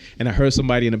character, and I heard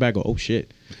somebody in the back go, "Oh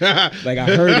shit." Like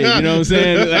I heard it, you know what I'm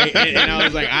saying? Like, and I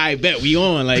was like, I bet we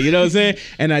on, like, you know what I'm saying?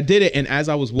 And I did it, and as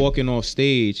I was walking off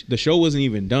stage, the show wasn't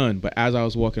even done, but as I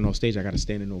was walking off stage, I got a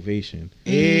standing ovation.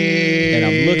 And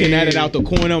I'm looking at it out the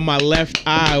corner of my left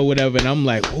eye or whatever, and I'm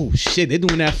like, oh shit, they're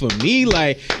doing that for me?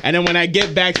 Like, and then when I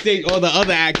get backstage, all the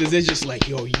other actors, it's just like,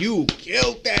 yo, you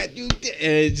killed that, you did.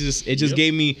 And it just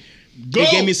gave me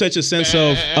such a sense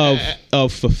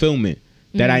of fulfillment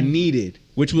that I needed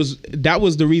that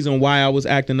was the reason why I was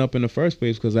acting up in the first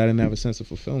place, because I didn't have a sense of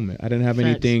fulfillment. I didn't have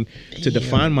anything to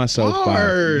define myself by.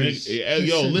 Yo, listen,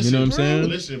 you know what I'm saying?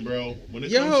 Listen, bro. When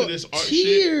it comes to this art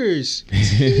cheers.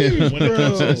 shit, when it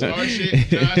comes to this art shit,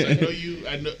 Josh,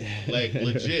 I know, like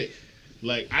legit.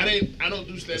 Like I don't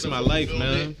do stand up. It's my life,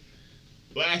 man.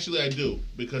 But actually, I do,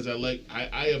 because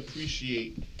I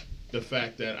appreciate the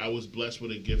fact that I was blessed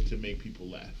with a gift to make people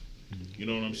laugh. You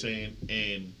know what I'm saying?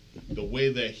 And the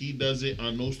way that he does it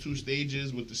on those two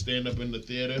stages with the stand up in the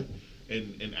theater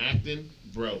and acting,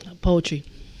 bro. Poetry.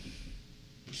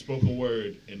 Spoken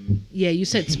word and yeah, you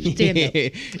said stand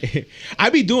up. I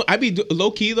be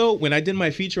low key though. When I did my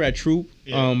feature at Troop,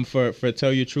 for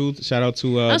Tell Your Truth, shout out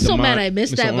to. I'm so mad I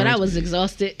missed Mr. that, but I Orange. was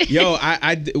exhausted. Yo,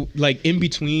 I like in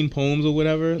between poems or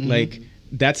whatever. Like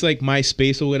that's like my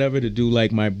space or whatever to do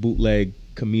like my bootleg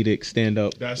comedic stand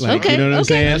up. That's like, okay. You know what I'm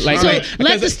saying? Like, so like,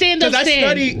 let the stand up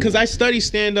stand. Because I study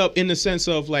stand up in the sense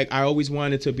of like I always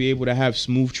wanted to be able to have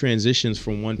smooth transitions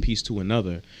from one piece to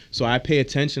another. So I pay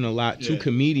attention a lot to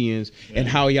comedians and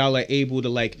how y'all are able to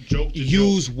like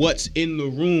use what's in the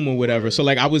room or whatever. So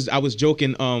like I was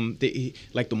joking,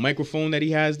 like the microphone that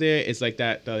he has there, it's like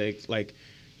that like.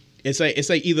 It's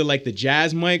like either like the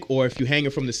jazz mic, or if you hang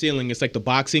it from the ceiling, it's like the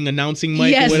boxing announcing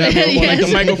mic or whatever, or like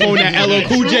the microphone that LL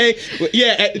Cool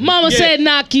J. Mama said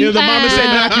knock you out. The mama said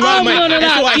knock you out. I'm gonna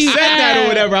knock so I you said that out. or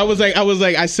whatever.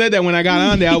 I said that when I got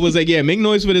on there. I was like, yeah, make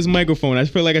noise for this microphone. I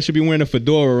feel like I should be wearing a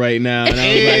fedora right now. And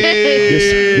I was like,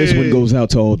 this one goes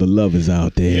out to all the lovers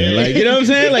out there. Like, you know what I'm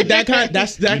saying? Like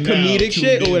that's that comedic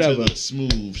shit or whatever.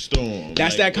 Smooth storm.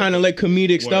 That's that kind of like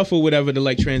comedic stuff or whatever to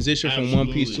like transition from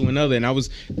one piece to another. And I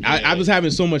was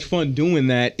having so much fun doing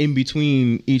that in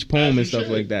between each poem and stuff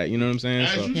like that. You know what I'm saying?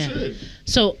 As you should.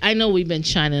 So I know we've been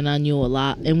shining on you a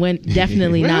lot, and we're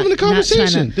definitely We're not having a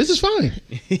conversation. Not this is fine.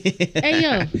 hey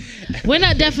yo, we're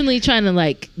not definitely trying to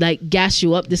like gas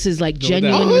you up. This is like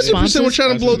genuine 100% responses. we're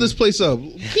trying to blow this place up.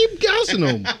 Keep gassing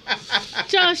them.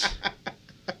 Josh.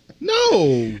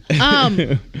 No.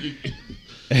 Back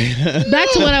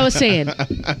to what I was saying.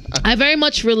 I very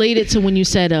much related to when you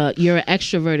said you're an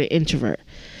extroverted introvert.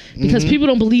 Because people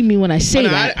don't believe me when I say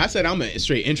that. I said I'm a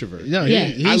straight introvert. No, Yeah.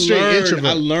 he's straight introvert.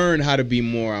 I learned how to be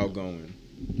more outgoing.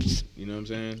 You know what I'm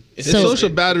saying? The social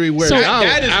battery wears out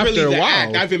that is after really a the while.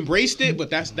 act. I've embraced it, but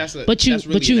that's But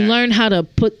you learn how to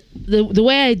put the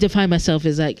way I define myself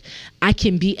is like I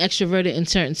can be extroverted in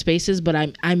certain spaces, but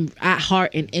I'm at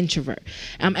heart an introvert.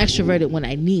 I'm extroverted when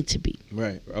I need to be.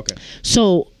 Right. Okay.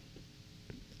 So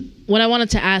what I wanted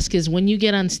to ask is, when you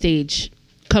get on stage,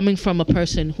 coming from a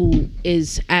person who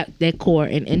is at their core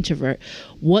an introvert,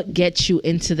 what gets you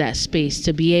into that space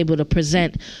to be able to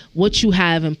present what you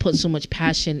have and put so much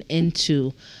passion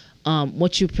into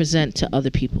what you present to other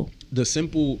people? The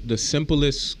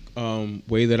simplest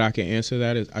way that I can answer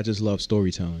that is I just love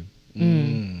storytelling,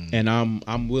 and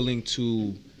I'm willing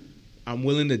to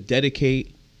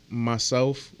dedicate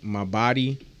myself, my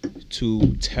body,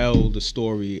 to tell the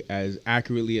story as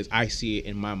accurately as I see it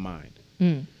in my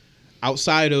mind.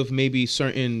 Outside of maybe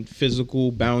certain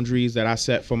physical boundaries that I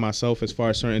set for myself, as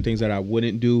far as certain things that I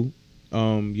wouldn't do,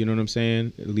 you know what I'm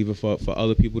saying? Leave it for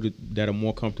other people that are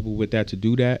more comfortable with that to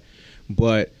do that.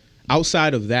 But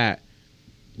outside of that,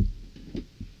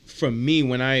 for me,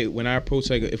 when I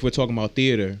approach, like if we're talking about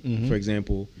theater, for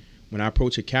example, when I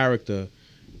approach a character,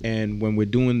 and when we're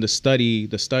doing the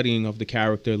studying of the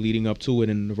character leading up to it,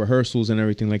 and the rehearsals and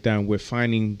everything like that, and we're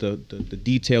finding the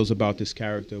details about this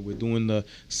character, we're doing the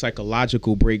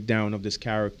psychological breakdown of this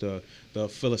character,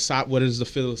 what is the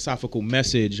philosophical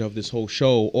message of this whole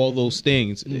show, all those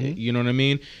things, you know what I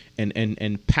mean,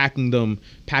 and packing them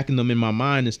in my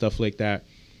mind and stuff like that.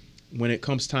 When it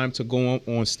comes time to go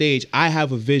on stage, I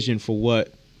have a vision for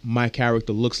what my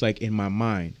character looks like in my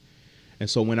mind. And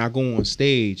so when I go on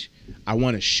stage, I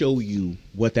want to show you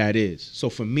what that is. So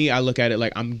for me, I look at it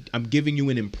like I'm giving you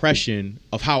an impression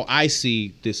of how I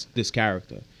see this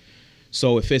character.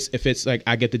 So if it's like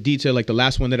I get the detail, like the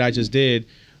last one that I just did,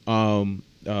 a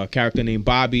character named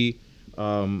Bobby,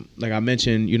 like I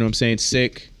mentioned, you know what I'm saying,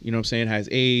 sick, you know what I'm saying, has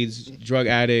AIDS, drug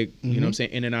addict, you know what I'm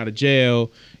saying, in and out of jail,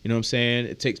 you know what I'm saying.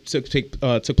 It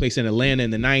took place in Atlanta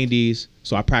in the 90s,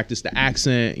 so I practiced the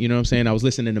accent, you know what I'm saying. I was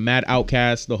listening to Mad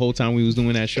Outkast the whole time we was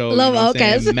doing that show. Love you know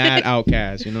Outkast. Mad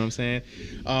Outkast, you know what I'm saying.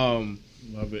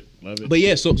 Love it. But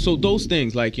yeah, so those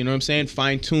things, like, you know what I'm saying,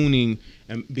 fine tuning,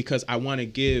 and because I want to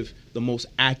give the most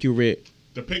accurate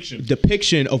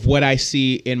depiction of what I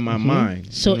see in my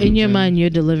mind. So in your mind, you're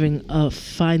delivering a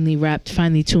finely wrapped,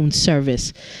 finely tuned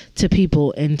service to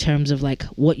people in terms of like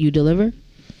what you deliver.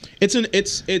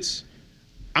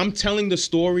 I'm telling the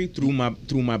story through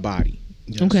my body.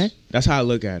 Yes. Okay. That's how I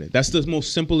look at it. That's the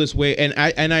most simplest way, and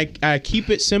I keep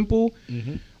it simple,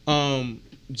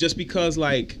 just because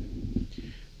like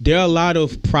there are a lot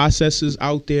of processes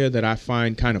out there that I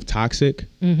find kind of toxic.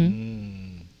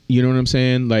 You know what I'm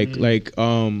saying? Like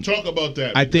talk about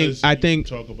that. I think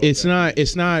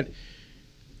it's not.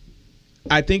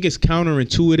 I think it's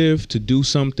counterintuitive to do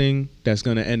something that's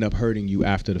going to end up hurting you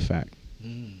after the fact.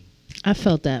 I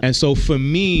felt that. And so for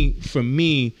me,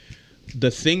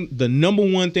 the number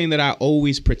one thing that I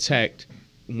always protect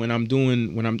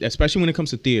especially when it comes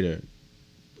to theater,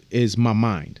 is my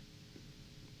mind.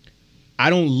 I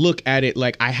don't look at it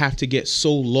like I have to get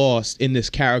so lost in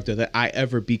this character that I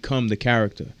ever become the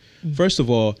character. First of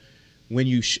all,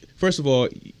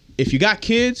 if you got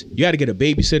kids, you got to get a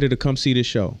babysitter to come see this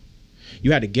show.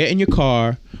 You had to get in your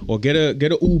car or get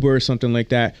a Uber or something like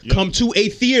that. Yep. Come to a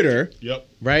theater. Yep.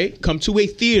 Right? Come to a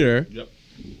theater. Yep.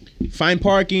 Find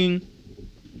parking.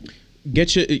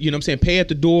 Get your, you know what I'm saying, pay at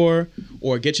the door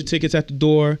or get your tickets at the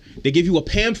door. They give you a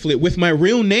pamphlet with my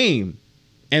real name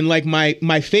and like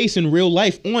my face in real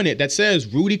life on it that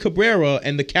says Rudy Cabrera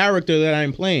and the character that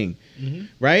I'm playing.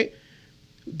 Right?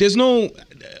 There's no,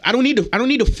 I don't need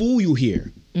to fool you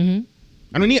here.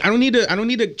 I don't need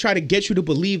to try to get you to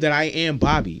believe that I am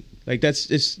Bobby. Like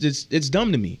it's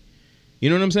dumb to me. You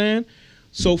know what I'm saying?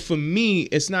 So for me,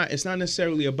 it's not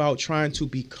necessarily about trying to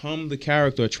become the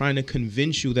character, or trying to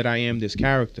convince you that I am this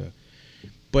character.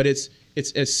 But it's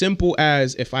as simple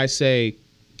as if I say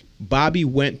Bobby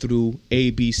went through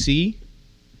ABC,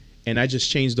 and I just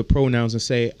change the pronouns and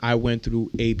say I went through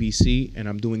ABC, and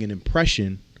I'm doing an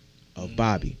impression of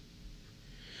Bobby.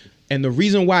 And the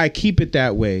reason why I keep it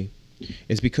that way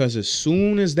is because as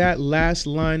soon as that last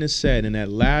line is said and that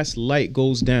last light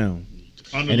goes down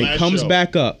and it comes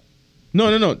back up, no,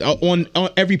 on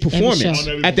every performance,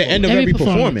 at the end of every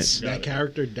performance, that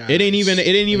character dies. It ain't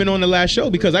even on the last show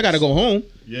because I gotta go home.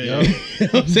 Yeah. You know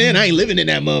what I'm saying? I ain't living in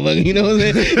that motherfucker. You know what I'm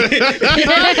saying?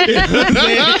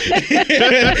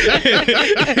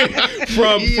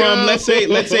 From let's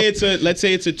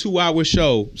say it's a 2-hour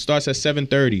show. Starts at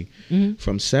 7:30.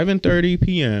 From 7:30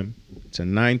 p.m. to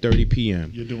 9:30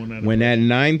 p.m. You're doing that. When that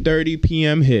 9:30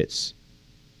 p.m. hits,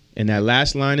 and that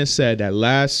last line is said, that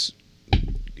last,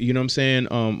 you know what I'm saying,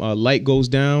 light goes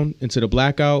down into the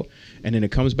blackout, and then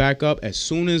it comes back up. As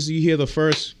soon as you hear the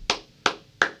first,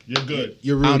 you're good.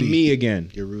 You're Rudy. I'm me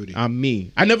again. You're Rudy. I'm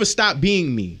me. I never stopped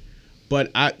being me,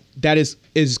 but that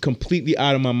is completely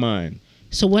out of my mind.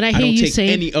 So what I hear don't you take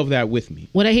saying, any of that with me.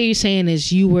 what I hear you saying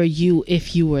is you were you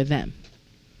if you were them.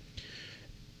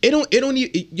 It don't.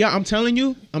 Yeah, I'm telling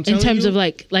you. In terms of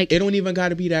like it don't even got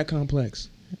to be that complex.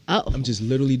 Oh, I'm just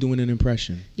literally doing an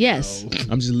impression. Yes.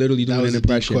 I'm just literally doing an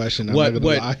impression. Question. I'm not gonna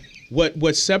lie.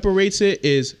 What separates it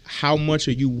is how much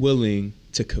are you willing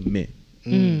to commit.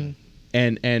 And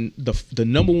the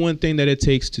number one thing that it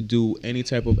takes to do any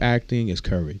type of acting is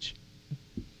courage.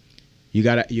 You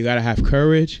gotta have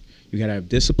courage. You gotta have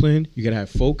discipline. You gotta have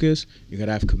focus. You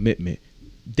gotta have commitment.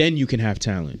 Then you can have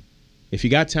talent. If you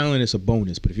got talent, it's a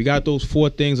bonus. But if you got those 4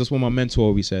 things, that's what my mentor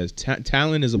always says.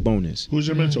 Talent is a bonus. Who's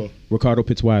your mentor? Ricardo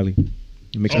Pitzwiley,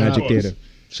 Mixed Magic Theater.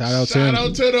 Shout out to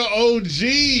the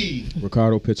OG.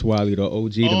 Ricardo Pitzwiley, the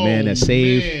OG, the man that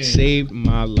saved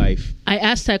my life. I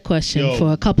asked that question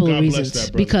for a couple of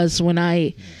reasons because when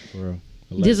I For real.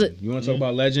 There's a- You want to talk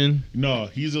about legend? No,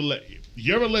 he's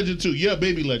you're a legend too. You're a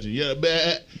baby legend. Yeah,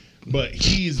 but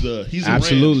he's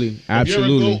Absolutely. a Ram.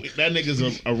 Absolutely. If you ever go, that nigga's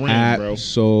a Ram, bro.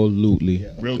 Absolutely.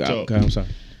 Real talk. Okay, I'm sorry.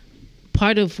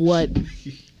 part of what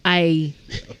I've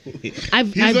He's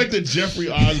like the Jeffrey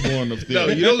Osborne of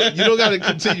theater. No, you don't got to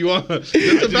continue on. Just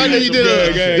the fact that you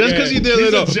did just because you did a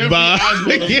little, Jeffrey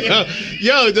Osborne of theater.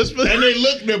 yo, just for, And they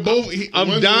look, they're both.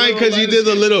 I'm dying because you did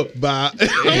a little, bah.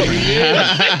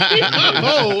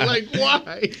 Oh, like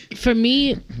why? for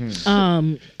me,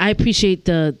 I appreciate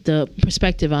the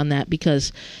perspective on that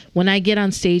because when I get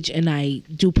on stage and I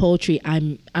do poetry,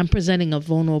 I'm presenting a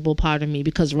vulnerable part of me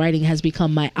because writing has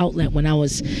become my outlet when I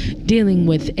was dealing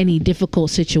with any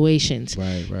difficult situations.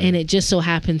 Right. And it just so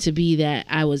happened to be that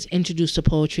I was introduced to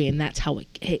poetry and that's how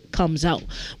it comes out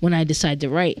when I decide to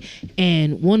write.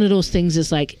 And one of those things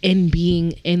is like in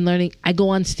learning, I go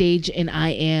on stage and I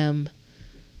am,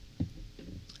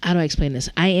 how do I explain this?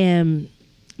 I am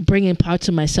bringing parts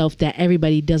of myself that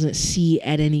everybody doesn't see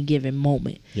at any given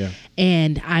moment. Yeah.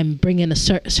 And I'm bringing a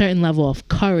certain level of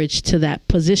courage to that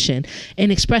position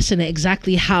and expressing it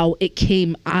exactly how it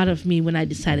came out of me when I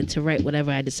decided to write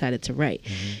whatever I decided to write.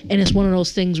 Mm-hmm. And it's one of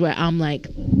those things where I'm like,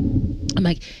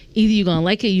 either you're gonna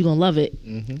like it, or you're gonna love it.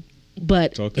 Mm-hmm.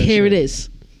 But here it is.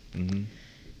 Mm-hmm.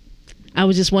 I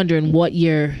was just wondering what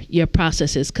your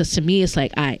process is, because to me it's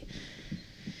like,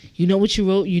 you know what you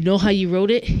wrote, you know how you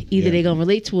wrote it. Either they're gonna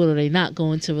relate to it or they're not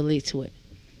going to relate to it.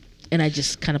 And I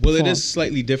just kind of Well, it is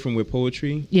slightly different with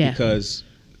poetry. Yeah. Because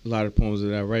a lot of poems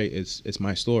that I write, it's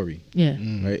my story. Yeah.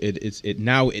 Right. It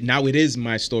now it is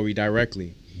my story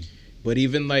directly. But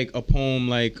even like a poem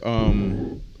like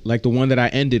the one that I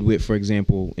ended with, for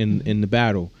example, in the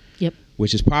battle. Yep.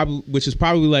 Which is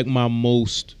probably like my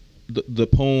most the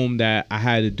poem that I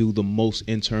had to do the most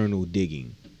internal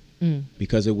digging.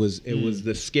 Because it was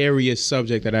the scariest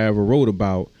subject that I ever wrote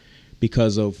about,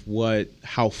 because of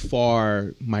how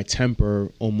far my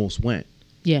temper almost went.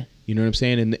 Yeah. You know what I'm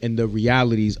saying? And the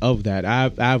realities of that.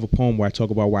 I have a poem where I talk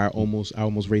about where I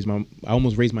almost raised my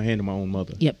hand to my own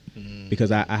mother. Yep.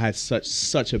 Because I had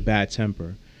such a bad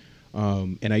temper.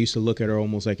 And I used to look at her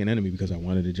almost like an enemy because I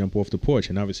wanted to jump off the porch,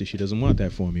 and obviously she doesn't want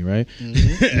that for me, right?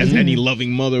 As any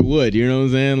loving mother would, you know what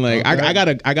I'm saying? Like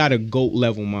okay. I got a GOAT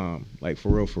level mom, like for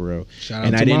real. Shout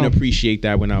and out I to didn't mom. appreciate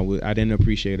that I didn't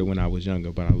appreciate it when I was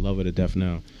younger, but I love her to death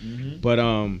now. But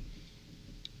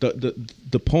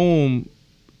the poem,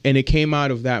 and it came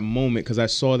out of that moment because I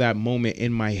saw that moment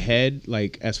in my head,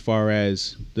 like as far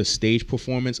as the stage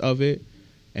performance of it,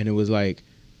 and it was like,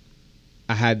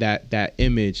 I had that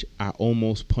image. I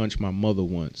almost punched my mother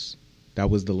once. That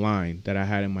was the line that I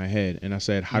had in my head. And I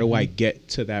said, how do I get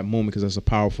to that moment? Because that's a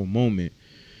powerful moment.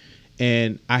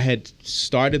 And I had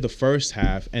started the first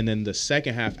half. And then the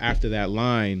second half after that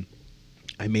line,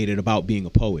 I made it about being a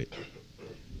poet.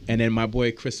 And then my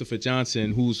boy Christopher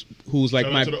Johnson, who's like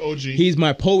Shout out to the OG. He's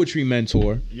my poetry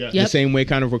mentor. Yes. The same way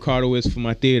kind of Ricardo is for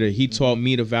my theater. He taught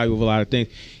me the value of a lot of things.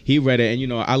 He read it,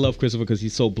 and I love Christopher because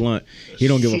he's so blunt. He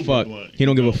don't give a fuck. Blunt. He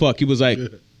don't give a fuck. He was like,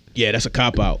 yeah, that's a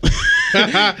cop out.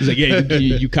 He's like, yeah,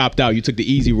 you copped out. You took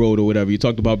the easy road or whatever. You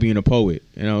talked about being a poet,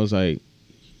 and I was like,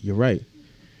 you're right.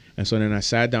 And so then I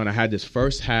sat down. I had this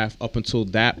first half up until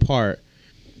that part,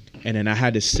 and then I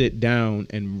had to sit down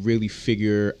and really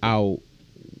figure out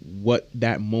what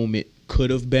that moment could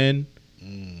have been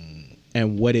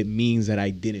and what it means that I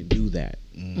didn't do that.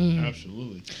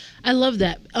 Absolutely. I love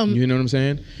that. You know what I'm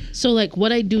saying? So like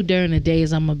what I do during the day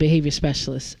is I'm a behavior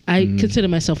specialist. I consider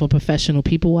myself a professional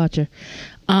people watcher.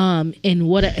 And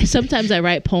sometimes I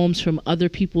write poems from other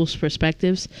people's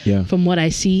perspectives, from what I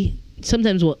see.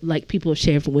 Sometimes what like people have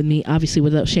shared with me, obviously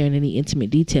without sharing any intimate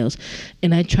details,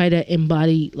 and I try to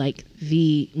embody like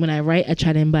when I write, I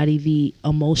try to embody the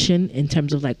emotion in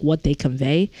terms of like what they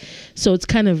convey. So it's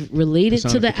kind of related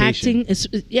to the acting. It's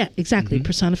exactly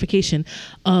personification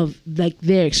of like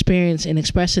their experience and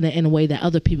expressing it in a way that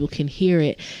other people can hear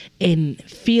it and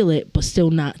feel it, but still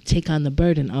not take on the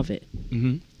burden of it.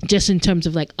 Just in terms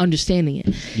of like understanding it.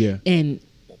 Yeah. And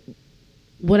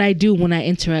what I do when I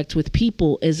interact with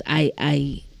people is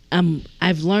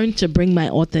I've learned to bring my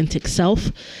authentic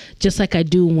self, just like I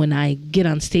do when I get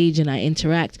on stage and I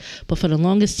interact. But for the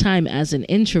longest time as an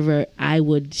introvert, I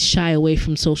would shy away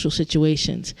from social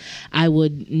situations. I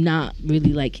would not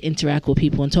really like interact with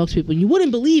people and talk to people. And you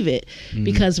wouldn't believe it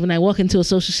because when I walk into a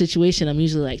social situation, I'm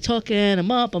usually like talking,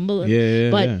 but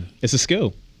It's a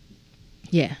skill.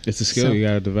 Yeah. It's a skill you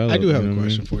got to develop. I do have a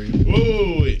question for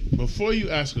you. Wait. Before you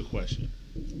ask a question,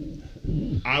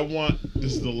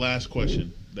 this is the last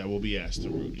question that will be asked to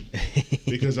Rudy.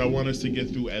 Because I want us to get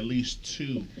through at least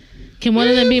two. Can one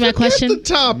of them be my question? The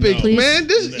topic, Please? man.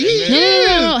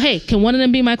 No. Hey, can one of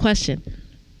them be my question?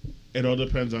 It all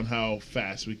depends on how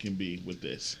fast we can be with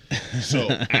this. So,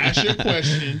 ask your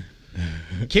question.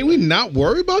 Can we not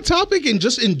worry about topic and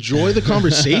just enjoy the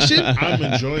conversation? I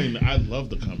love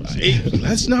the conversation.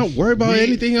 Let's not worry about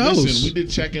anything else. Listen, we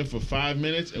did check in for 5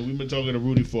 minutes and we've been talking to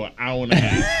Rudy for an hour and a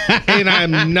half. And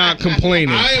I'm not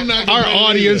complaining. I am not Our complaining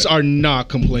audience either. are not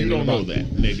complaining. You don't know about that,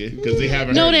 nigga, because they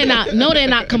haven't No, heard they're it. not. No, they're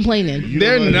not complaining. You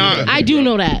They're don't know not. that. I do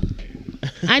know that.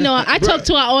 I know. I talk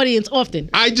to our audience often.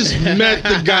 I just met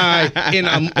the guy and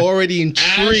I'm already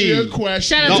Ask your intrigued.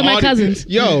 question. Shout out to my cousins.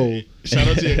 Yo, Shout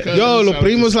out to your cousins. yo, los Shout out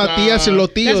primos, to las tías, y los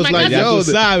tíos. my Like, cousin. yo,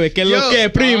 sabes que lo que,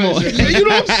 primo. you know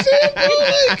what I'm saying,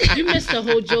 bro? Like, You missed the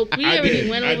whole joke. We already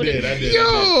went over I this. did.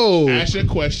 yo. Ask your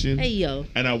question. Hey, yo.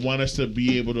 And I want us to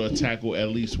be able to tackle at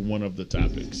least one of the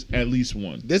topics. At least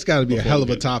one. This got to be a Before hell of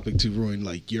we a get- topic to ruin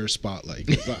like your spotlight.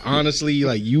 But honestly,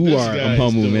 like you This are. guy is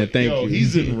humble, doing- man. Thank yo, you.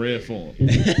 He's in rare form.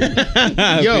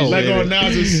 Yo, Like on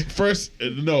Now's first,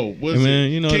 what's Man, it?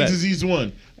 you know King's that- Disease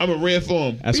 1. I'm a rare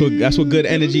form. That's what good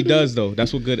energy does, though.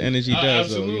 That's what good energy does,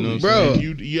 though. Absolutely. You know what I'm Bro.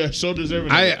 saying? You're so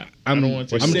deserving. I'm don't want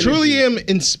to take it. truly am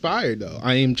inspired though.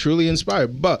 I am truly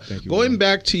inspired. But Thank you, going bro.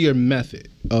 back to your method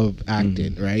of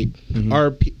acting, right?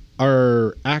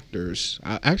 are actors.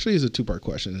 Actually, it's a 2-part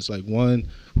question. It's like, one,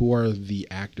 who are the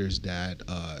actors that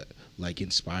like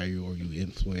inspire you or you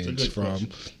influence from?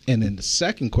 Question. And then the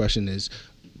second question is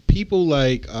people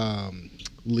like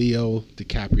Leo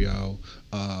DiCaprio,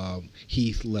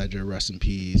 Heath Ledger, rest in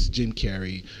peace, Jim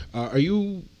Carrey.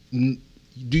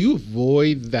 Do you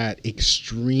avoid that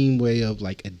extreme way of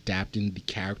like adapting the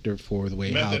character for the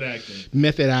way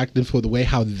method acting for the way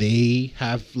how they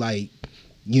have like,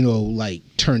 you know, like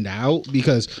turned out?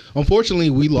 Because unfortunately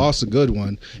we lost a good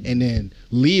one, and then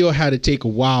Leo had to take a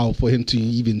while for him to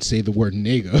even say the word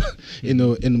nigga in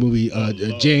the movie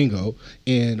Django,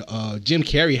 and Jim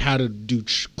Carrey had to do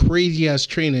crazy ass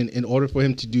training in order for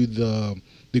him to do the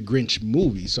Grinch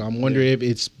movie. So I'm wondering if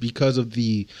it's because of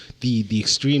the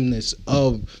extremeness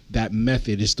of that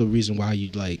method is the reason why you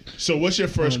like. So what's your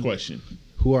first question?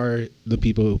 Who are the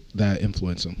people that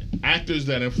influence them? Actors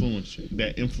that influence you.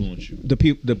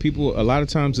 The people. A lot of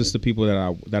times it's the people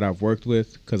that I've worked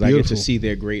with, because I get to see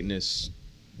their greatness.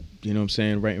 You know what I'm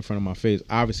saying? Right in front of my face.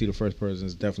 Obviously, the first person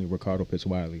is definitely Ricardo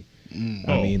Pizzwiley.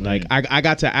 Like I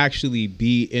got to actually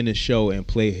be in a show and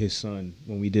play his son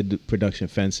when we did the production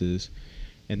Fences,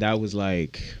 and that was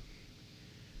like,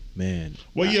 man.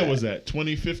 What year was that?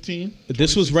 2015?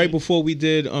 This was right before we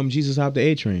did Jesus Hop the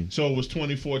A Train. So it was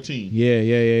 2014.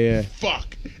 Yeah.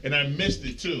 Fuck. And I missed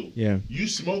it too. Yeah. You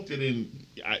smoked it in.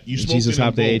 Jesus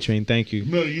Hop the A Train. Thank you.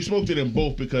 No, you smoked it in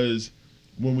both, because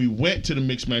when we went to the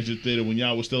Mixed Matches Theater, when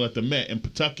y'all was still at the Met in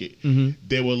Pawtucket,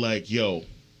 they were like, "Yo,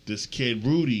 this kid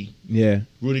Rudy." Yeah.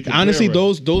 Rudy Cabrera. Honestly,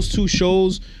 those two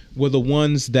shows were the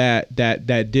ones that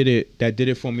did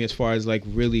it for me, as far as like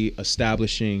really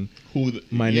establishing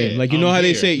my name. Like, you know how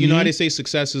they say, how they say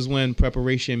success is when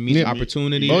preparation meets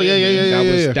opportunity. Oh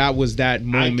yeah. That was that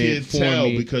moment I could for tell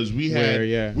me, because we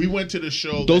went to the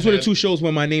show. Those were the two shows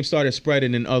where my name started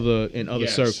spreading in other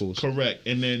circles. Correct.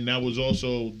 And then that was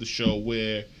also the show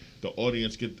where the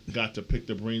audience got to pick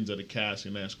the brains of the cast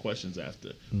and ask questions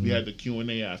after. We had the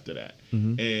Q&A after that.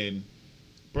 And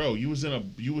bro, you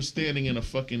was standing in a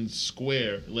fucking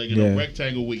square, like in a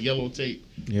rectangle with yellow tape,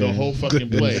 the whole fucking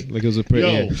play. Like it was a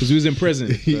prison. Because he was in prison.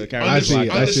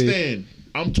 Understand.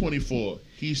 I'm 24.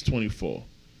 He's 24.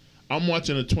 I'm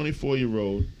watching a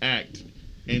 24-year-old act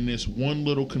in this one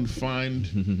little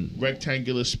confined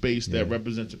rectangular space that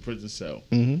represents a prison cell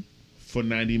for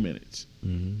 90 minutes.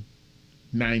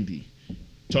 90.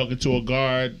 Talking to a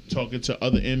guard, talking to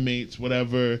other inmates,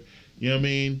 whatever. You know what I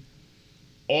mean?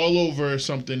 All over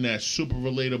something that's super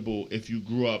relatable if you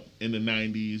grew up in the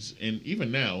 90s and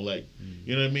even now, like,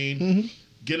 you know what I mean?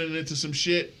 Getting into some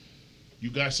shit, you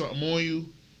got something on you,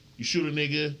 you shoot a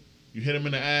nigga, you hit him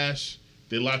in the ass,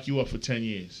 they lock you up for 10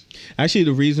 years. Actually,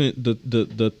 the reason,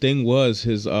 the thing was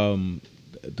his, the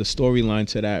storyline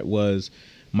to that was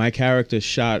my character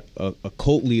shot a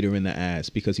cult leader in the ass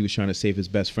because he was trying to save his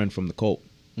best friend from the cult.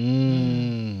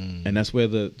 And that's where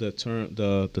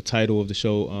the title of the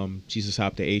show, Jesus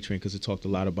Hop the A Train, because it talked a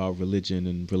lot about religion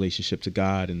and relationship to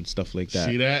God and stuff like that.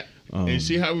 See that? And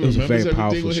see how he remembers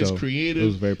everything with his creative. It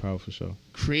was a very powerful show.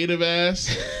 Creative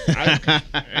ass. I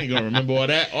ain't gonna remember all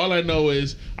that. All I know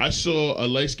is I saw a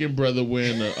light-skinned brother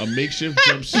wearing a makeshift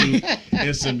jumpsuit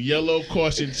and some yellow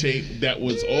caution tape that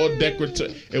was all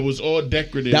decorative. It was all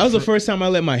decorative. That was the first time I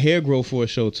let my hair grow for a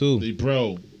show too.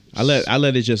 Bro. I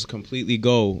let it just completely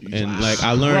go, and like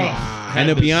I learned, and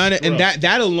to be honest, and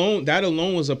that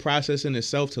alone was a process in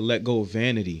itself to let go of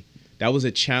vanity. That was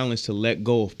a challenge to let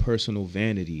go of personal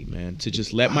vanity, man. To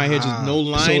just let my hair just no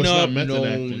line up,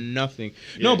 no nothing.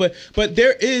 Yeah. No, but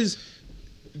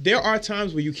there are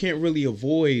times where you can't really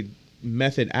avoid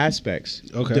method aspects,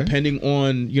 depending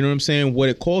on, you know what I'm saying, what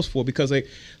it calls for. Because like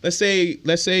let's say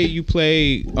you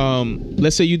play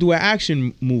let's say you do an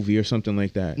action movie or something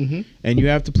like that, and you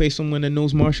have to play someone that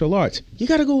knows martial arts. You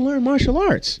gotta go learn martial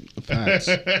arts. Facts.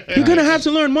 You're gonna have to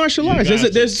learn martial arts.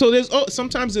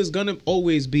 Sometimes there's gonna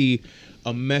always be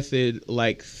a method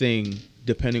like thing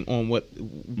depending on what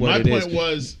my it point is.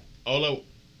 was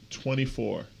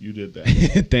 24. You did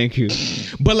that. Thank you.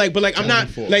 But I'm not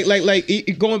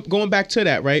like going back to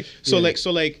that, right? So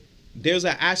like there's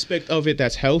an aspect of it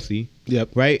that's healthy. Yep.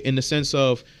 Right? In the sense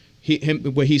of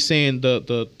where he's saying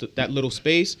the that little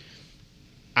space.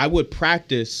 I would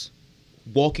practice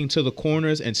walking to the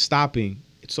corners and stopping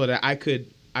so that I could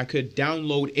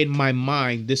download in my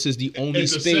mind, this is the only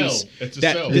space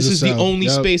that this is the only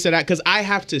space that because I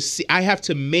have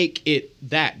to make it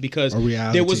that because A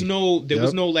reality. there was no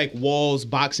Yep. like walls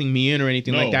boxing me in or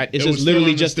anything No, like that. It's it just was still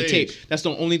literally on the just the tape. stage. That's the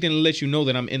only thing that lets you know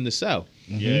that I'm in the cell.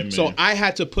 Yeah, man. So I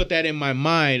had to put that in my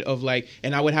mind of like,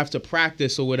 and I would have to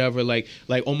practice or whatever, like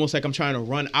almost like I'm trying to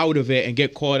run out of it and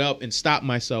get caught up and stop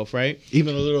myself, right?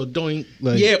 Even a little doink.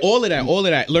 Like, Yeah, all of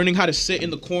that. Learning how to sit in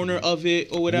the corner of it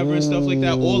or whatever and stuff like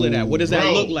that. All of that. What does that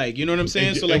Bro. look like? You know what I'm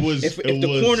saying? It- So it like, was- if it the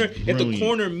was corner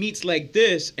brilliant. meets like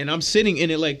this and I'm sitting in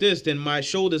it like this, then my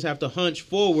shoulders have to hunch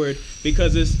forward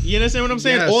because it's. You understand what I'm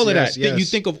saying? Yes, all of yes, that. yes. You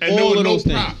think of and all no, of those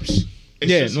no things. props.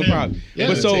 It's Yeah, just no him problem. and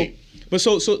But the so. tape.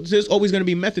 So there's always going to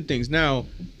be method things. Now,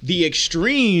 the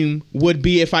extreme would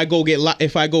be if I go get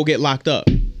locked up,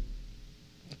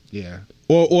 Yeah.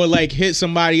 or like hit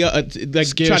somebody up, like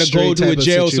Scare try to go straight to a type of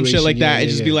jail, some shit situation. like that, Yeah, and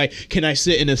just be yeah. like, "Can I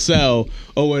sit in a cell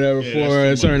or whatever Yeah, for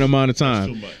that's a too certain much. amount of That's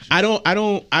time?" too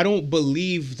much. I don't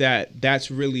believe that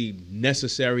that's really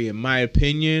necessary in my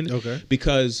opinion. Okay.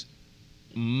 Because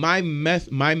my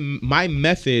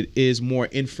method is more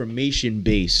information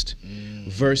based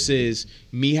versus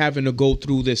me having to go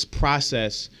through this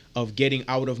process of getting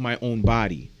out of my own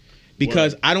body.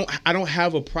 Because Word. I don't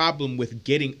have a problem with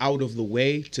getting out of the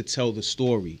way to tell the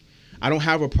story. I don't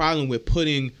have a problem with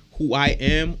putting who I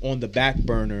am on the back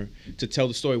burner to tell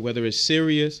the story, whether it's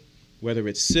serious, whether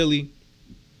it's silly,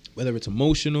 whether it's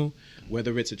emotional,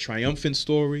 whether it's a triumphant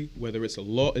story, whether it's a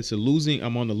losing,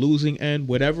 I'm on the losing end,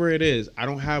 whatever it is, I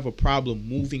don't have a problem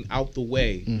moving out the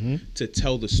way to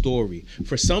tell the story.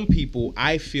 For some people,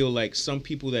 I feel like some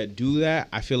people that do that,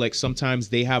 I feel like sometimes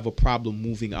they have a problem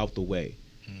moving out the way.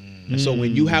 And so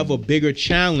when you have a bigger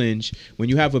challenge,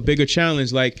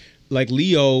 like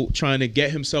Leo trying to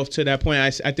get himself to that point,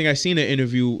 I think I seen an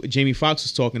interview, Jamie Foxx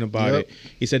was talking about Yep. it.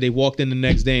 He said they walked in the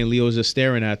next day and Leo was just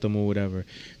staring at them or whatever.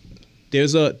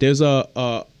 There's a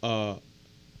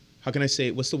how can I say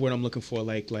it? What's the word I'm looking for?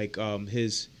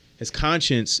 His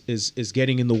conscience is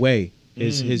getting in the way.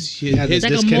 His It's like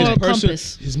a moral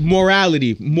compass. his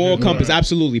moral compass,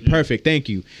 absolutely perfect. Thank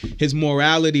you. His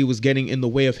morality was getting in the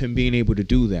way of him being able to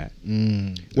do that.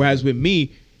 Whereas with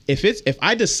me, if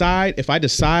I decide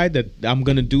that I'm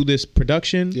gonna do this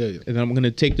production and I'm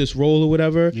gonna take this role or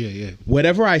whatever,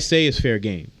 whatever I say is fair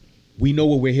game. We know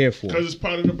what we're here for. Because it's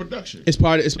part of the production. It's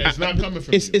part of It's not coming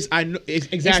from you. I know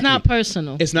exactly. It's not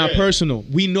personal. It's not personal.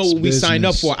 We know what we signed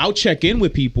up for. I'll check in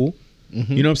with people.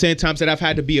 You know what I'm saying? Times that I've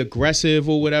had to be aggressive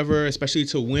or whatever, especially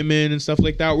to women and stuff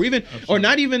like that, or even, or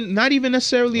not even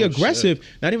necessarily aggressive. Shit.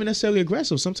 Not even necessarily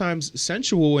aggressive. Sometimes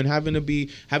sensual and having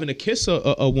to kiss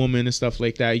a woman and stuff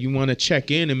like that. You want to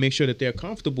check in and make sure that they're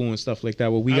comfortable and stuff like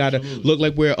that. Well, we gotta look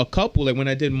like we're a couple. Like when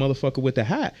I did Motherfucker with the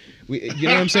Hat. You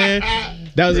know what I'm saying?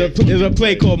 That was a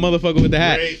play called Motherfucker with the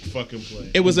Hat. Great fucking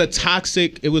play. It was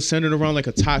it was centered around like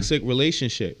a toxic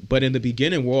relationship. But in the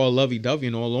beginning, we're all lovey-dovey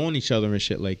and all on each other and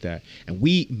shit like that. And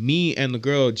me and the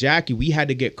girl, Jackie, we had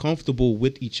to get comfortable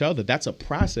with each other. That's a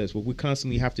process where we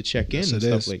constantly have to check in and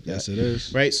stuff like that. Yes, it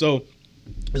is. Right? So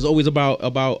it's always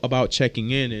about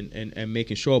checking in and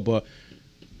making sure. But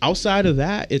outside of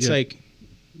that, it's like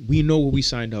we know what we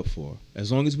signed up for.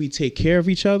 As long as we take care of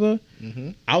each other,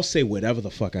 I'll say whatever the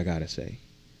fuck I gotta say.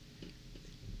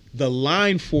 The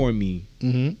line for me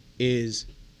is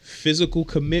physical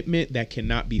commitment that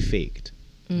cannot be faked.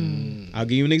 I'll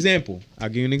give you an example.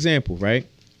 Right?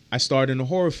 I starred in a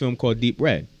horror film called Deep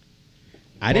Red.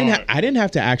 I didn't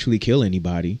have to actually kill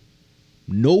anybody.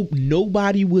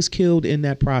 Nobody was killed in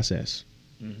that process.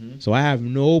 So I have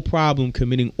no problem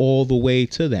committing all the way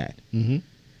to that.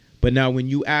 But now when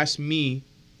you ask me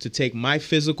to take my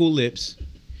physical lips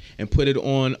and put it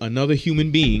on another human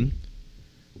being,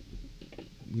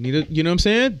 you know what I'm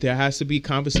saying? There has to be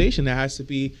conversation. There has to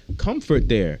be comfort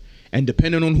there. And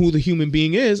depending on who the human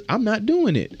being is, I'm not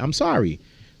doing it. I'm sorry.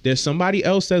 There's somebody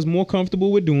else that's more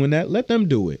comfortable with doing that. Let them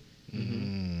do it.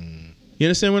 You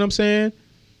understand what I'm saying?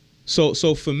 So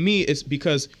for me, it's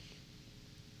because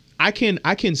I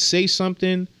can say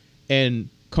something and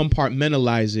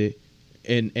compartmentalize it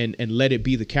and let it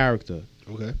be the character.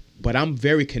 Okay. But I'm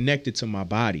very connected to my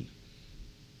body.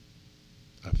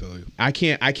 I feel you. I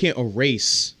can't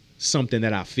erase something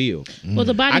that I feel. Well,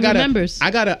 the body remembers. I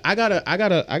got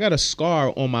a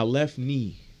scar on my left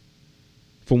knee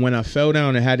from when I fell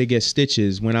down and had to get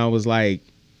stitches when I was like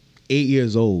 8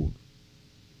 years old.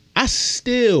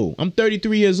 I'm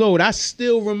 33 years old. I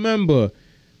still remember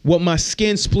what my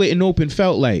skin splitting open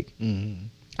felt like.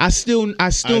 I still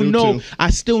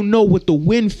know what the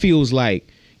wind feels like.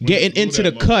 Getting into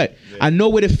the cut. Yeah. I know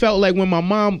what it felt like when my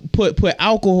mom put rubbing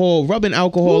alcohol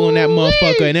on that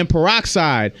motherfucker, and then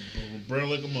peroxide. Burn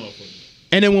like a motherfucker.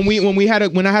 And then when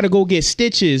I had to go get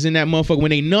stitches in that motherfucker,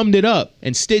 when they numbed it up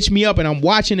and stitched me up, and I'm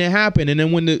watching it happen, and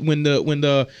then when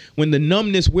the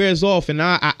numbness wears off, and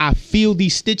I feel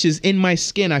these stitches in my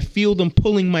skin, I feel them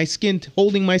pulling my skin,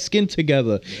 holding my skin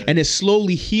together, and it's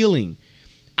slowly healing.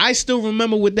 I still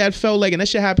remember what that felt like, and that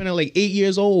shit happened at like 8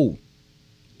 years old.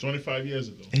 25 years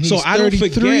ago. So I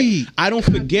don't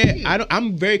forget.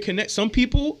 I'm very connected. Some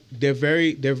people, they're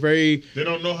very. They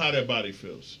don't know how their body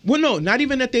feels. Well, no, not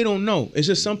even that they don't know. It's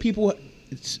just some people.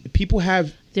 People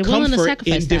have They're willing to comfort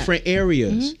sacrifice in different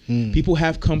areas. Mm-hmm. People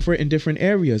have comfort in different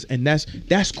areas, and that's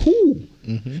cool.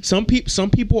 Mm-hmm.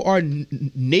 Some people are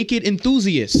naked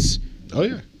enthusiasts. Oh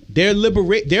yeah. Their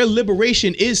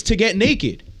liberation is to get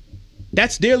naked.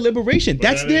 That's their liberation. But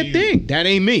that's their thing. That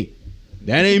ain't me.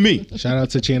 That ain't me. Shout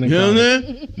out to Channing. You know what I'm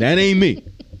saying? That ain't me.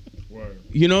 Word.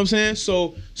 You know what I'm saying?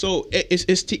 So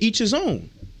it's to each his own.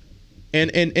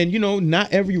 And you know,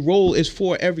 not every role is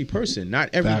for every person.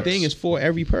 Not everything is for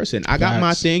every person. I got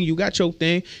my thing, you got your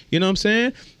thing. You know what I'm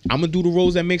saying? I'm gonna do the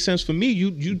roles that make sense for me.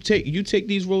 You take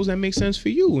these roles that make sense for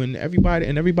you, and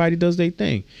everybody does their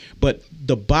thing. But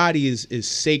the body is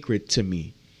sacred to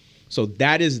me. So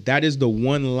that is the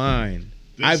one line.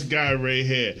 This guy right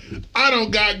here. I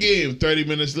don't got game. 30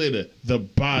 minutes later, the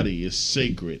body is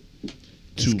sacred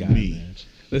to me. Man.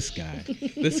 This guy.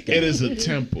 It is a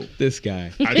temple. This guy.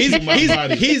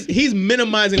 He's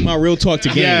minimizing my real talk to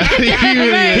game. Yeah.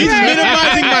 He's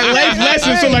minimizing my life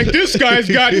lessons. So like, this guy's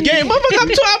got game.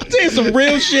 I'm saying some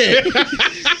real shit.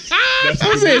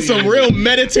 I'm saying some real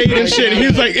meditative shit.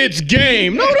 He's like, it's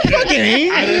game. No, the fuck it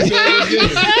ain't. I didn't say it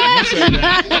was game. You said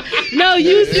that. No,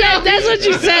 you said that's what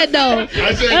you said though.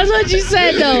 That's what you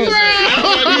said though. You're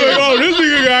like, oh, this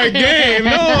nigga got game.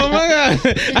 No, my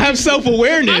God. I have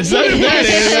self-awareness. That's what that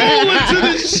is. To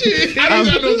this shit. I don't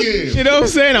got no game. You know what I'm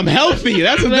saying? I'm healthy.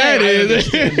 That's what that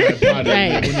is.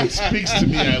 Right. When it speaks to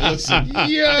me, I listen.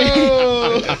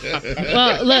 Yo.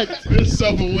 Well, look. This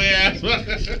self-aware.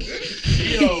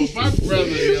 Yo, my brother.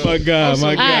 Yo. My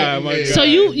God. So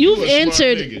you've You a smart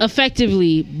answered nigga.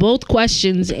 effectively both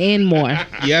questions and more.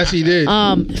 Yes, he did.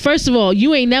 First of all,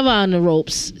 you ain't never on the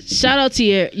ropes. Shout out to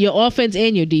your offense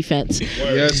and your defense.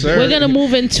 Yes, sir. We're gonna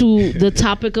move into the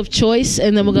topic of choice,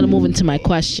 and then we're gonna move into my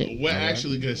question. We're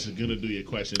actually gonna do your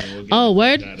question. And we'll get Oh,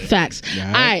 word? got it. Facts.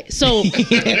 All right, so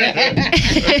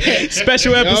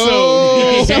Special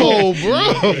episode. Oh,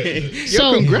 bro.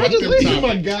 so Congratulations,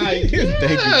 my guy.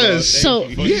 Yes. So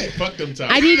Fuck them topics.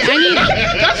 I need.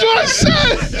 That's what I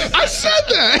said. I said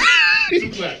that. Two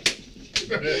claps.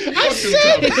 I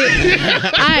said it.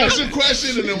 All right, That's a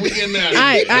question, and then we get that.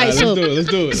 all right. So Let's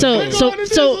do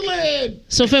it.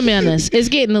 So for me on this, it's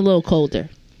getting a little colder.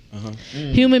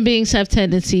 Human beings have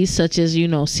tendencies such as,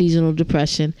 seasonal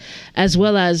depression, as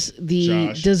well as the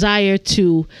Josh. desire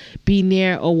to be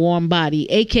near a warm body,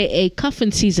 aka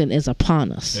cuffing season is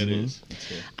upon us. It is.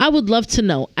 I would love to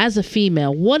know, as a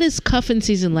female, what is cuffing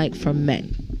season like for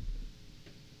men?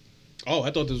 Oh,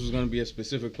 I thought this was gonna be a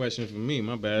specific question for me.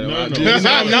 My bad. No.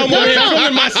 Now I'm over here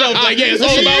feeling myself like, yeah, it's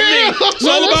all about me. It's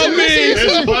all about me.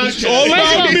 It's all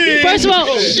about me. First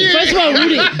of all,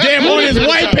 Rudy. Damn, on his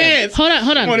white pants. Hold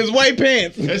on. On his white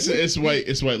pants. It's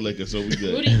white liquor, so we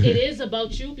good. Rudy, it is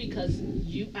about you because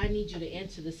I need you to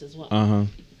answer this as well.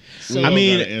 We I all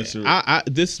mean, gotta answer it. I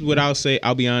this is what I'll say.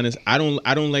 I'll be honest. I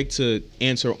don't like to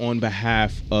answer on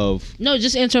behalf of No,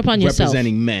 just answer upon yourself.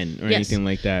 representing men or anything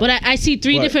like that. But I see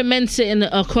three But- different men sitting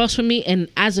across from me, and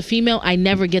as a female, I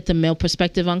never get the male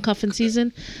perspective on cuffing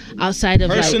season, outside of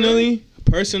personally,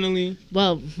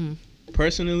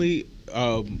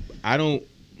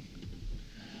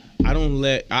 I don't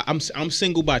let. I'm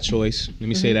single by choice. Let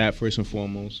me say that first and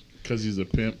foremost. Because he's a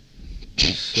pimp.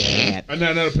 Shit.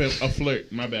 Not a pimp, a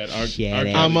flirt. My bad.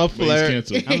 I'm a but he's flirt.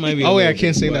 canceled. I might be. Oh, a wait, I little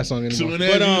can't bit, sing but- that song So anymore.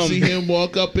 whenever But, you see him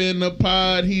walk up in the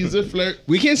pod, he's a flirt.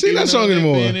 We can't sing that song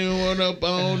anymore. Anyone up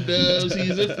on dubs,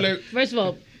 he's a flirt. First of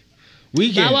all, We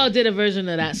Bow can. Wow did a version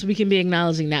of that, so we can be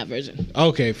acknowledging that version.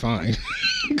 Okay, fine.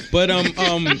 But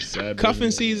Sad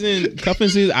cuffing season.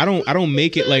 I don't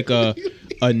make it like a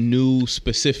new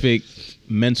specific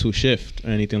mental shift or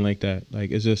anything like that.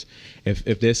 Like, it's just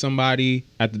if there's somebody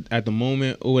at the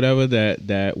moment or whatever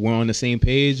that we're on the same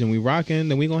page and we rocking,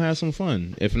 then we gonna have some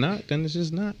fun. If not, then it's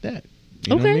just not that.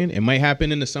 You know what I mean? It might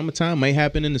happen in the summertime, might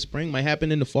happen in the spring, might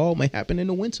happen in the fall, might happen in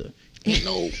the winter. You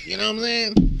know what I'm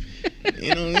saying?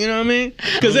 You know what I mean?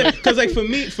 Because like for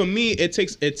me, it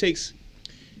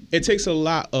takes a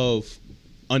lot of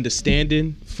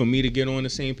understanding for me to get on the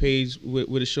same page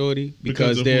with a shorty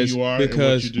Because of who you are and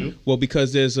what you do? Well,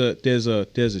 because there's a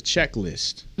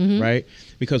checklist, right?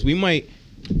 Because we might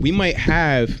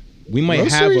have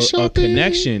Grocery a shopping.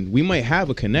 connection. We might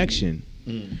have a connection,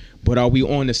 but are we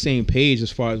on the same page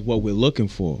as far as what we're looking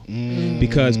for?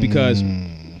 Because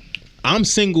I'm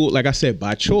single, like I said,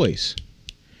 by choice,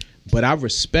 but I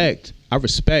respect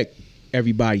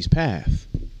everybody's path.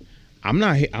 I'm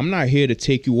not here to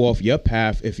take you off your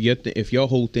path if your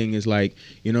whole thing is like,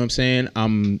 you know what I'm saying,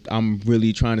 I'm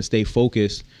really trying to stay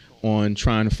focused on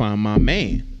trying to find my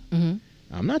man.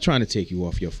 I'm not trying to take you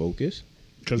off your focus.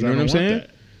 Because you know what I'm saying? That.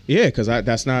 Yeah, because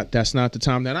that's not the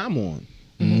time that I'm on.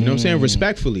 You know what I'm saying?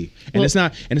 Respectfully. And it's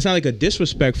not like a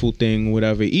disrespectful thing or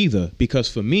whatever either. Because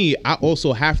for me, I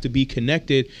also have to be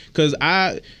connected because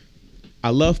I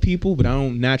love people, but I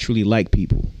don't naturally like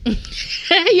people.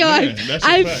 Yo,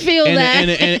 I feel that.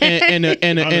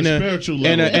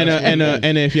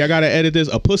 And if y'all gotta edit this,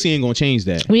 a pussy ain't gonna change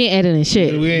that. We ain't editing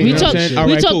shit. We talk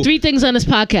 3 things on this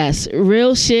podcast: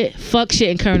 real shit, fuck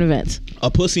shit, and current events. A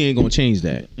pussy ain't gonna change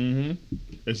that.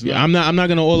 I'm not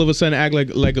gonna all of a sudden act like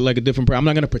a different person. I'm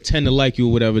not gonna pretend to like you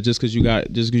or whatever just because you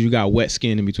got wet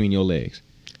skin in between your legs.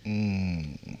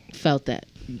 Felt that.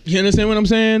 You understand what I'm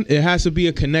saying? It has to be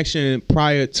a connection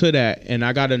prior to that, and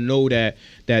I gotta know that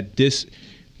this,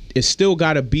 it's still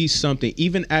gotta be something,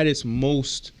 even at its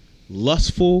most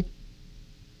lustful.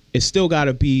 It's still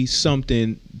gotta be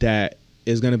something that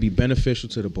is gonna be beneficial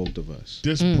to the both of us.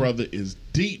 This brother is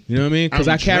deep. You know what I mean? Because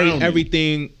I carry drowning.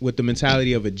 everything with the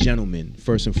mentality of a gentleman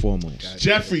first and foremost. Gotcha.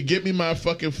 Jeffrey, get me my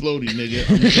fucking floaty,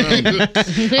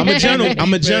 nigga. I'm I'm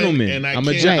a gentleman. I'm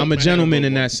a gentleman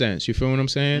in no that sense. You feel what I'm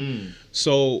saying?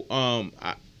 So,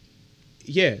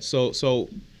 so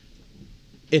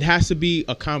it has to be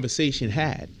a conversation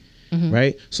had,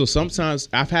 right? So sometimes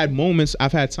I've had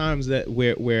times that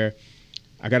where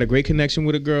I got a great connection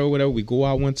with a girl, whatever. We go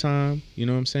out one time, you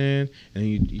know what I'm saying? And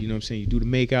you know what I'm saying? You do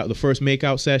the first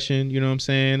makeout session, you know what I'm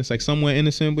saying? It's like somewhat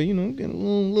innocent, but, you know, getting a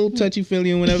little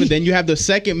touchy-feely and whatever. Then you have the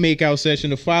second makeout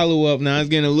session, the follow-up. Now it's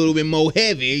getting a little bit more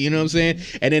heavy, you know what I'm saying?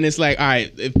 And then it's like, all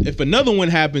right, if another one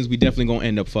happens, we definitely gonna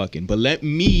end up fucking. But let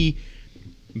me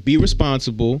be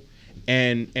responsible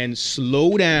and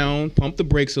slow down, pump the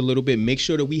brakes a little bit, make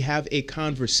sure that we have a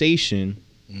conversation.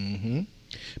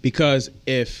 Because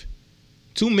if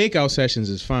 2 makeout sessions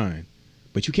is fine,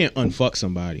 but you can't unfuck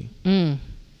somebody.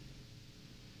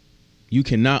 You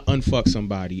cannot unfuck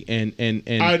somebody, and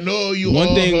I know you.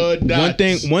 One thing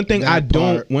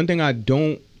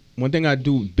I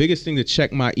do. Biggest thing to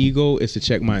check my ego is to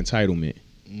check my entitlement,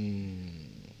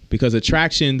 because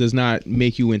attraction does not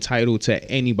make you entitled to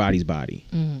anybody's body.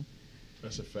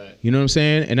 That's a fact. You know what I'm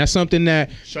saying? And that's something that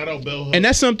shout out Bell Hooks. And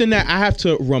that's something that I have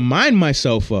to remind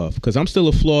myself of because I'm still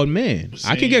a flawed man.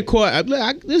 Same. I can get caught.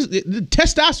 The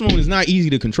testosterone is not easy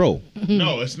to control.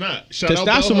 No, it's not.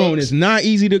 Testosterone is not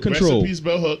easy to control. Recipes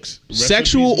Bell Hooks.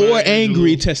 Sexual or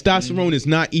angry, testosterone is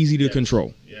not easy to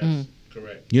control. Yes,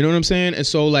 correct. You know what I'm saying? And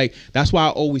so like that's why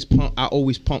I always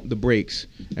pump the brakes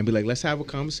and be like, let's have a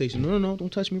conversation. No,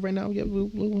 don't touch me right now. Yeah,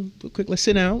 real quick. Let's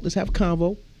sit down. Let's have a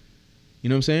convo. You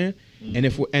know what I'm saying? And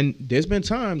there's been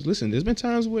times where,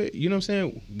 you know what I'm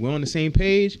saying, we're on the same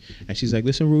page and she's like,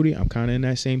 listen, Rudy, I'm kind of in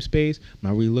that same space. I'm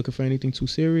not really looking for anything too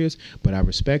serious, but I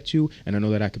respect you and I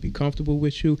know that I could be comfortable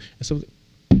with you. And so,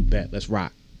 bet, let's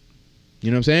rock.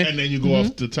 You know what I'm saying? And then you go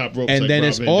off the top rope. And like then Rob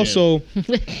it's Van also Dam.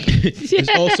 it's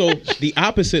also the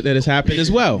opposite that has happened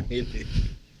as well.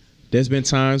 There's been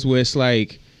times where it's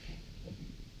like,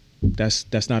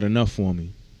 that's not enough for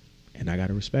me. And I got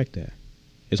to respect that.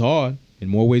 It's hard. In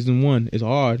more ways than one, it's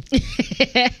hard,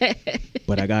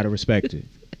 but I gotta respect it.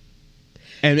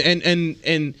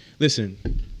 And listen,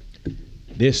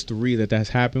 there's 3 that's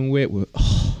happened with. They were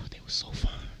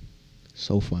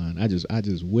so fun. I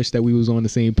just wish that we was on the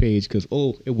same page because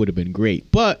it would have been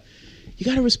great. But you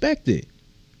gotta respect it.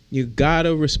 You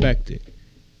gotta respect it.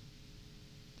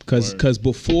 Because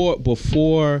before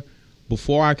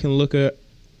I can look at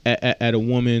a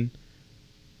woman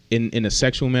in a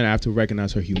sexual manner, I have to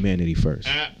recognize her humanity first.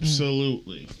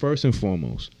 Absolutely. First and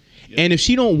foremost. Yep. And if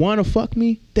she don't want to fuck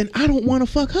me, then I don't want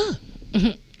to fuck her.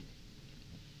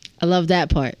 I love that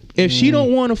part. If she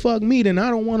don't want to fuck me, then I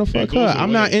don't want to fuck her.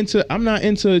 I'm not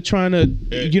into trying to,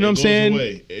 you know what I'm saying?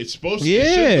 Away. It's supposed to.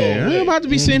 Yeah. I'm about to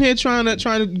be sitting here trying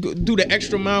to do the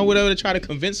extra mile, whatever, to try to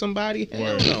convince somebody.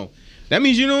 Hell no. That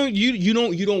means you don't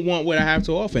want what I have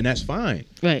to offer, and that's fine.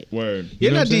 Right. Word.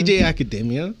 You're not DJ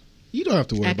Academia. You don't have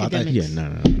to worry about that. Yeah,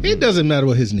 no. It doesn't matter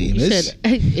what his name is.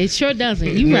 It sure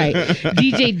doesn't. You right.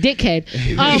 DJ Dickhead.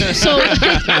 So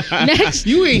next.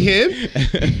 You ain't him.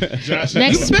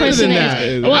 Next better person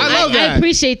than that. Well, I love that. I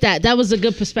appreciate that. That was a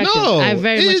good perspective. No, I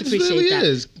very much it appreciate really that.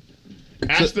 Is.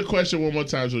 Ask the question one more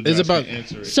time so It's Josh about- can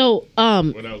answer it. So,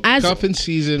 as Cuffing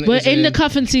season. we're is in the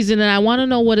cuffing season, and I want to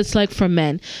know what it's like for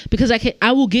men, because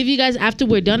I will give you guys, after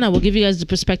we're done, I will give you guys the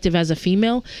perspective as a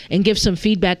female and give some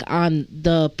feedback on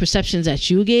the perceptions that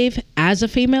you gave as a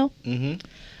female.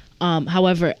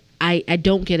 However, I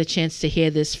don't get a chance to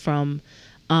hear this from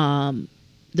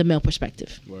the male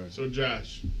perspective. So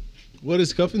Josh, What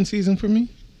is cuffing season for me?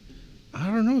 I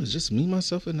don't know. It's just me,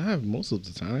 myself, and I most of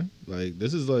the time. Like,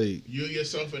 this is like, you,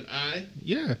 yourself, and I.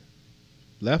 yeah,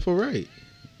 left or right.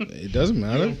 It doesn't You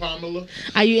matter. and Pamela.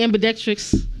 Are you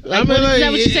ambidextrous? Like, I mean, is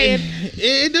that what you're saying?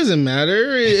 It doesn't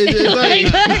matter. It's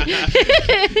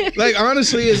like, like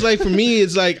honestly, it's like for me,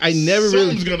 it's like I never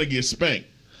Someone's really. gonna get spanked,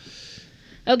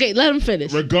 Okay, let him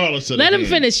finish. regardless of. Let the him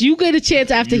hand. finish. You get a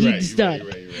chance after You're he's right, done.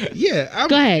 Right. Yeah,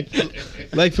 Go ahead.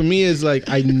 like for me, it's like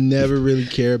I never really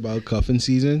care about cuffing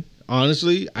season.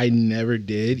 Honestly, I never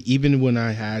did. Even when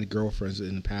I had girlfriends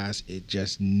in the past, it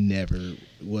just never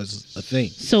was a thing.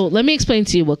 So let me explain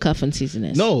to you what cuffing season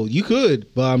is. No, you could,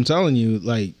 but I'm telling you,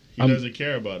 like, He doesn't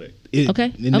care about it.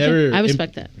 Okay. Okay. I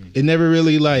respect that. It never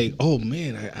really like, oh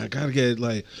man, I gotta get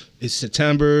like, it's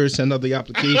September, send out the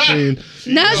application.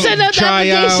 Now send out the try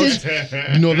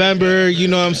applications. November, you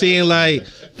know what I'm saying? Like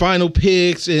final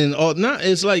picks and all. Not,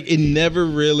 it's like it never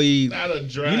really. Not a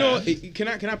drive. You know, can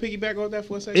I piggyback on that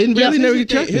for a second? It really never Here's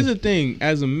the thing- tried. Here's the thing: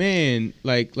 as a man,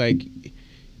 like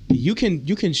you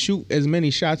can shoot as many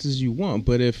shots as you want,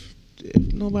 but if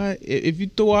you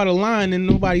throw out a line and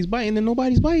nobody's biting, then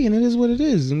nobody's biting. It is what it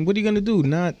is. And what are you gonna do?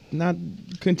 Not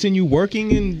continue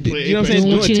working and Play you know what I'm Apex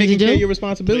saying? What you need Taking to care do? of your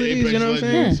responsibilities. You know what I'm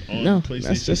saying? Legends on no. PlayStation.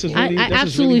 That's just I really, that's just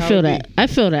absolutely really how feel it that. be. I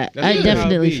feel that. That's I really how it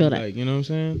definitely be, feel that. Like, you know what I'm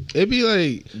saying? It'd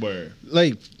be Word.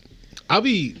 like,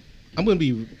 I'm gonna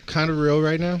be kind of real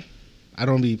right now. I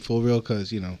don't be full real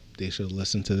because they should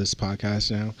listen to this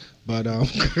podcast now. But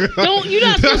Don't you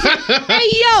not supposed to, hey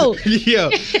yo,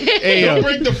 hey Don't yo,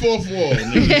 break the fourth wall.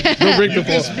 nigga. don't break the You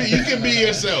ball. can you can be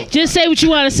yourself. just say what you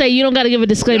want to say. You don't got to give a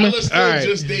disclaimer. Y'all are still All right.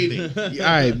 just dating. All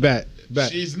right, bet.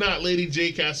 She's not Lady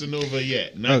J Casanova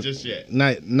yet. Not just yet.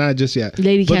 Not just yet.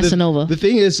 Lady But Casanova. The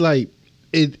thing is, like,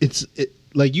 it's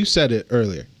like you said it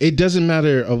earlier. It doesn't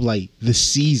matter of like the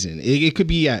season. It could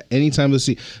be at any time of the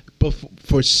season. But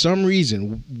for some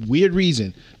reason, weird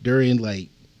reason, during like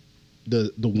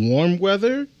the warm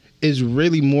weather is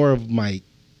really more of my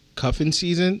cuffing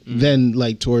season than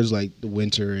like towards like the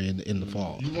winter and in the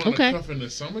fall. You want Okay. to cuff in the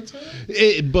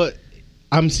summertime? But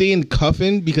I'm saying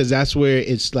cuffing because that's where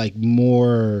it's like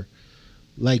more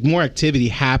activity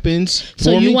happens.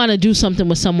 So for you me. want to do something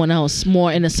with someone else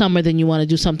more in the summer than you want to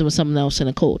do something with someone else in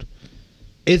the cold.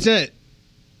 It's not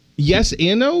yes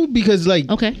and no because like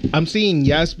Okay. I'm saying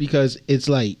yes because it's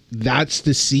like that's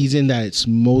the season that it's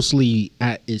mostly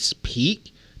at its peak.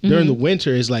 During the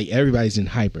winter, it's like everybody's in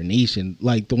hibernation,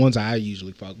 like the ones I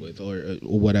usually fuck with or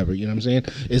whatever. You know what I'm saying?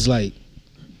 It's like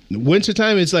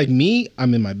wintertime. It's like me.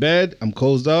 I'm in my bed. I'm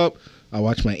closed up. I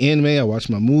watch my anime. I watch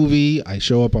my movie. I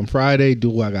show up on Friday, do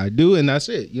what I gotta do, and that's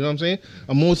it. You know what I'm saying?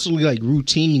 I'm mostly like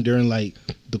routine during like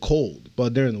the cold,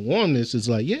 but during the warmness, it's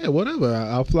like yeah, whatever.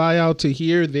 I'll fly out to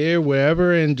here, there,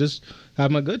 wherever, and just have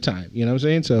my good time. You know what I'm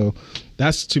saying? So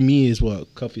that's to me is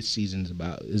what cuffy season's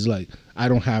about. It's like I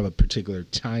don't have a particular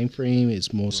time frame.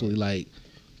 It's mostly like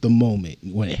the moment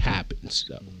when it happens.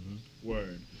 So.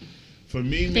 Word. For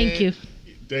me, man. Thank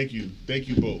you. Thank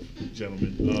you both,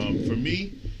 gentlemen. For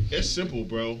me, it's simple,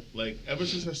 bro. Like ever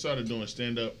since I started doing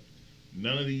stand up,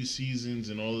 none of these seasons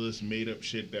and all of this made up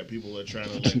shit that people are trying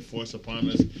to like force upon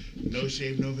us. No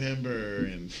shave November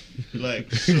and like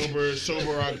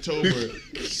sober October.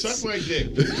 Suck my dick.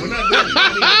 We're not doing any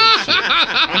of this shit.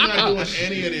 I'm not doing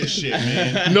any of this shit,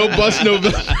 man. No bus, no.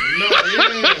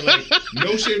 Like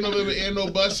no shave November and no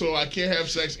bus, so I can't have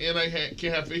sex and I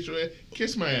can't have facial hair.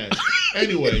 Kiss my ass.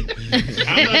 Anyway,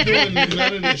 I'm not doing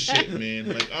none of this shit, man.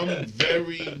 Like I'm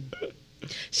very.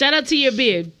 Shout out to your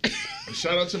beard.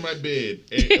 Shout out to my beard.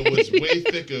 It was way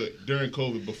thicker during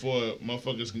COVID before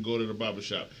motherfuckers can go to the barber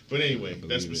shop. But anyway,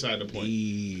 that's beside the point.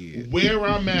 Yeah. Where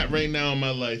I'm at right now in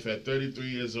my life at 33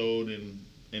 years old and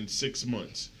in 6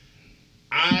 months,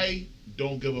 I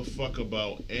don't give a fuck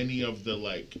about any of the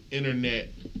like internet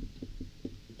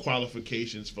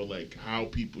qualifications for like how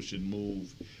people should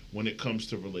move when it comes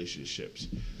to relationships.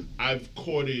 I've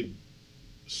courted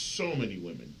so many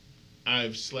women.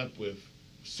 I've slept with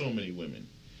so many women.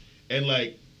 And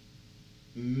like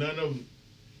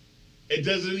it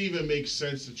doesn't even make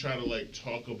sense to try to like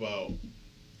talk about,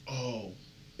 oh,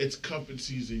 it's cuffing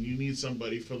season. You need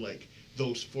somebody for like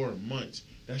those 4 months.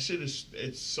 That shit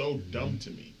it's so dumb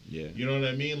to me. Yeah. You know what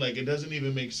I mean? Like it doesn't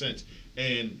even make sense.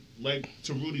 And like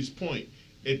to Rudy's point,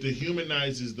 it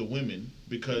dehumanizes the women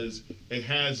because it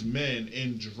has men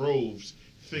in droves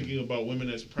thinking about women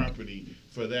as property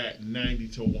for that 90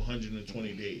 to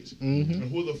 120 days. Mm-hmm.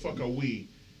 And who the fuck are we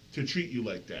to treat you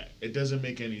like that? It doesn't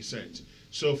make any sense.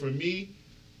 So for me,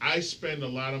 I spend a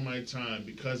lot of my time,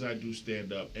 because I do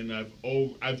stand up, and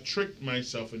I've tricked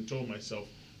myself and told myself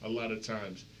a lot of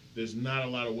times, there's not a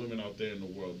lot of women out there in the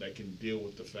world that can deal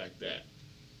with the fact that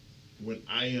when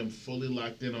I am fully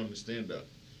locked in on the stand up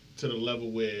to the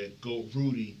level where Goat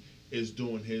Rudy is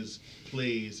doing his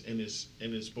plays and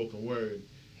his spoken word,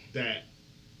 that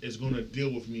is going to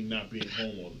deal with me not being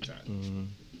home all the time. Mm-hmm.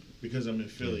 Because I'm in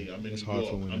Philly, I'm in It's New hard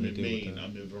York, for women I'm to in deal with Maine, that.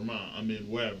 I'm in Vermont, I'm in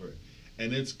wherever.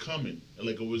 And it's coming.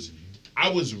 Like I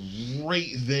was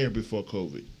right there before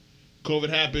COVID. COVID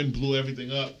happened, blew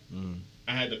everything up.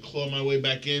 I had to claw my way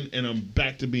back in, and I'm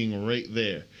back to being right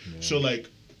there. Yeah. So, like,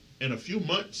 in a few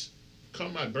months,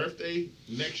 come my birthday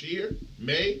next year,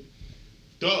 May,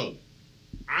 Doug,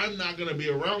 I'm not going to be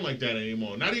around like that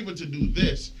anymore. Not even to do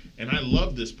this. And I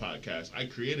love this podcast. I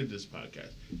created this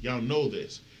podcast. Y'all know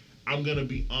this. I'm going to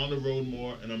be on the road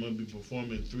more, and I'm going to be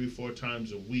performing 3-4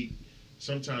 times a week,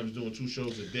 sometimes doing 2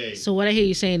 shows a day. So what I hear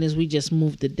you saying is we just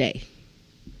moved the day.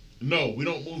 No, we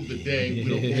don't move the day. We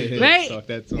don't move the,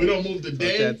 right? We don't move the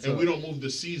day, and we don't move the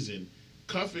season.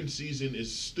 Cuffin season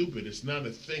is stupid. It's not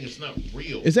a thing. It's not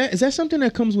real. Is that something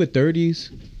that comes with 30s?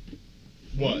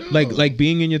 What? No. Like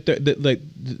being in your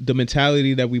the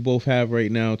mentality that we both have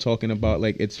right now, talking about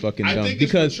like it's fucking dumb. I think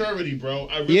it's maturity, bro.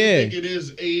 I really think it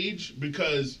is age,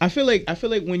 because I feel like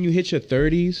when you hit your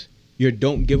 30s, your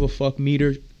don't give a fuck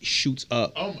meter shoots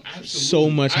up. Absolutely. So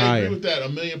much higher. I agree with that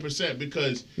 1,000,000%,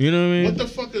 because you know what I mean? What the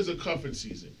fuck is a cuffing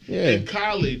season? Yeah. In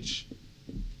college,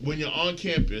 when you're on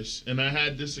campus, and I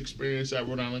had this experience at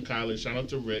Rhode Island College. Shout out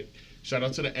to Rick. Shout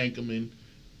out to the Anchorman.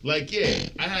 Like, yeah,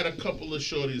 I had a couple of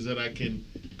shorties that I can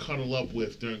cuddle up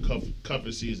with during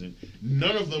cuffing season.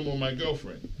 None of them were my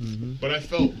girlfriend. Mm-hmm. But I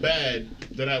felt bad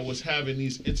that I was having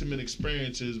these intimate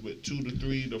experiences with 2 to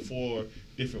 3 to 4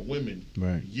 different women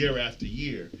year after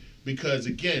year. Because,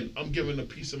 again, I'm giving a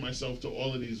piece of myself to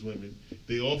all of these women.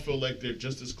 They all feel like they're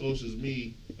just as close as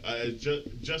me,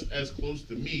 just as close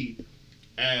to me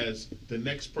as the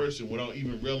next person without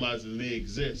even realizing they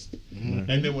exist. Mm-hmm.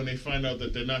 And then when they find out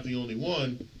that they're not the only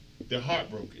one, they're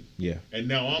heartbroken. Yeah. And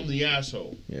now I'm the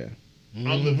asshole. Yeah.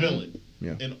 I'm the villain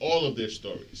in all of their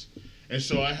stories. And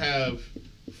so I have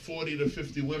 40 to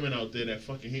 50 women out there that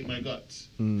fucking hate my guts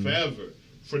forever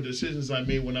for decisions I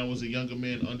made when I was a younger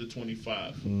man under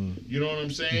 25. You know what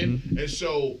I'm saying? Mm-hmm. And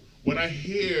so when I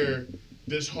hear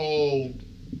this whole,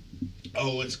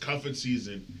 it's cuffing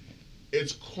season,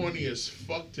 it's corny as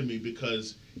fuck to me,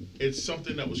 because it's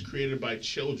something that was created by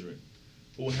children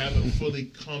who haven't fully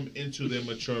come into their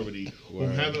maturity, who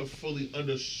haven't fully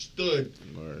understood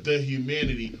the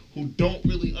humanity, who don't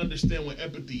really understand what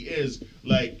empathy is.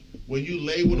 Like, when you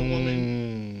lay with a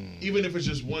woman, even if it's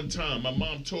just one time. My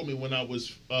mom told me when I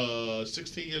was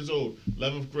 16 years old,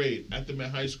 11th grade, at the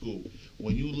high school,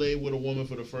 when you lay with a woman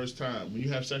for the first time, when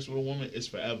you have sex with a woman, it's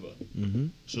forever. Mm-hmm.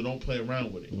 So don't play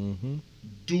around with it. Mm-hmm.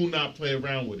 Do not play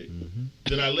around with it. Mm-hmm.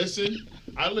 Did I listen?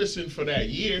 I listened for that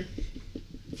year.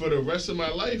 For the rest of my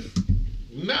life,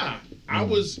 nah. I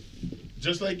was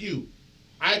just like you.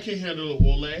 I can handle it,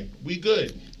 Wole. We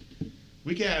good.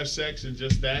 We can have sex and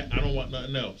just that. I don't want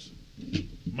nothing else.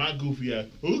 My goofy ass,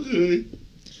 okay.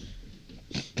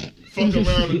 Fuck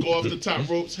around and go off the top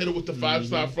ropes, hit it with the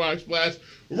 5-star frog splash.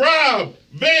 Rob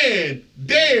Van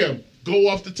Dam, go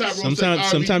off the top ropes.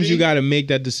 Sometimes you got to make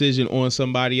that decision on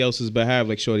somebody else's behalf.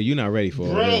 Like, shorty, you're not ready for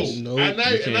it. Bro, Nope. and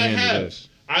I have.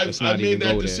 I've made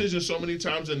that decision so many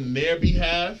times on their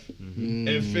behalf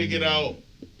and figured out,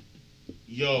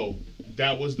 yo,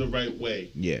 that was the right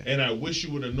way. Yeah. And I wish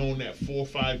you would have known that 4 or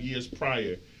 5 years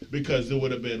prior, because there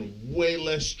would have been way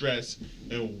less stress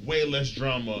and way less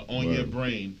drama on your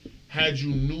brain had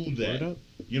you knew that.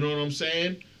 You know what I'm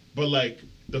saying? But, like,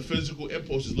 the physical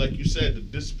impulses, like you said, the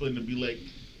discipline to be like,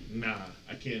 nah,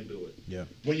 I can't do it. Yeah.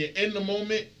 When you're in the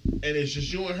moment and it's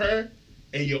just you and her,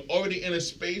 and you're already in a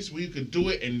space where you could do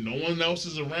it and no one else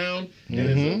is around, and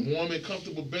there's a warm and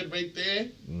comfortable bed right there,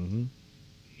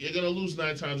 you're going to lose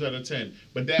 9 times out of 10.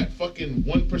 But that fucking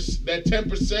 1%, that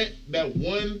 10%, that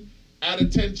 1 out of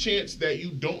 10 chance that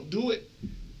you don't do it,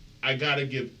 I got to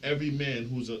give every man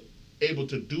who's able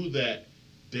to do that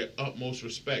their utmost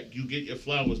respect. You get your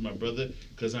flowers, my brother,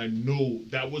 because I know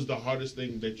that was the hardest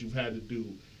thing that you've had to do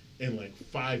in like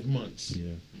 5 months.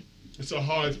 Yeah. It's a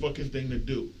hard fucking thing to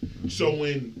do. So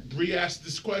when Bree asked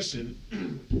this question,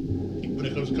 when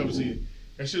it comes to cover season,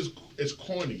 it's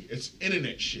corny. It's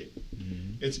internet shit.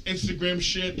 It's Instagram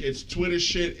shit. It's Twitter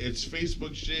shit. It's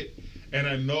Facebook shit. And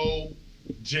I know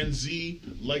Gen Z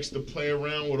likes to play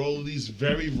around with all of these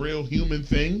very real human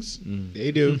things.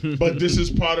 They do. But this is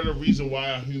part of the reason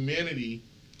why our humanity,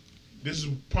 this is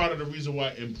part of the reason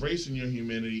why embracing your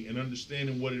humanity and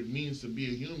understanding what it means to be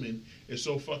a human is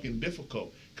so fucking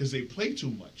difficult. Because they play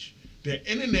too much. The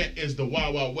internet is the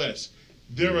Wild Wild West.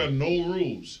 There are no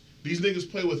rules. These niggas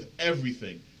play with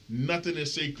everything. Nothing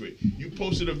is sacred. You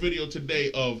posted a video today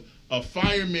of a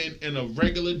fireman and a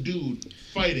regular dude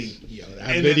fighting. Yo,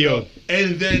 that video.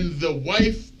 And then the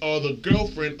wife or the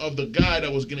girlfriend of the guy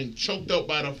that was getting choked out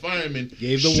by the fireman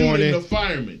gave the warning.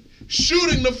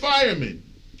 Shooting the fireman.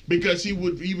 Because he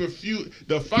refused.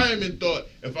 The fireman thought,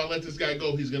 if I let this guy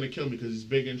go, he's going to kill me because he's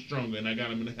bigger and stronger and I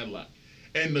got him in a headlock.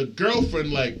 And the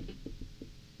girlfriend like,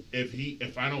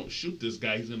 if I don't shoot this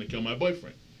guy, he's going to kill my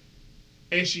boyfriend.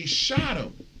 And she shot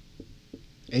him.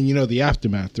 And you know the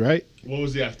aftermath, right? What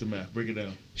was the aftermath? Break it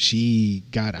down. She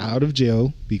got out of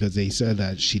jail because they said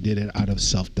that she did it out of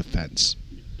self-defense.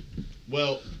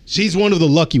 Well, she's one of the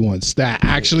lucky ones that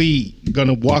actually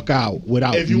gonna walk out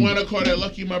without. If you want to call that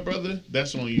lucky, my brother,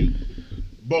 that's on you.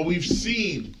 But we've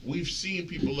seen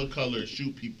people of color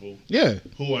shoot people. Yeah.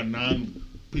 Who are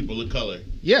people of color.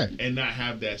 Yeah. And not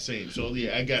have that same. So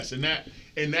yeah, I guess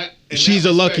she's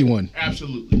a lucky one.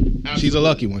 Absolutely. She's a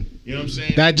lucky one. You know what I'm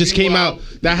saying? That just came out.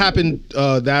 That happened.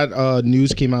 That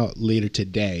news came out later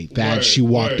today. That she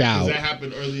walked out. That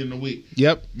happened early in the week.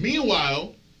 Yep.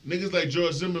 Meanwhile, niggas like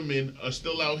George Zimmerman are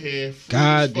still out here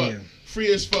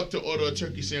free as fuck to order a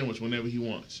turkey sandwich whenever he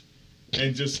wants,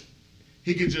 and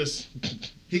he could just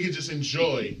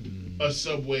enjoy a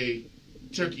Subway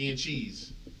turkey and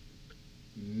cheese.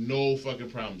 No fucking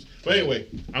problems. But anyway,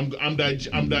 I'm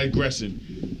digressing.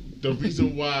 The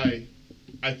reason why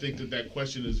I think that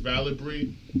question is valid,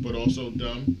 Bree, but also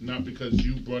dumb, not because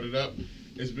you brought it up,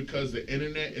 is because the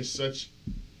internet is such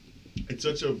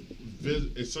a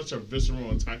visceral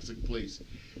and toxic place.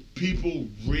 People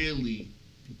really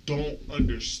don't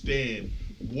understand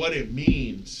what it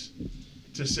means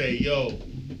to say, yo,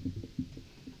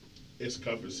 it's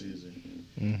Cuffin season.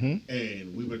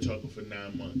 And we've been talking for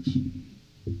 9 months.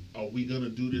 Are we gonna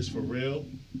do this for real?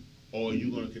 Or are we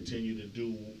gonna continue to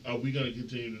do what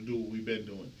we've been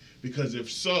doing? Because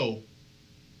if so,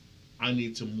 I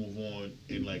need to move on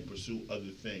and pursue other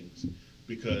things.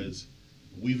 Because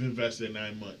we've invested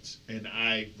 9 months and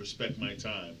I respect my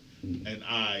time and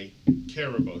I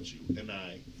care about you and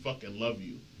I fucking love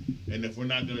you. And if we're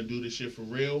not gonna do this shit for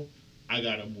real, I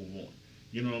gotta move on.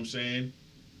 You know what I'm saying?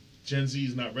 Gen Z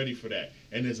is not ready for that.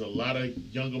 And there's a lot of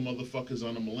younger motherfuckers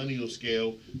on the millennial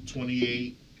scale,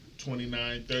 28,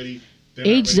 29, 30.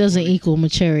 Age doesn't equal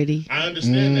maturity. I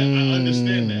understand that.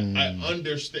 I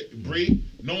understand. Bree,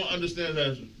 no one understands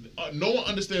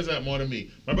that more than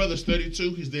me. My brother's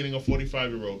 32. He's dating a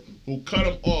 45-year-old who cut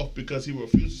him off because he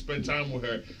refused to spend time with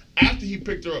her after he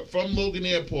picked her up from Logan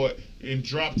Airport and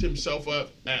dropped himself up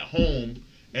at home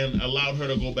and allowed her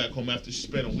to go back home after she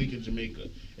spent a week in Jamaica.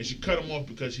 And she cut him off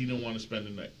because he didn't want to spend the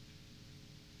night.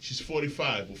 She's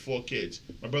 45 with 4 kids.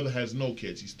 My brother has no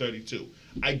kids. He's 32.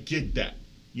 I get that.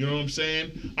 You know what I'm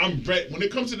saying? I'm ready. When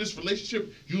it comes to this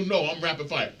relationship, you know I'm rapid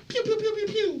fire. Pew, pew, pew, pew,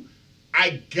 pew.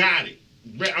 I got it.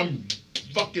 I'm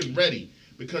fucking ready.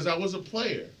 Because I was a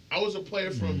player. I was a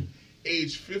player from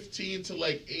age 15 to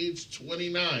age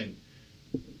 29.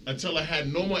 Until I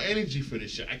had no more energy for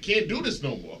this shit. I can't do this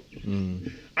no more.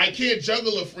 I can't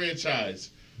juggle a franchise.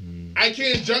 I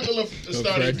can't juggle a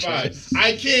starting five.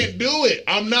 I can't do it.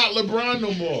 I'm not LeBron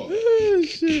no more. Oh,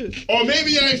 shit. Or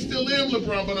maybe I still am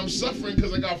LeBron, but I'm suffering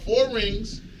because I got 4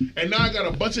 rings, and now I got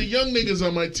a bunch of young niggas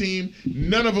on my team.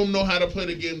 None of them know how to play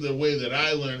the game the way that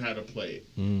I learned how to play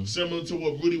it. Similar to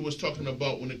what Rudy was talking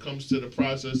about when it comes to the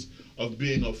process of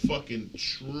being a fucking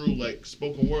true,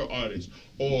 spoken word artist,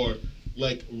 or,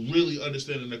 really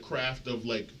understanding the craft of,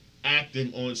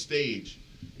 acting on stage.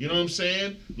 You know what I'm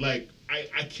saying?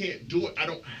 I can't do it. I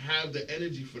don't have the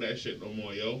energy for that shit no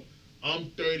more, yo. I'm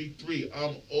 33.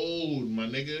 I'm old, my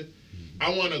nigga. I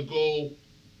want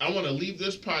to leave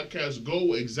this podcast,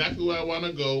 go exactly where I want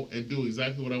to go, and do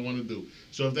exactly what I want to do.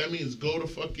 So if that means go to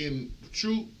fucking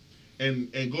Troop and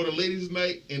go to Ladies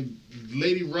Night and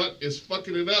Lady Ruck is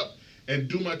fucking it up and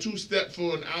do my 2-step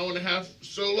for an hour and a half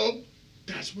solo,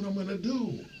 that's what I'm going to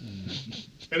do.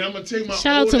 And I'm going to take my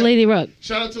Shout out to Lady Ruck.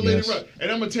 Shout out to Lady Ruck. And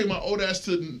I'm going to take my old ass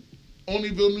to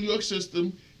Onlyville, New York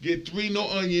system, get 3 no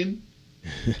onion,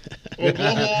 or go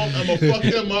home, I'm going to fuck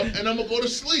them up, and I'm going to go to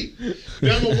sleep.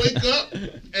 Then I'm going to wake up,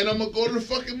 and I'm going to go to the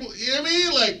fucking movie. You know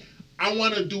what I mean? I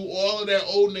want to do all of that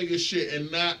old nigga shit,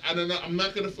 and I'm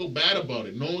not going to feel bad about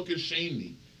it. No one can shame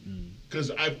me. Because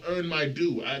I've earned my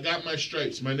due. I got my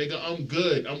stripes. My nigga, I'm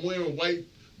good. I'm wearing white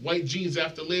white jeans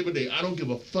after Labor Day. I don't give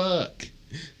a fuck.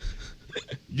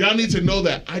 Y'all need to know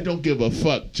that. I don't give a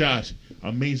fuck. Josh,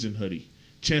 amazing hoodie.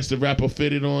 Chance the Rapper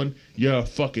fitted on. You're a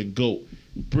fucking goat.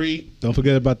 Bree, Don't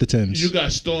forget about the Timbs. you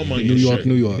got Storm on New your York, shirt.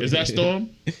 New York. Is that Storm?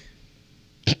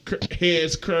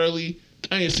 Hair's curly.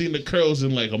 I ain't seen the curls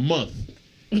in like a month.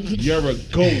 You're a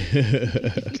goat.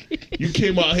 You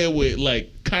came out here with like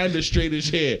kind of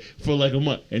straightish hair for like a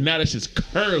month, and now that's just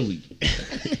curly.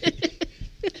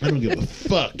 I don't give a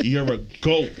fuck. You're a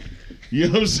goat. You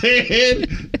know what I'm saying?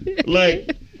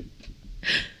 Like,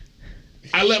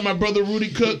 I let my brother Rudy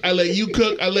cook. I let you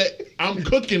cook. I'm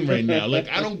cooking right now. Like,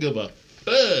 I don't give a fuck.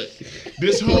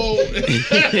 This whole,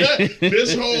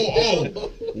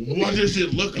 oh, what does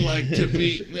it look like to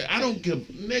be? I don't give,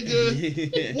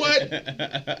 nigga, what?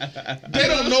 They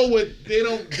don't know what, they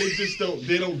don't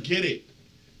get it.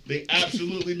 They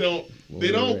absolutely don't.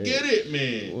 They don't get it,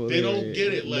 man. They don't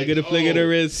get it. Like, look at the flick of the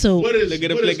wrist. So what look at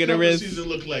the flick of the wrist. Season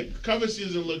look like? Cover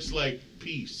season looks like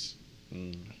peace.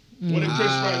 What did Chris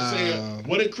Rock say?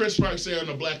 What did Chris Rock say on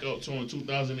the Blackout tour in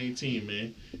 2018,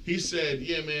 man? He said,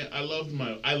 "Yeah, man, I loved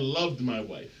my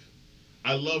wife.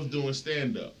 I love doing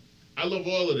stand up. I love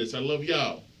all of this. I love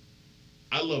y'all.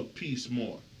 I love peace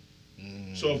more.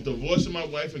 So if divorcing my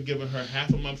wife and giving her half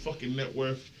of my fucking net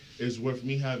worth is worth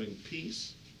me having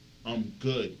peace, I'm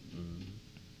good.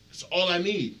 That's all I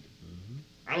need.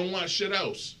 I don't want shit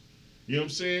else. You know what I'm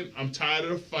saying? I'm tired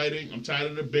of the fighting. I'm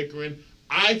tired of the bickering.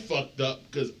 I fucked up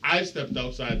because I stepped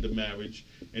outside the marriage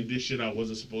and did shit I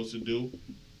wasn't supposed to do.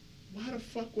 Why the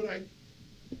fuck would I?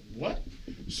 What?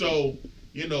 So,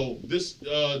 you know, this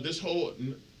whole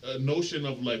notion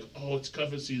of like, oh, it's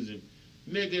cuffing season.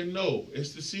 Nigga, no.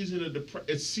 It's the season of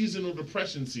it's seasonal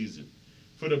depression season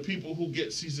for the people who get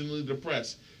seasonally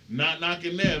depressed. Not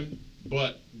knocking them,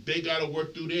 but they got to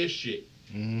work through their shit.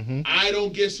 I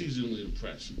don't get seasonally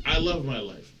depressed. I love my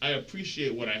life. I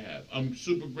appreciate what I have. I'm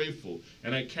super grateful.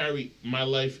 And I carry my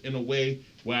life in a way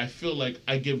where I feel like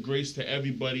I give grace to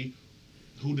everybody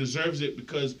who deserves it,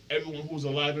 because everyone who's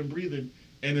alive and breathing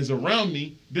and is around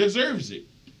me deserves it.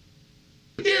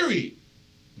 Period.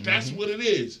 That's what it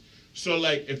is. So,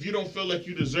 like, if you don't feel like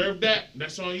you deserve that,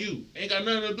 that's on you. Ain't got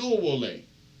nothing to do with Wole.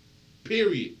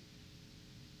 Period.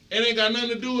 It ain't got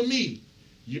nothing to do with me.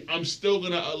 I'm still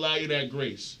going to allow you that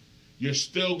grace. You're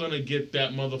still going to get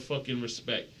that motherfucking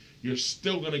respect. You're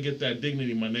still going to get that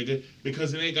dignity, my nigga,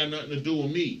 because it ain't got nothing to do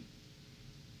with me.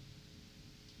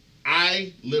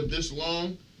 I live this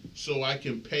long so I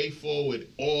can pay forward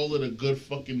all of the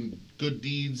good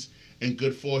deeds and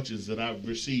good fortunes that I've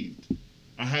received.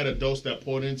 I had a dose that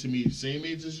poured into me, same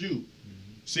age as you,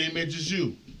 same age as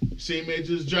you, same age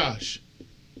as Josh.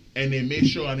 And they made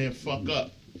sure I didn't fuck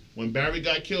up. When Barry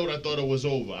got killed, I thought it was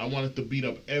over. I wanted to beat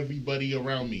up everybody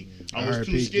around me. I was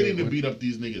too skinny to beat up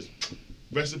these niggas.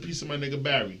 Rest in peace to my nigga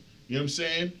Barry. You know what I'm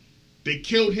saying? They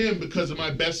killed him because of my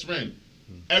best friend.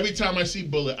 Every time I see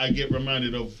Bullet, I get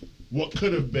reminded of what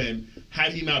could have been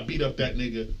had he not beat up that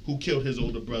nigga who killed his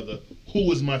older brother, who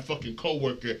was my fucking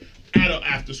co-worker at an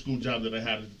after-school job that I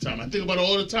had at the time. I think about it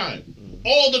all the time.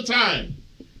 All the time.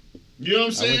 You know what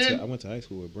I'm saying? I went to high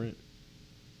school with Brent.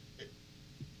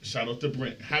 Shout out to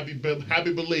Brent. Happy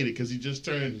belated, because he just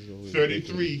turned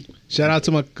 33. Shout out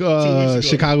to my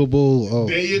Chicago Bull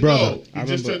there you brother. go. He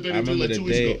just turned 33 like 2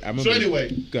 weeks ago. So anyway,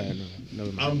 go ahead.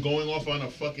 No. I'm going off on a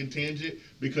fucking tangent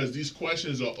because these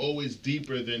questions are always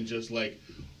deeper than just like,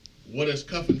 what is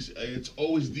cuffing? It's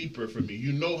always deeper for me.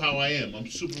 You know how I am. I'm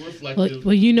super reflective.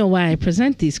 Well, you know why I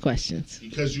present these questions.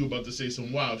 Because you about to say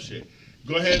some wild shit.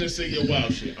 Go ahead and say your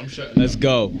wild shit. I'm shutting Let's up.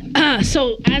 go.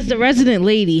 So, as the resident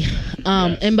lady,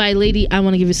 Yes. and by lady, I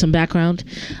want to give you some background.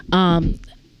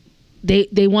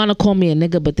 They want to call me a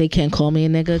nigga, but they can't call me a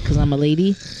nigga because I'm a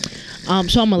lady.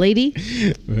 So I'm a lady.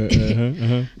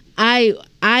 I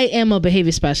am a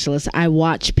behavior specialist. I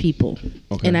watch people,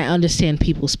 and I understand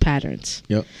people's patterns.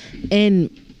 Yep. In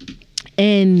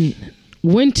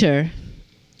winter,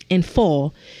 in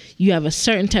fall, you have a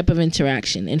certain type of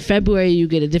interaction. In February, you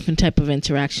get a different type of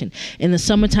interaction. In the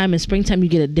summertime and springtime, you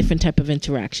get a different type of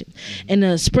interaction. In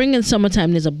the spring and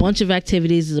summertime, there's a bunch of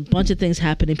activities. There's a bunch of things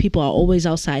happening. People are always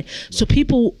outside. So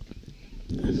people,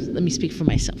 let me speak for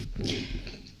myself.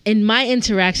 In my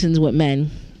interactions with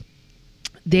men,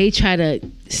 they try to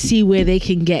see where they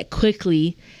can get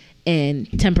quickly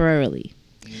and temporarily.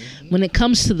 When it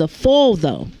comes to the fall,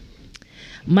 though,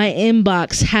 my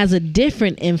inbox has a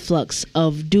different influx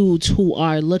of dudes who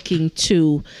are looking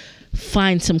to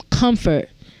find some comfort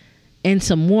and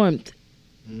some warmth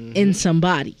in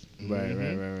somebody.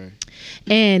 Right.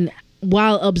 And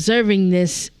while observing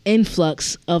this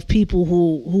influx of people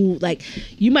who like,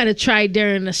 you might have tried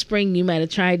there in the spring, you might have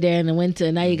tried there in the winter,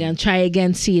 and now you're gonna try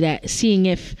again, seeing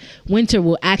if winter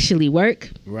will actually work.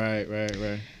 Right.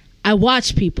 I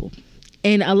watch people,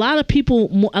 and a lot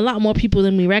more people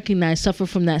than we recognize suffer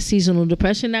from that seasonal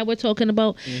depression that we're talking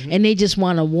about, and they just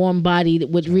want a warm body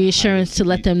with reassurance to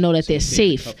let them know that they're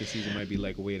safe. Cuffin season might be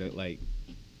like a way to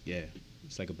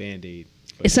it's like a Band-Aid.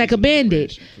 It's like a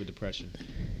Band-Aid for depression.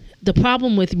 The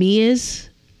problem with me is,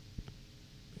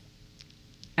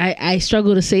 I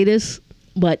struggle to say this,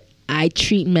 but I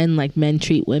treat men like men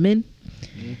treat women.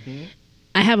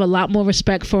 I have a lot more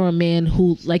respect for a man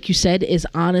who, like you said, is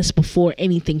honest before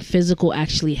anything physical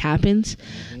actually happens.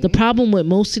 The problem with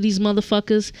most of these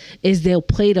motherfuckers is they'll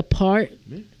play the part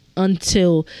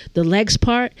until the legs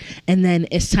part, and then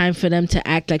it's time for them to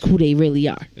act like who they really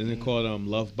are. Isn't it called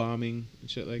love bombing and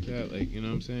shit like that? Like, you know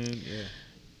what I'm saying? Yeah.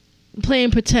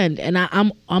 Playing pretend, and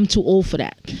I'm too old for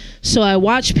that. So I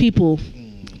watch people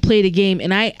play the game,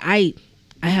 and I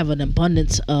have an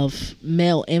abundance of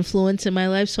male influence in my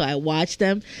life, so I watch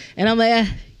them, and I'm like,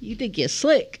 you think you're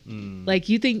slick? Like,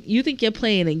 you think you're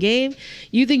playing a game?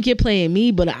 You think you're playing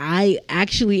me? But I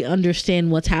actually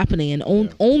understand what's happening, and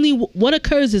only what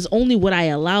occurs is only what I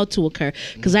allow to occur,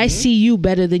 because I see you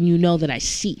better than you know that I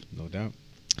see. No doubt.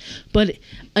 But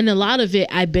in a lot of it,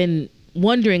 I've been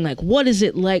wondering, like, what is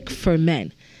it like for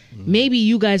men? Maybe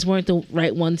you guys weren't the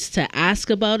right ones to ask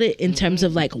about it in terms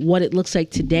of like what it looks like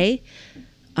today,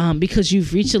 because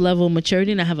you've reached a level of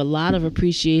maturity, and I have a lot of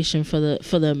appreciation for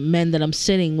the men that I'm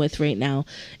sitting with right now,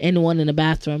 and the one in the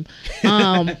bathroom.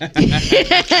 That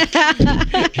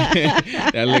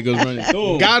leg goes running.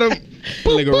 Boom. Got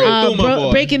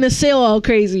him. Breaking the seal all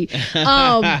crazy. But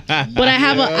I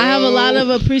have a lot of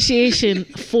appreciation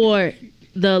for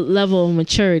the level of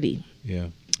maturity. Yeah.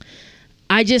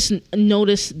 I just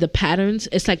notice the patterns.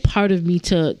 It's like part of me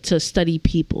to study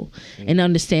people and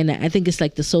understand that. I think it's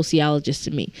like the sociologist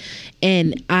in me.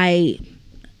 And I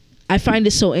find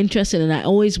it so interesting, and I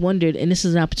always wondered, and this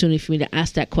is an opportunity for me to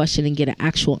ask that question and get an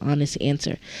actual honest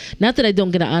answer. Not that I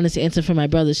don't get an honest answer from my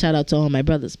brothers. Shout out to all my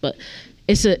brothers. But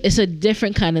it's a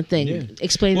different kind of thing. Yeah.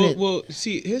 Explain it. Well,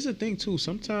 see, here's the thing, too.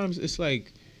 Sometimes it's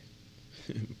like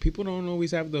people don't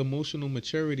always have the emotional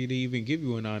maturity to even give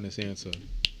you an honest answer,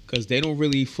 because they don't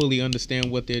really fully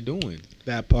understand what they're doing.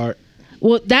 That part.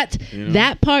 Well,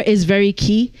 that part is very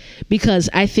key, because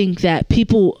I think that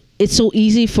people, it's so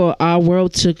easy for our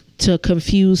world to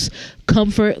confuse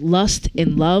comfort, lust,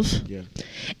 and love. Yeah.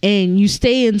 And you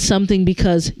stay in something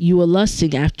because you were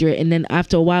lusting after it, and then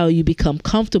after a while you become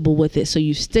comfortable with it, so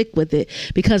you stick with it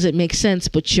because it makes sense,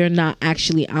 but you're not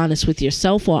actually honest with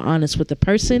yourself or honest with the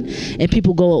person, and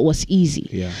people go at what's easy.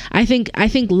 Yeah. I think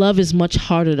love is much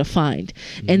harder to find,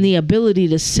 and the ability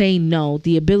to say no,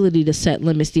 the ability to set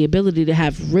limits, the ability to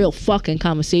have real fucking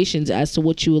conversations as to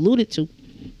what you alluded to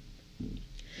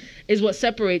is what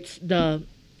separates the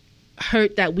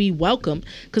hurt that we welcome,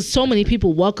 because so many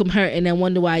people welcome hurt and then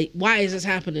wonder why is this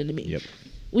happening to me. Yep.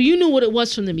 Well, you knew what it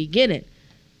was from the beginning.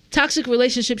 Toxic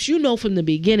relationships, you know from the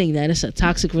beginning that it's a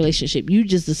toxic relationship. You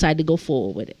just decide to go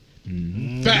forward with it.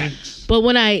 Facts. But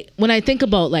when I think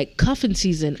about like cuffing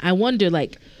season, I wonder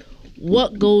like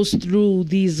what goes through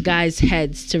these guys'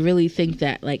 heads to really think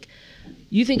that, like,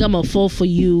 you think I'm gonna fall for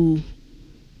you,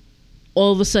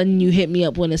 all of a sudden you hit me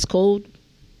up when it's cold?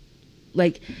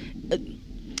 Like,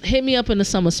 hit me up in the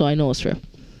summer so I know it's real.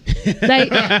 Like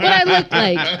what I look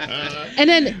like. And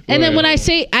then when I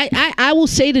say I will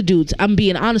say to dudes, I'm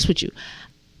being honest with you,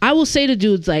 I will say to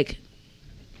dudes, like,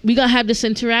 we gonna have this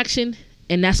interaction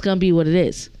and that's gonna be what it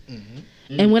is.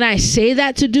 And when I say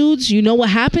that to dudes, you know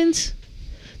what happens?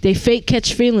 They fake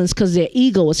catch feelings because their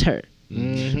ego is hurt.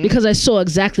 Because I saw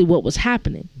exactly what was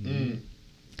happening.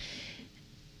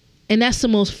 And that's the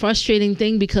most frustrating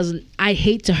thing, because I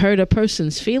hate to hurt a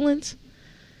person's feelings,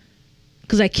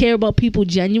 because I care about people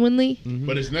genuinely.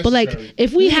 But it's necessary. But like,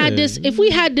 if we had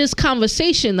this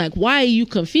conversation, like, why are you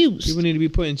confused? People need to be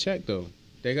put in check, though.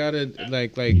 They gotta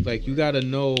like you gotta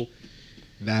know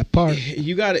That part.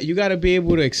 You gotta be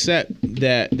able to accept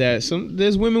that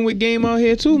there's women with game out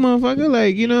here too, motherfucker.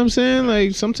 Like, you know what I'm saying?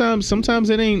 Like, sometimes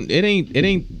it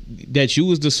ain't that you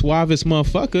was the suavest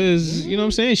motherfuckers. You know what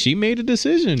I'm saying? She made a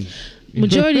decision.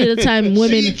 Majority of the time,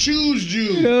 women She choose you.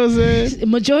 You know what I'm saying?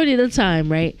 Majority of the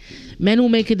time, right? Men will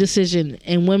make a decision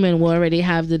and women will already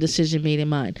have the decision made in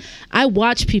mind. I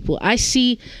watch people. I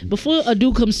see, before a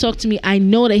dude comes talk to me, I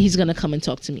know that he's going to come and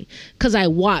talk to me. Because I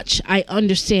watch, I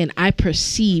understand, I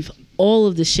perceive all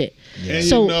of the shit. And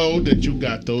So- you know that you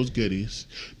got those goodies.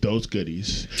 Not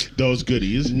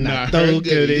those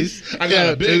goodies. I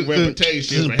got a big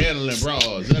reputation for handling bras.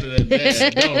 Other than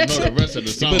that, don't know the rest of the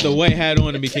He song. put the white hat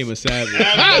on and became a savage. Yo,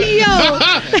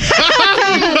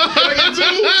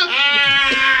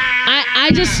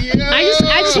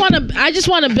 I just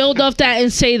want to build off that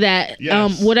and say that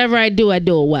Yes. whatever I do it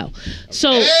well. So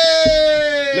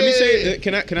Let me say,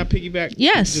 can I piggyback?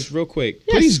 Yes. Just real quick.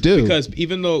 Please do. Because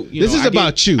even though This is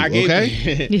about you,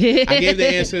 okay? I gave the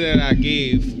answer that I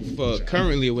gave for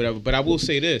currently or whatever, but I will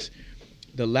say this: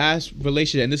 the last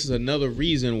relationship, and this is another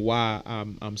reason why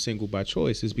I'm single by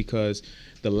choice, is because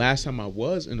the last time I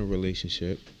was in a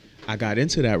relationship, I got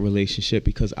into that relationship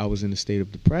because I was in a state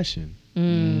of depression.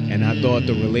 And I thought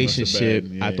the relationship,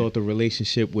 I thought the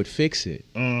relationship would fix it,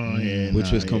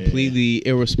 which was completely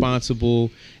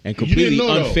irresponsible and completely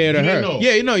unfair to her.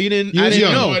 Yeah, you know, you didn't. I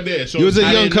didn't know. You was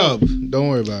a young cub. Don't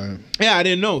worry about it. Yeah, I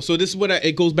didn't know. So this is what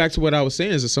it goes back to what I was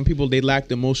saying is that some people, they lack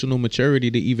the emotional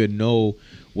maturity to even know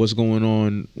what's going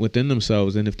on within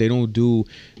themselves, and if they don't do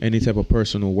any type of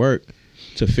personal work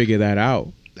to figure that out,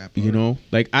 you know,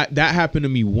 like that happened to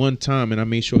me one time, and I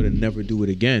made sure to never do it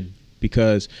again.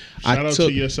 Because I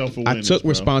took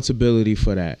responsibility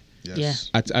for that. Yes.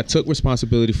 Yeah. I took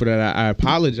responsibility for that. I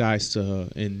apologized to her,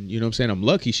 and you know what I'm saying. I'm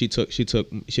lucky she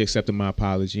accepted my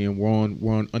apology, and we're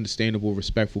on understandable,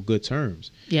 respectful, good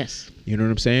terms. yes. You know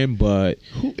what I'm saying? But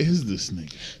who is this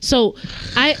nigga? So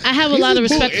I have a lot of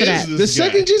respect for that. The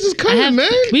second Jesus coming, man.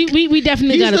 We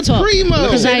definitely He's got to the talk. primo.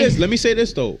 let me say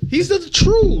this though. He's the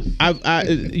truth.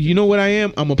 You know what I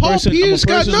am? I'm a Paul person. Pierce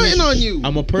I'm a person got nothing on you.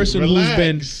 I'm a person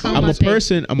Relax. I'm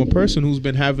a person who's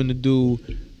been having to do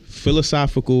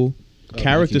philosophical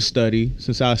character study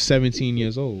since I was 17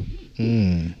 years old.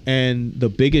 And the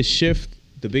biggest shift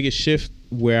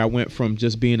where I went from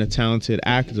just being a talented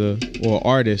actor or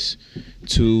artist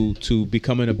to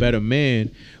becoming a better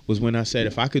man was when I said,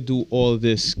 if I could do all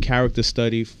this character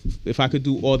study, for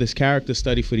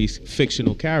these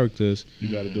fictional characters, You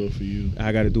got to do it for you.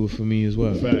 I got to do it for me as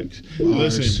well. Facts.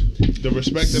 Listen, the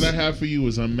respect that I have for you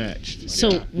is unmatched.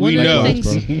 So one of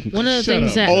the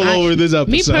things that over this episode.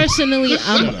 me personally,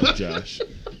 Shut up, Josh.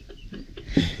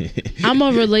 I'm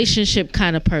a relationship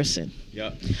kind of person.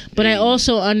 Yeah. But I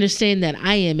also understand that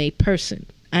I am a person.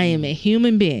 I am a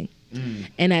human being.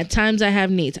 And at times I have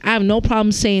needs. I have no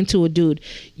problem saying to a dude,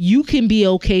 you can be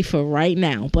okay for right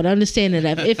now. But understand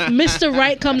that if Mr.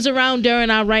 Right comes around during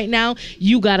our right now,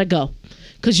 you got to go.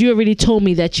 Because you already told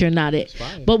me that you're not it.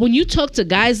 But when you talk to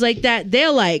guys like that,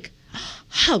 they're like,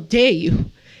 how dare you?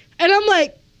 And I'm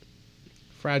like,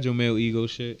 Fragile male ego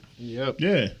shit. Yep.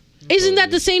 Yeah. isn't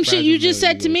that the same shit you just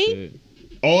said to me?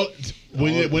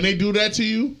 When they do that to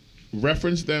you,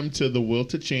 reference them to The Will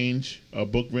to Change, a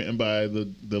book written by the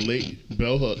late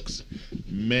Bell Hooks,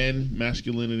 Men,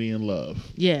 Masculinity, and Love.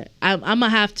 Yeah, I'm gonna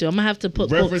have to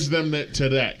put reference quotes. them to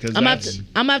that because I'm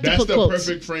gonna have to put the quotes.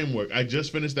 perfect framework. I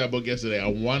just finished that book yesterday. I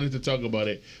wanted to talk about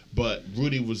it, but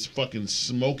Rudy was fucking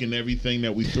smoking everything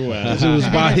that we threw at him. It was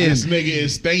by him. This nigga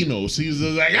is Thanos. He was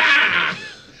just like,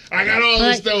 I got all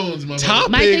the stones, my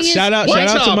My thing is, Shout out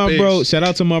to my bro. Shout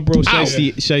out to my bro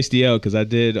Shiesty L, because I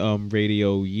did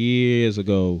radio years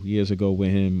ago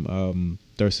with him.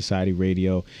 Thirst Society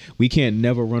Radio. We can't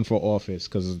never run for office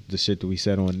because of the shit that we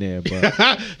said on there, but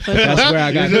that's where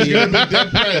I got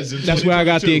that's where I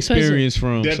got the experience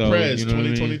from. Dead so, Prez, you know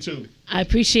 2022. What I mean? I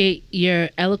appreciate your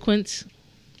eloquence,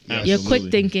 your quick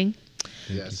Absolutely. thinking.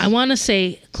 Yes. I want to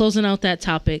say, closing out that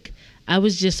topic, I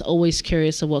was just always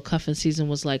curious of what cuffing season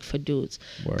was like for dudes,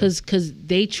 because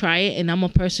they try it, and I'm a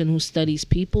person who studies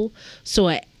people, so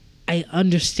I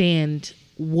understand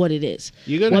what it is.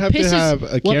 You're gonna have to have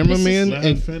a cameraman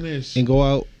and go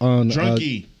out on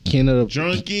Junkie.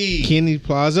 Kennedy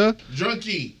Plaza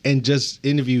and just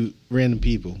interview random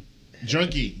people.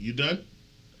 Junkie, you done?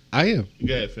 I am.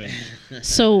 Go ahead, finish.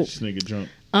 So This nigga drunk.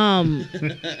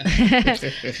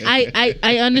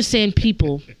 I understand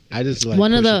people. I just like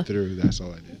One of push the- it through. That's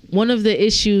all I did. One of the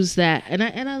issues that and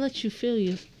I let you feel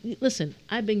you. Listen,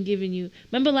 I've been giving you.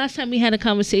 Remember last time we had a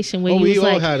conversation where you we was all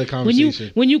like, had a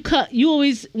conversation. when I cut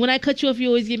you off, you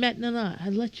always get mad. No, I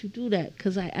let you do that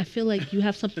because I feel like you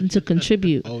have something to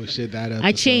contribute. Oh shit, that episode.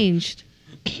 I changed.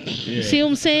 Yeah. See what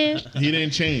I'm saying? He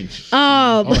didn't change.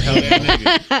 Oh, Hell, that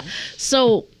nigga.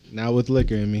 So Now with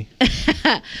liquor in me.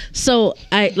 So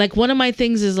I like one of my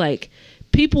things is like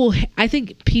people. I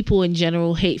think people in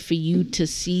general hate for you to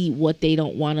see what they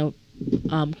don't want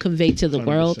to convey to the 100%.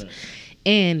 world,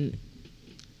 and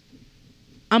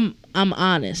I'm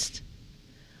honest.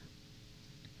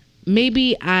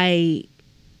 Maybe I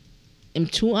am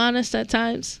too honest at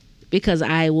times, because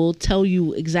I will tell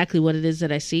you exactly what it is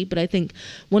that I see. But I think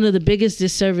one of the biggest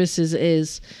disservices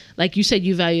is, like you said,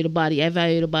 you value the body. I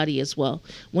value the body as well.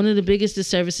 One of the biggest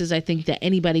disservices I think that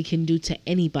anybody can do to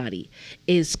anybody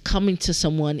is coming to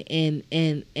someone and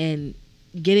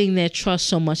getting their trust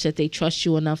so much that they trust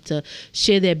you enough to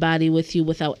share their body with you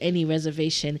without any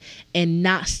reservation and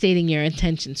not stating your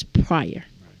intentions prior.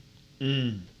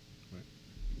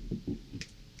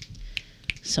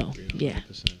 So, yeah.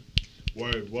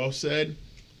 Word. Well said.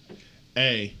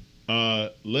 Hey,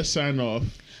 let's sign off.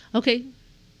 Okay.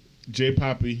 J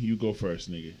Poppy, you go first,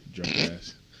 nigga. Drunk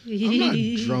ass. I'm not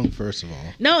drunk, first of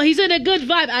all. No, he's in a good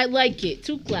vibe. I like it.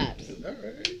 2 claps. All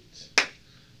right.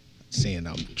 Saying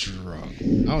I'm drunk.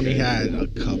 I only had a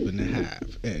cup and a half.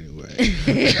 Anyway.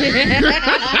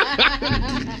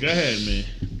 Go ahead, man.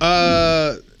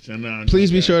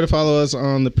 Please be sure to follow us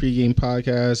on the Pregame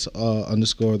Podcast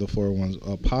 _ the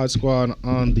 401 Pod Squad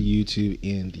on the YouTube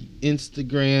and the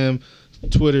Instagram.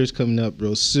 Twitter's coming up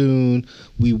real soon.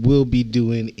 We will be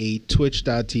doing a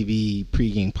twitch.tv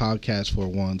pregame podcast for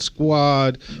one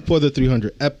squad for the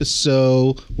 300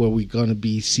 episode, where we're gonna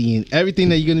be seeing everything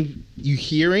that you're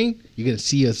hearing. You're gonna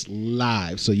see us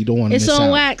live, so you don't want to miss out. It's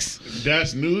on wax.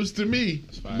 That's news to me,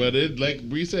 but it, like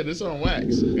Bree said, it's on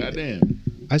wax. Goddamn.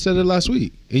 I said it last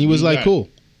week, and you was like, "Cool."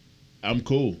 I'm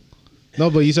cool. No,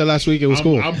 but you said last week it was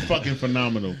cool. I'm fucking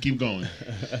phenomenal. Keep going.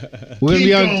 We're going to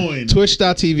be on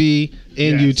twitch.tv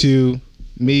and YouTube,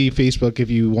 maybe Facebook if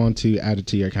you want to add it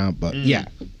to your account. But yeah,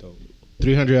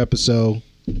 300 episode.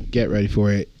 Get ready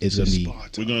for it. It's going to be.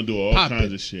 We're going to do all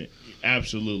kinds of shit.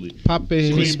 Absolutely.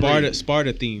 Poppin'.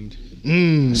 Sparta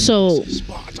themed. So,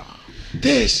 Sparta.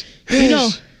 This. you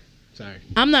know, Sorry.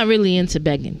 I'm not really into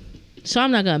begging. So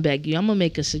I'm not going to beg you. I'm going to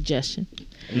make a suggestion.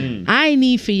 I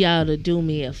need for y'all to do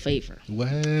me a favor.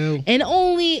 Well. And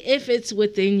only if it's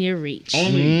within your reach.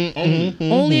 Only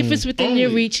if it's within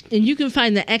your reach, and you can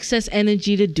find the excess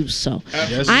energy to do so.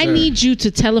 Yes, I sir. need you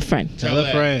to tell a friend. Tell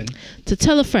a friend. To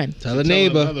tell a friend. Tell a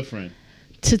neighbor. Another friend.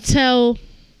 To tell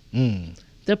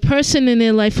the person in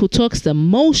their life who talks the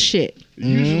most shit.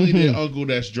 Usually their uncle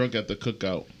that's drunk at the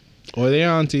cookout. Or their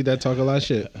auntie that talk a lot of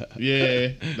shit. Yeah,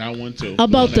 that one too.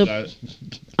 About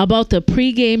the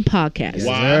pregame podcast.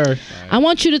 Wow. I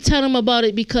want you to tell them about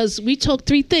it because we talk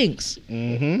 3 things.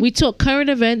 We talk current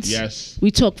events. Yes.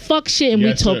 We talk fuck shit, and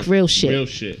we talk real shit. Real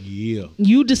shit. Yeah.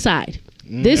 You decide.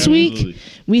 This week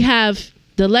we have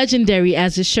the legendary,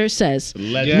 as his shirt says,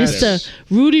 Mr.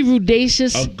 Rudy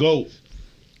Rudacious. A GOAT.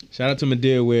 Shout out to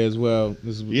Madea Ware as well.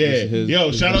 This is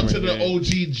Yo, shout out to right the there.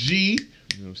 OGG.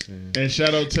 You know what I'm saying? And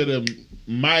shout out to the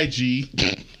my G.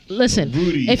 Listen,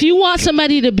 Rudy. if you want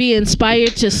somebody to be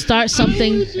inspired to start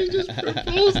something,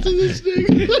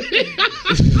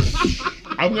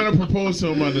 I'm gonna propose to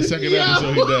him on the second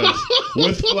episode he does,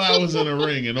 with flowers and a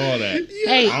ring and all that.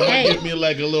 I'm gonna get me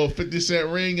like a little 50-cent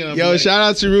ring. And I'm Yo, like, shout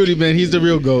out to Rudy, man. He's the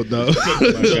real GOAT, though.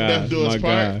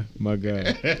 My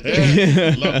guy.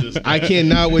 Love this guy. I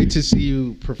cannot wait to see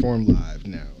you perform live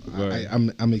now. Right.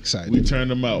 I'm excited. We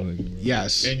turned them out.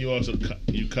 Yes. And you also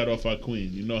cut off our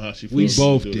queen. You know how she feels. We to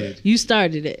both do did. that. you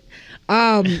started it.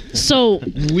 So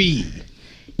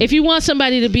if you want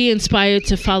somebody to be inspired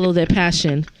to follow their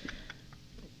passion,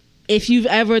 if you've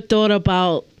ever thought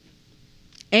about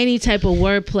any type of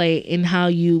wordplay in how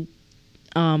you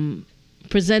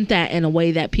present that in a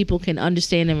way that people can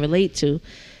understand and relate to,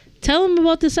 tell them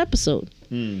about this episode.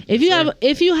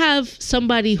 If you have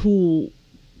somebody who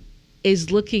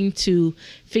is looking to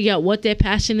figure out what their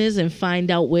passion is and find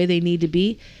out where they need to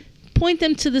be, point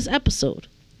them to this episode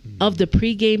of the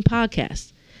Pregame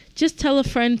Podcast. Just tell a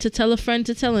friend to tell a friend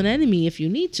to tell an enemy if you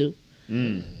need to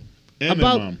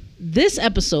about this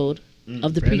episode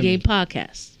of the Pregame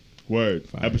Podcast. Word.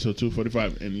 Episode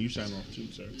 245. And you sign off too,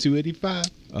 sir. 285.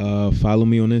 Follow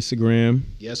me on Instagram.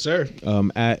 Yes, sir.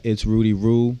 At It's Rudy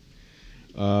Ru.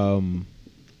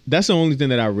 That's the only thing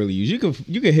that I really use. You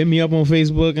can hit me up on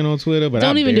Facebook and on Twitter, but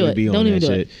Don't even do it. Don't even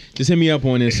do it. Just hit me up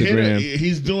on Instagram.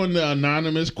 He's doing the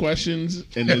anonymous questions,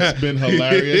 and it's been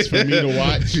hilarious for me to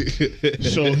watch.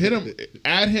 So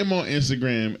add him on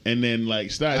Instagram, and then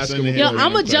start sending him. Yo,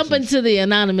 I'm gonna jump into the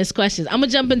anonymous questions. I'm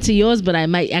gonna jump into yours, but I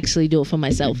might actually do it for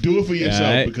myself. Do it for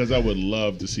yourself because I would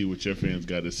love to see what your fans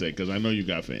got to say. Because I know you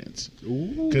got fans.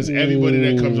 Because everybody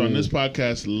that comes on this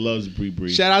podcast loves Bree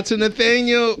Bree. Shout out to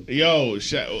Nathaniel. Yo,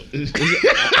 Hey,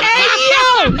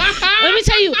 yo! Let me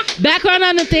tell you, background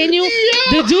on Nathaniel.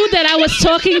 The dude that I was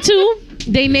talking to,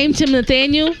 they named him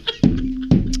Nathaniel.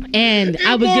 And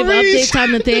I would give updates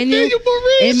on Nathaniel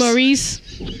and Maurice.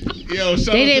 Yo,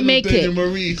 shout They out didn't to make Nathaniel it.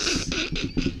 Maurice.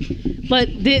 But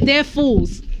they're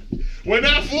fools. We're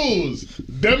not fools.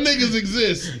 Them niggas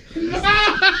exist.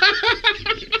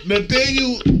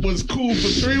 Nathaniel was cool for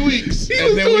 3 weeks. He and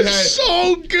was then doing we had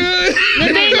so good.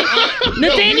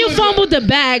 Nathaniel fumbled the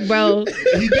bag, bro.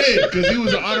 He did, because he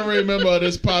was an honorary member of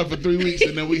this pod for 3 weeks,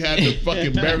 and then we had to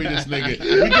fucking bury this nigga.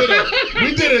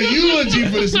 We did a eulogy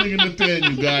for this nigga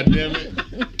Nathaniel, goddammit.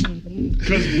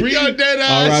 Because Bree on dead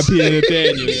ass. R.I.P.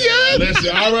 Nathaniel. Yeah.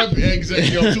 Listen, R.I.P. Exactly.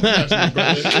 Yo, 2 claps, my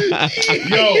brother.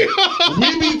 Yo,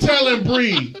 we be telling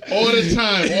Bree all the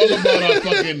time all about our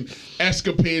fucking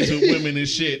escapades with women and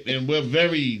shit, and we're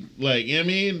very, like, you know what I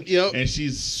mean? Yep. And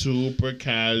she's super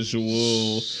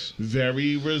casual,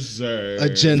 very reserved. A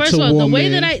gentle First of all,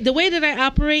 woman. the way that I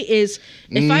operate is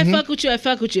if I fuck with you, I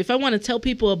fuck with you. If I want to tell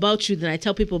people about you, then I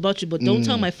tell people about you, but don't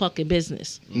tell my fucking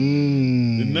business.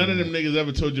 None of them niggas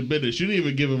ever told your business. You didn't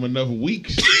even give them enough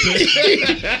weeks.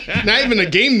 Not even a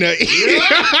game night.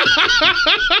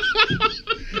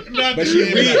 But she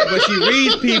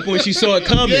reads people and she saw it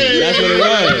coming. That's what it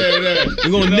was.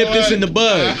 We're gonna nip this in the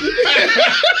bud.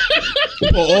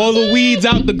 Pull all the weeds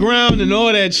out the ground and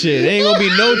all that shit. There ain't gonna be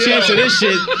no chance of this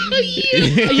shit.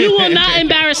 You will not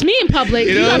embarrass me in public.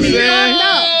 You know what I'm saying?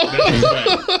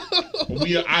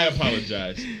 I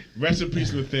apologize. Rest in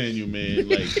peace, Nathaniel, man.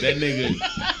 Like, that nigga,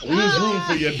 we was rooting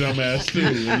for your dumb ass, too.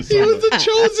 He was the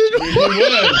chosen one. He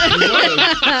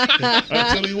was.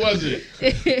 Until he wasn't.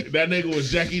 That nigga was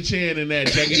Jackie Chan in that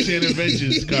Jackie Chan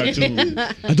Adventures cartoon.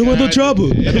 I don't want no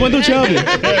trouble. I don't want no trouble.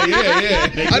 Yeah.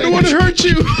 Exactly. I don't want to hurt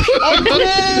you. I'm cool.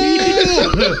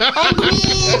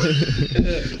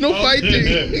 No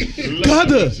fighting.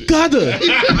 Gotta.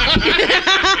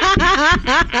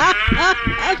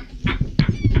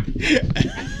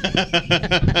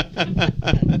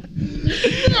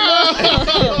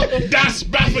 That's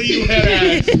bad for you, head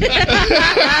ass.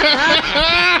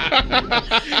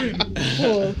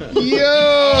 Yo.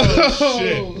 Oh,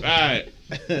 shit. All right.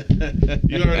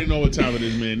 You already know what time it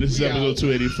is, man. This is episode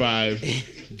 285.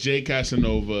 Jay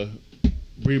Casanova,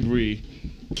 Bree,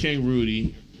 King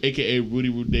Rudy, a.k.a. Rudy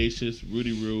Rudacious,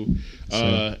 Rudy Ru.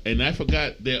 And I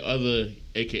forgot their other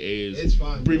AKAs. It's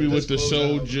fine. Bree with the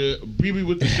soldier, Bree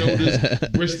with the shoulders,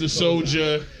 Briss the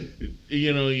soldier.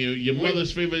 You know, your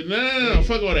mother's favorite. No.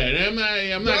 Fuck all that. I'm not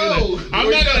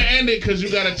gonna end it because you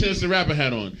got a chance to rap a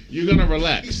hat on. You're gonna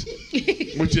relax,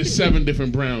 which is 7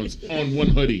 different browns on one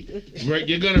hoodie. Right?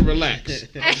 You're gonna relax.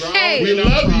 Hey. We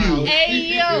love you.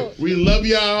 Hey, yo. We love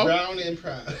y'all. Brown and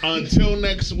proud. Until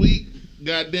next week.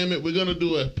 God damn it, we're gonna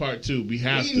do a part 2. We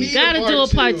have to. Gotta do a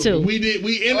part 2. We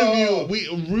interviewed.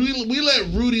 We let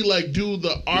Rudy like do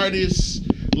the artist.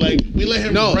 Like we let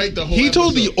him write the whole. He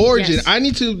told the episode. origin. Yes. I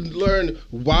need to learn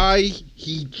why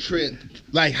he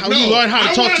like how he learned how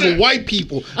to talk to the white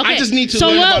people. Okay, I just need to so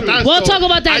learn about that. we'll talk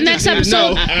about that next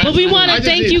episode. But we want to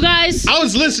thank you guys. I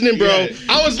was listening, bro. Yeah.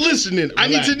 I was listening. I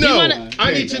need to know.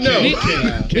 I need to know.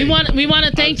 We want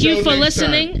to thank you for Until next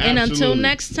listening, time. and until Absolutely.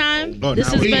 next time, Oh, this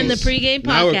now has we been the close. Pregame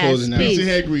Now we're closing Podcast. now. Easy Peace.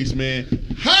 head grease, man.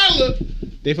 Holla.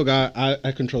 They forgot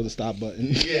I control the stop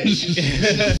button.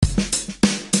 Yeah.